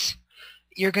case,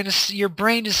 your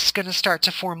brain is going to start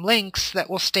to form links that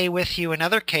will stay with you in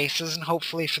other cases and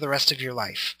hopefully for the rest of your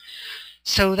life.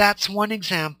 So that's one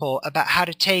example about how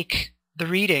to take the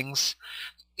readings,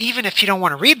 even if you don't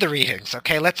want to read the readings.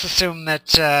 Okay, let's assume that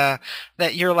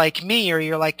that you're like me, or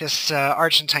you're like this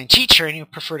Argentine teacher and you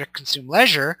prefer to consume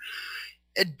leisure.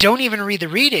 Don't even read the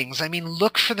readings. I mean,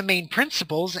 look for the main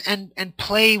principles and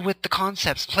play with the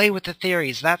concepts, play with the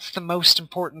theories. That's the most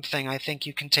important thing I think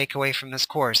you can take away from this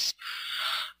course.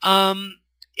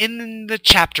 In the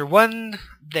chapter 1,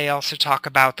 they also talk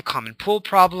about the common pool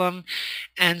problem,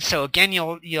 and so again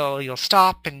you'll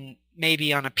stop, and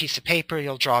maybe on a piece of paper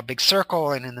you'll draw a big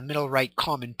circle and in the middle write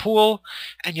common pool,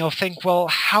 and you'll think, well,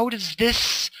 how does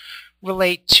this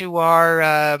relate to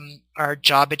our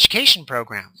job education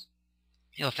program?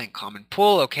 You'll think common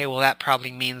pool, okay, well that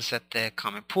probably means that the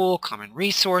common pool, common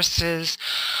resources,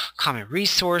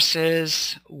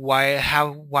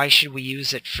 why should we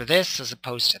use it for this as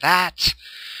opposed to that?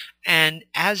 And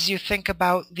as you think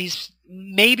about these,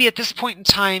 maybe at this point in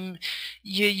time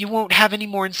you won't have any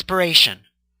more inspiration,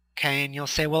 okay, and you'll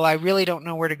say, well, I really don't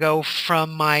know where to go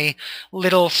from my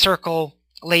little circle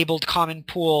labeled common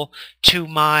pool to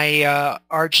my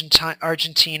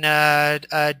Argentina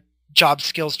job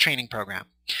skills training program.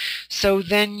 So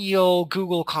then you'll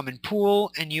Google common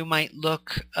pool, and you might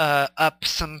look up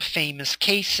some famous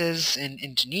cases in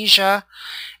Indonesia,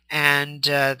 and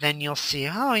then you'll see,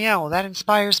 oh yeah, well that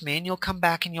inspires me, and you'll come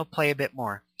back and you'll play a bit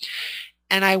more.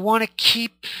 And I want to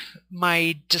keep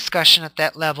my discussion at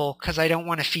that level because I don't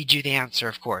want to feed you the answer,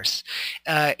 of course.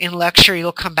 In lecture,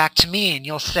 you'll come back to me and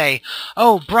you'll say,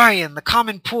 oh, Brian, the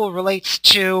common pool relates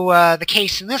to the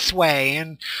case in this way.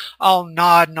 And I'll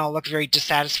nod and I'll look very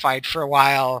dissatisfied for a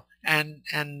while. And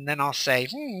then I'll say,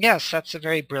 yes, that's a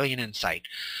very brilliant insight.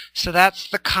 So that's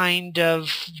the kind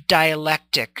of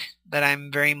dialectic that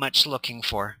I'm very much looking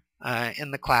for in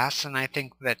the class, and I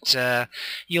think that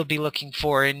you'll be looking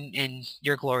for in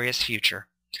your glorious future.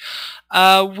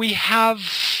 We have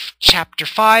Chapter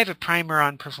 5, a primer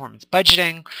on performance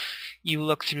budgeting. You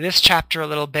look through this chapter a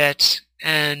little bit,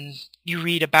 and you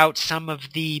read about some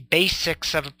of the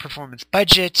basics of a performance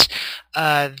budget.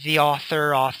 The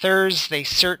authors, they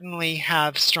certainly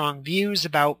have strong views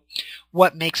about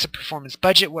what makes a performance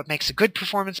budget, what makes a good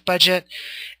performance budget,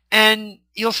 and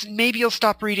maybe you'll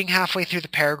stop reading halfway through the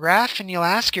paragraph and you'll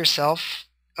ask yourself,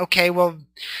 okay, well,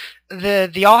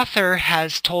 the author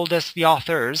has told us, the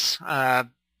authors,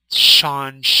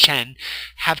 Sean Shen,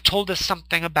 have told us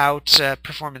something about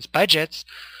performance budgets.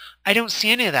 I don't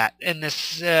see any of that in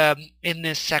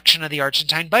this section of the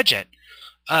Argentine budget.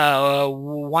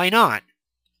 Why not?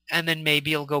 And then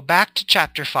maybe you'll go back to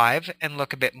Chapter 5 and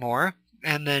look a bit more,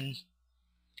 and then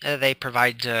they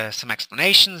provide some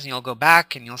explanations, and you'll go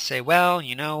back and you'll say, well,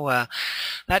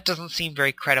 that doesn't seem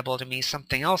very credible to me.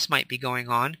 Something else might be going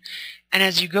on. And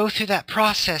as you go through that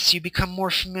process, you become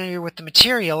more familiar with the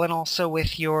material and also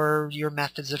with your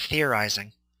methods of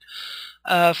theorizing.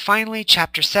 Finally,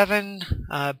 Chapter 7,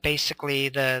 basically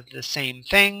the same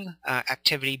thing,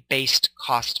 activity-based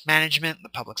cost management in the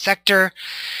public sector.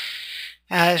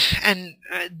 And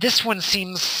this one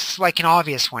seems like an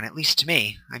obvious one, at least to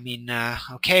me. I mean,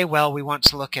 okay, well, we want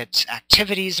to look at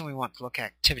activities, and we want to look at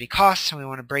activity costs, and we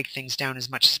want to break things down as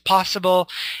much as possible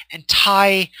and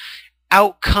tie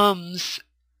outcomes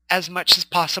as much as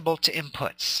possible to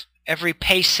inputs. Every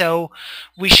peso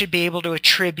we should be able to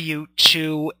attribute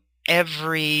to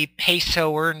every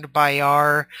peso earned by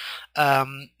our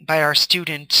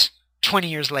student 20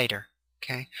 years later.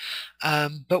 Okay,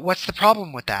 but what's the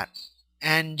problem with that?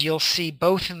 And you'll see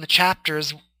both in the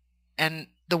chapters and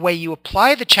the way you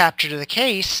apply the chapter to the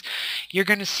case, you're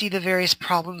going to see the various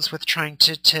problems with trying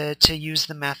to use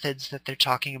the methods that they're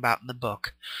talking about in the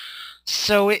book.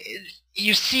 So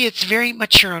you see, it's very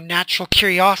much your own natural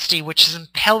curiosity which is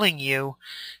impelling you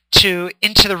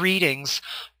into the readings,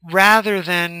 rather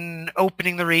than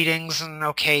opening the readings and,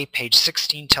 okay, page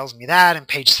 16 tells me that, and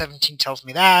page 17 tells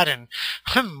me that, and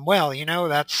well,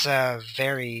 that's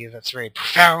very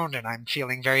profound, and I'm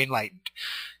feeling very enlightened.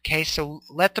 Okay, so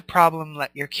let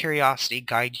your curiosity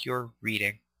guide your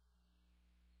reading.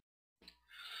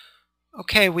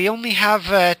 Okay, we only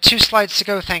have 2 slides to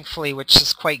go, thankfully, which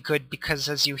is quite good because,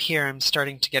 as you hear, I'm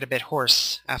starting to get a bit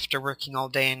hoarse after working all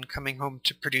day and coming home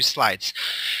to produce slides.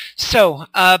 So,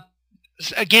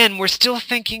 again, we're still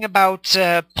thinking about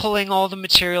pulling all the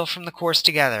material from the course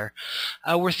together.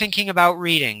 We're thinking about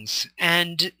readings,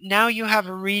 and now you have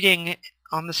a reading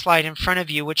on the slide in front of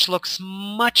you, which looks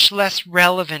much less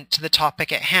relevant to the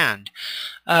topic at hand,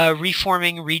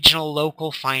 reforming regional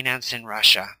local finance in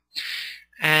Russia.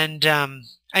 And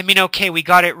I mean, okay, we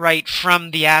got it right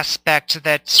from the aspect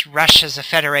that Russia's a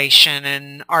federation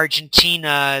and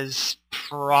Argentina is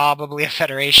probably a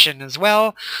federation as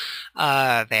well.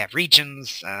 They have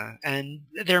regions, and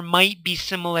there might be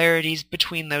similarities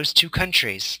between those two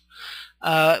countries.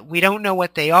 We don't know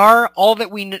what they are. All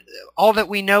that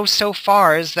we know so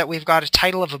far is that we've got a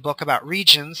title of a book about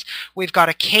regions. We've got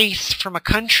a case from a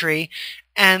country,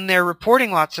 and they're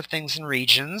reporting lots of things in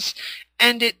regions.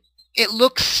 And it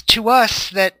looks to us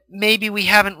that maybe we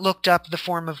haven't looked up the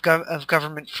form of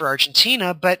government for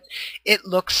Argentina, but it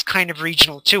looks kind of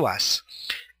regional to us.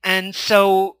 And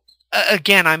so,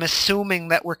 again, I'm assuming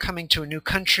that we're coming to a new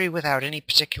country without any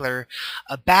particular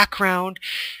background.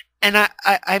 And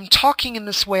I'm talking in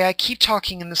this way, I keep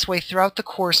talking in this way throughout the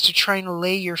course to try and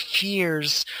allay your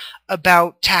fears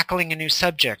about tackling a new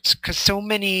subject. Because so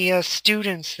many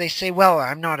students, they say, well,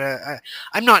 I'm not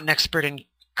an expert in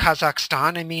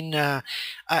Kazakhstan. I mean,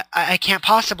 I can't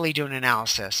possibly do an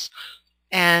analysis.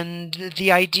 And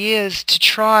the idea is to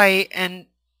try and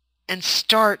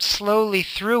start slowly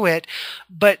through it,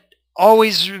 but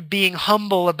always being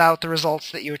humble about the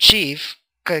results that you achieve,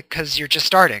 because you're just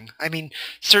starting. I mean,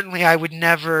 certainly I would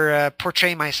never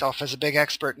portray myself as a big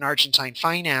expert in Argentine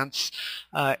finance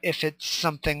if it's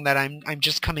something that I'm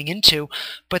just coming into,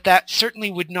 but that certainly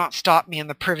would not stop me in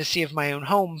the privacy of my own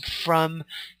home from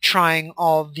trying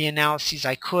all the analyses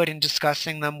I could and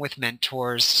discussing them with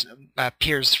mentors,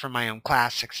 peers from my own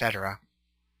class, etc.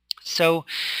 So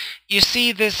you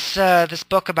see this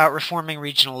book about reforming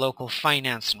regional local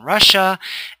finance in Russia,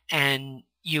 and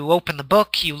you open the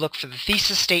book, you look for the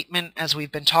thesis statement as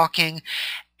we've been talking,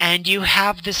 and you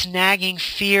have this nagging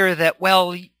fear that,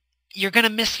 well, you're going to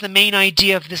miss the main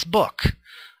idea of this book.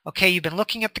 Okay, you've been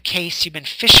looking at the case, you've been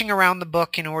fishing around the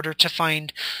book in order to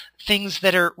find things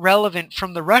that are relevant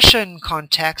from the Russian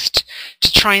context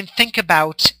to try and think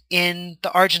about in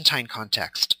the Argentine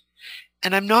context.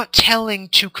 And I'm not telling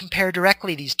to compare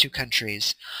directly these two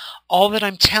countries. All that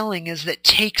I'm telling is that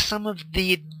take some of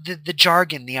the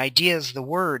jargon, the ideas, the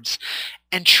words,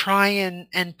 and try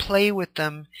and play with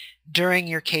them during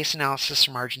your case analysis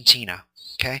from Argentina.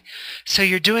 Okay? So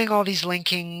you're doing all these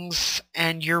linkings,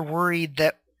 and you're worried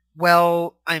that,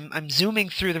 well, I'm zooming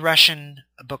through the Russian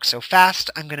book so fast,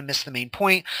 I'm going to miss the main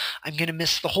point. I'm going to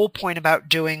miss the whole point about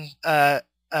doing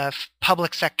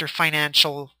public sector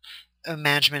financial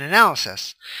management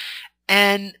analysis.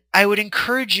 And I would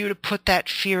encourage you to put that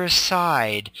fear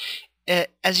aside.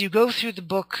 As you go through the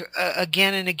book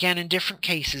again and again in different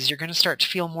cases, you're going to start to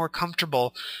feel more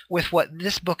comfortable with what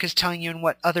this book is telling you and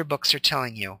what other books are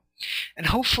telling you. And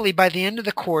hopefully by the end of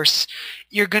the course,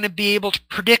 you're going to be able to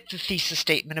predict the thesis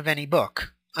statement of any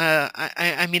book.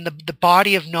 I mean, the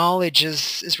body of knowledge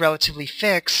is relatively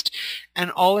fixed, and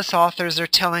all its authors are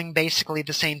telling basically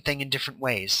the same thing in different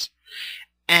ways.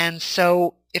 And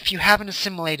so if you haven't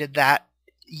assimilated that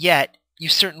yet, you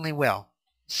certainly will.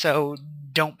 So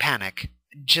don't panic.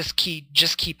 Just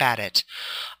keep at it.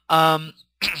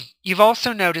 You've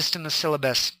also noticed in the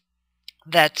syllabus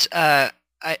that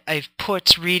I've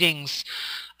put readings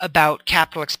about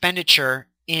capital expenditure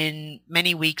in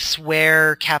many weeks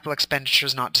where capital expenditure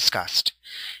is not discussed.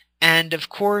 And of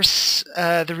course,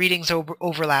 the readings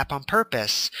overlap on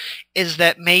purpose, is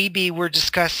that maybe we're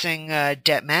discussing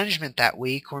debt management that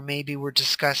week, or maybe we're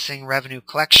discussing revenue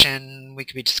collection, we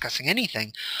could be discussing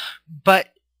anything. But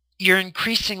you're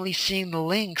increasingly seeing the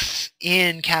links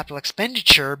in capital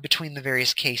expenditure between the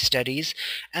various case studies,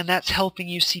 and that's helping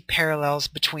you see parallels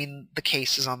between the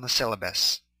cases on the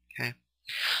syllabus. Okay?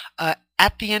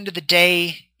 At the end of the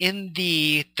day, in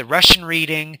the Russian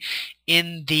reading,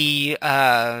 in the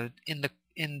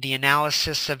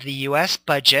analysis of the U.S.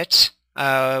 budget,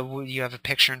 you have a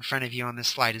picture in front of you on this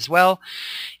slide as well.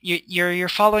 You're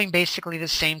following basically the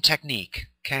same technique.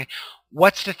 Okay,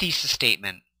 what's the thesis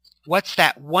statement? What's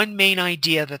that one main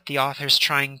idea that the author's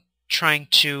trying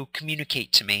to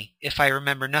communicate to me? If I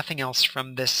remember nothing else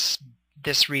from this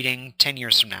reading 10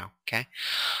 years from now, okay?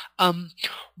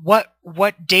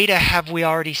 What data have we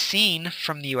already seen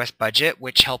from the U.S. budget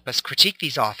which help us critique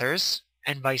these authors,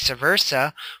 and vice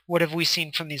versa? What have we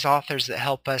seen from these authors that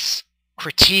help us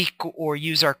critique or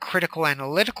use our critical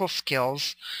analytical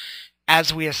skills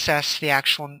as we assess the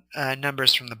actual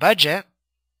numbers from the budget?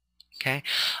 Okay,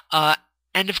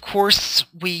 and of course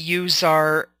we use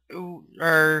our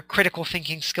critical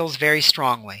thinking skills very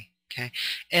strongly. Okay.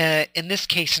 In this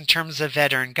case, in terms of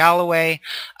Vedder and Galloway,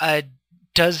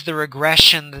 does the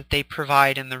regression that they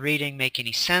provide in the reading make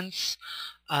any sense?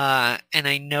 and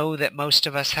I know that most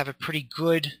of us have a pretty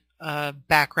good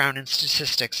background in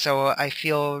statistics, so I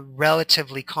feel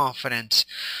relatively confident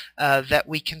that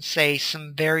we can say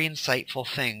some very insightful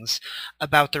things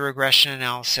about the regression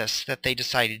analysis that they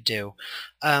decided to do.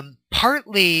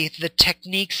 Partly the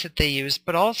techniques that they use,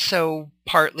 but also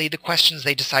partly the questions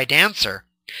they decide to answer.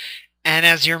 And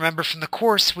as you remember from the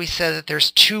course, we said that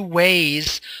there's two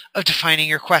ways of defining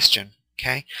your question.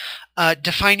 Okay,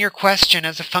 define your question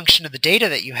as a function of the data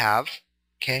that you have.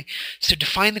 Okay, so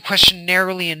define the question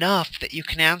narrowly enough that you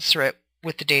can answer it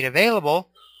with the data available,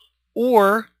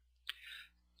 or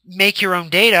make your own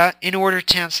data in order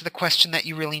to answer the question that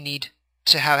you really need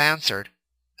to have answered.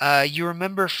 You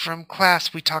remember from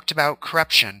class we talked about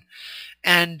corruption,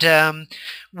 and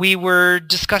we were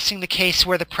discussing the case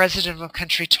where the president of a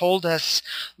country told us,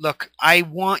 look, I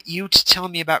want you to tell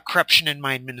me about corruption in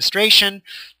my administration.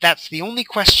 That's the only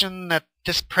question that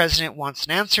this president wants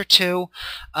an answer to.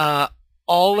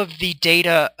 All of the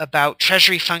data about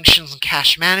treasury functions and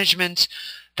cash management,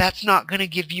 that's not going to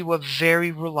give you a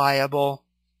very reliable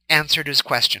answer to his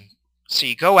question. So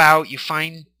you go out, you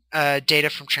find data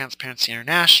from Transparency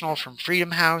International, from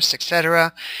Freedom House,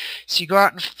 etc. So you go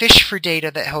out and fish for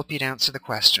data that help you to answer the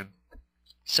question.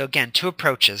 So again, two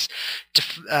approaches.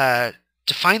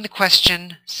 Define the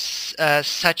question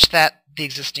such that the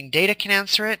existing data can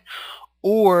answer it,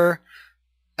 or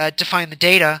define the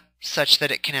data such that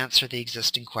it can answer the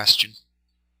existing question.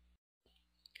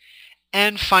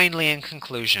 And finally, in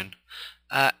conclusion,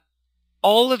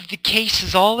 all of the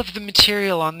cases, all of the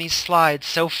material on these slides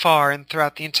so far and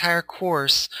throughout the entire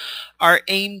course are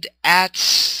aimed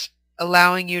at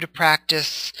allowing you to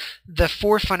practice the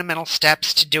 4 fundamental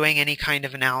steps to doing any kind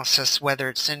of analysis, whether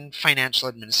it's in financial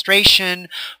administration,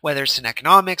 whether it's in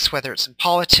economics, whether it's in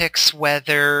politics,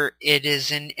 whether it is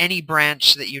in any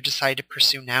branch that you decide to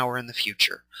pursue now or in the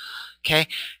future. Okay?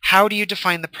 How do you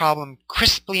define the problem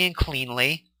crisply and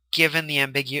cleanly, given the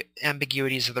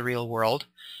ambiguities of the real world?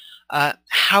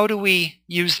 How do we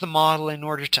use the model in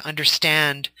order to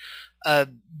understand the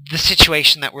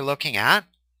situation that we're looking at?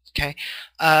 Okay,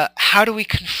 how do we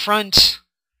confront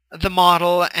the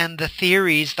model and the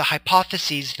theories, the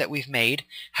hypotheses that we've made?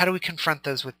 How do we confront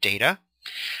those with data?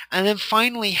 And then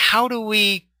finally, how do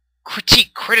we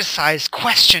critique, criticize,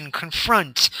 question,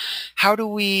 confront? How do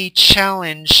we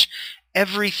challenge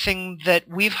everything that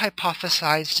we've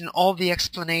hypothesized and all the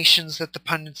explanations that the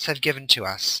pundits have given to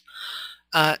us?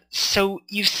 So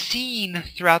you've seen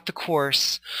throughout the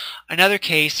course another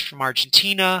case from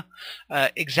Argentina,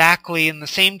 exactly in the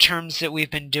same terms that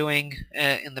we've been doing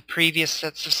in the previous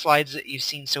sets of slides that you've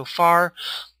seen so far.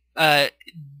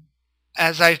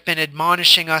 As I've been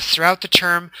admonishing us throughout the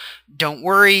term, don't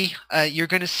worry, you're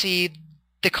going to see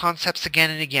the concepts again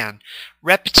and again.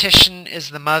 Repetition is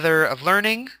the mother of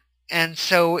learning. And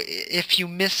so if you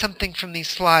miss something from these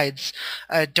slides,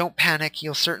 don't panic.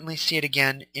 You'll certainly see it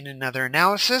again in another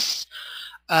analysis.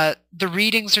 The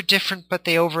readings are different, but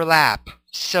they overlap.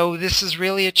 So this is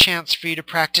really a chance for you to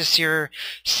practice your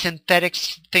synthetic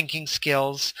thinking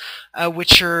skills,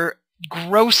 which are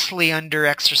grossly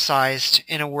under-exercised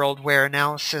in a world where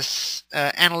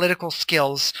analytical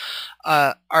skills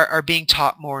are being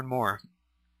taught more and more.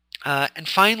 And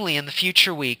finally, in the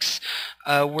future weeks,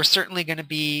 we're certainly going to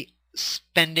be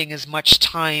spending as much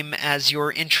time as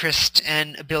your interest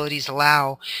and abilities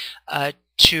allow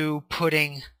to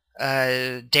putting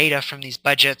data from these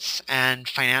budgets and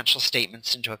financial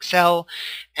statements into Excel,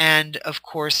 and of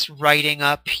course writing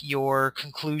up your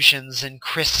conclusions in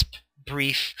crisp,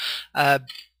 briefs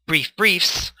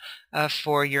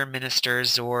for your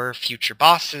ministers or future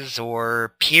bosses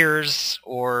or peers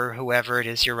or whoever it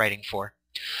is you're writing for.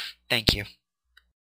 Thank you.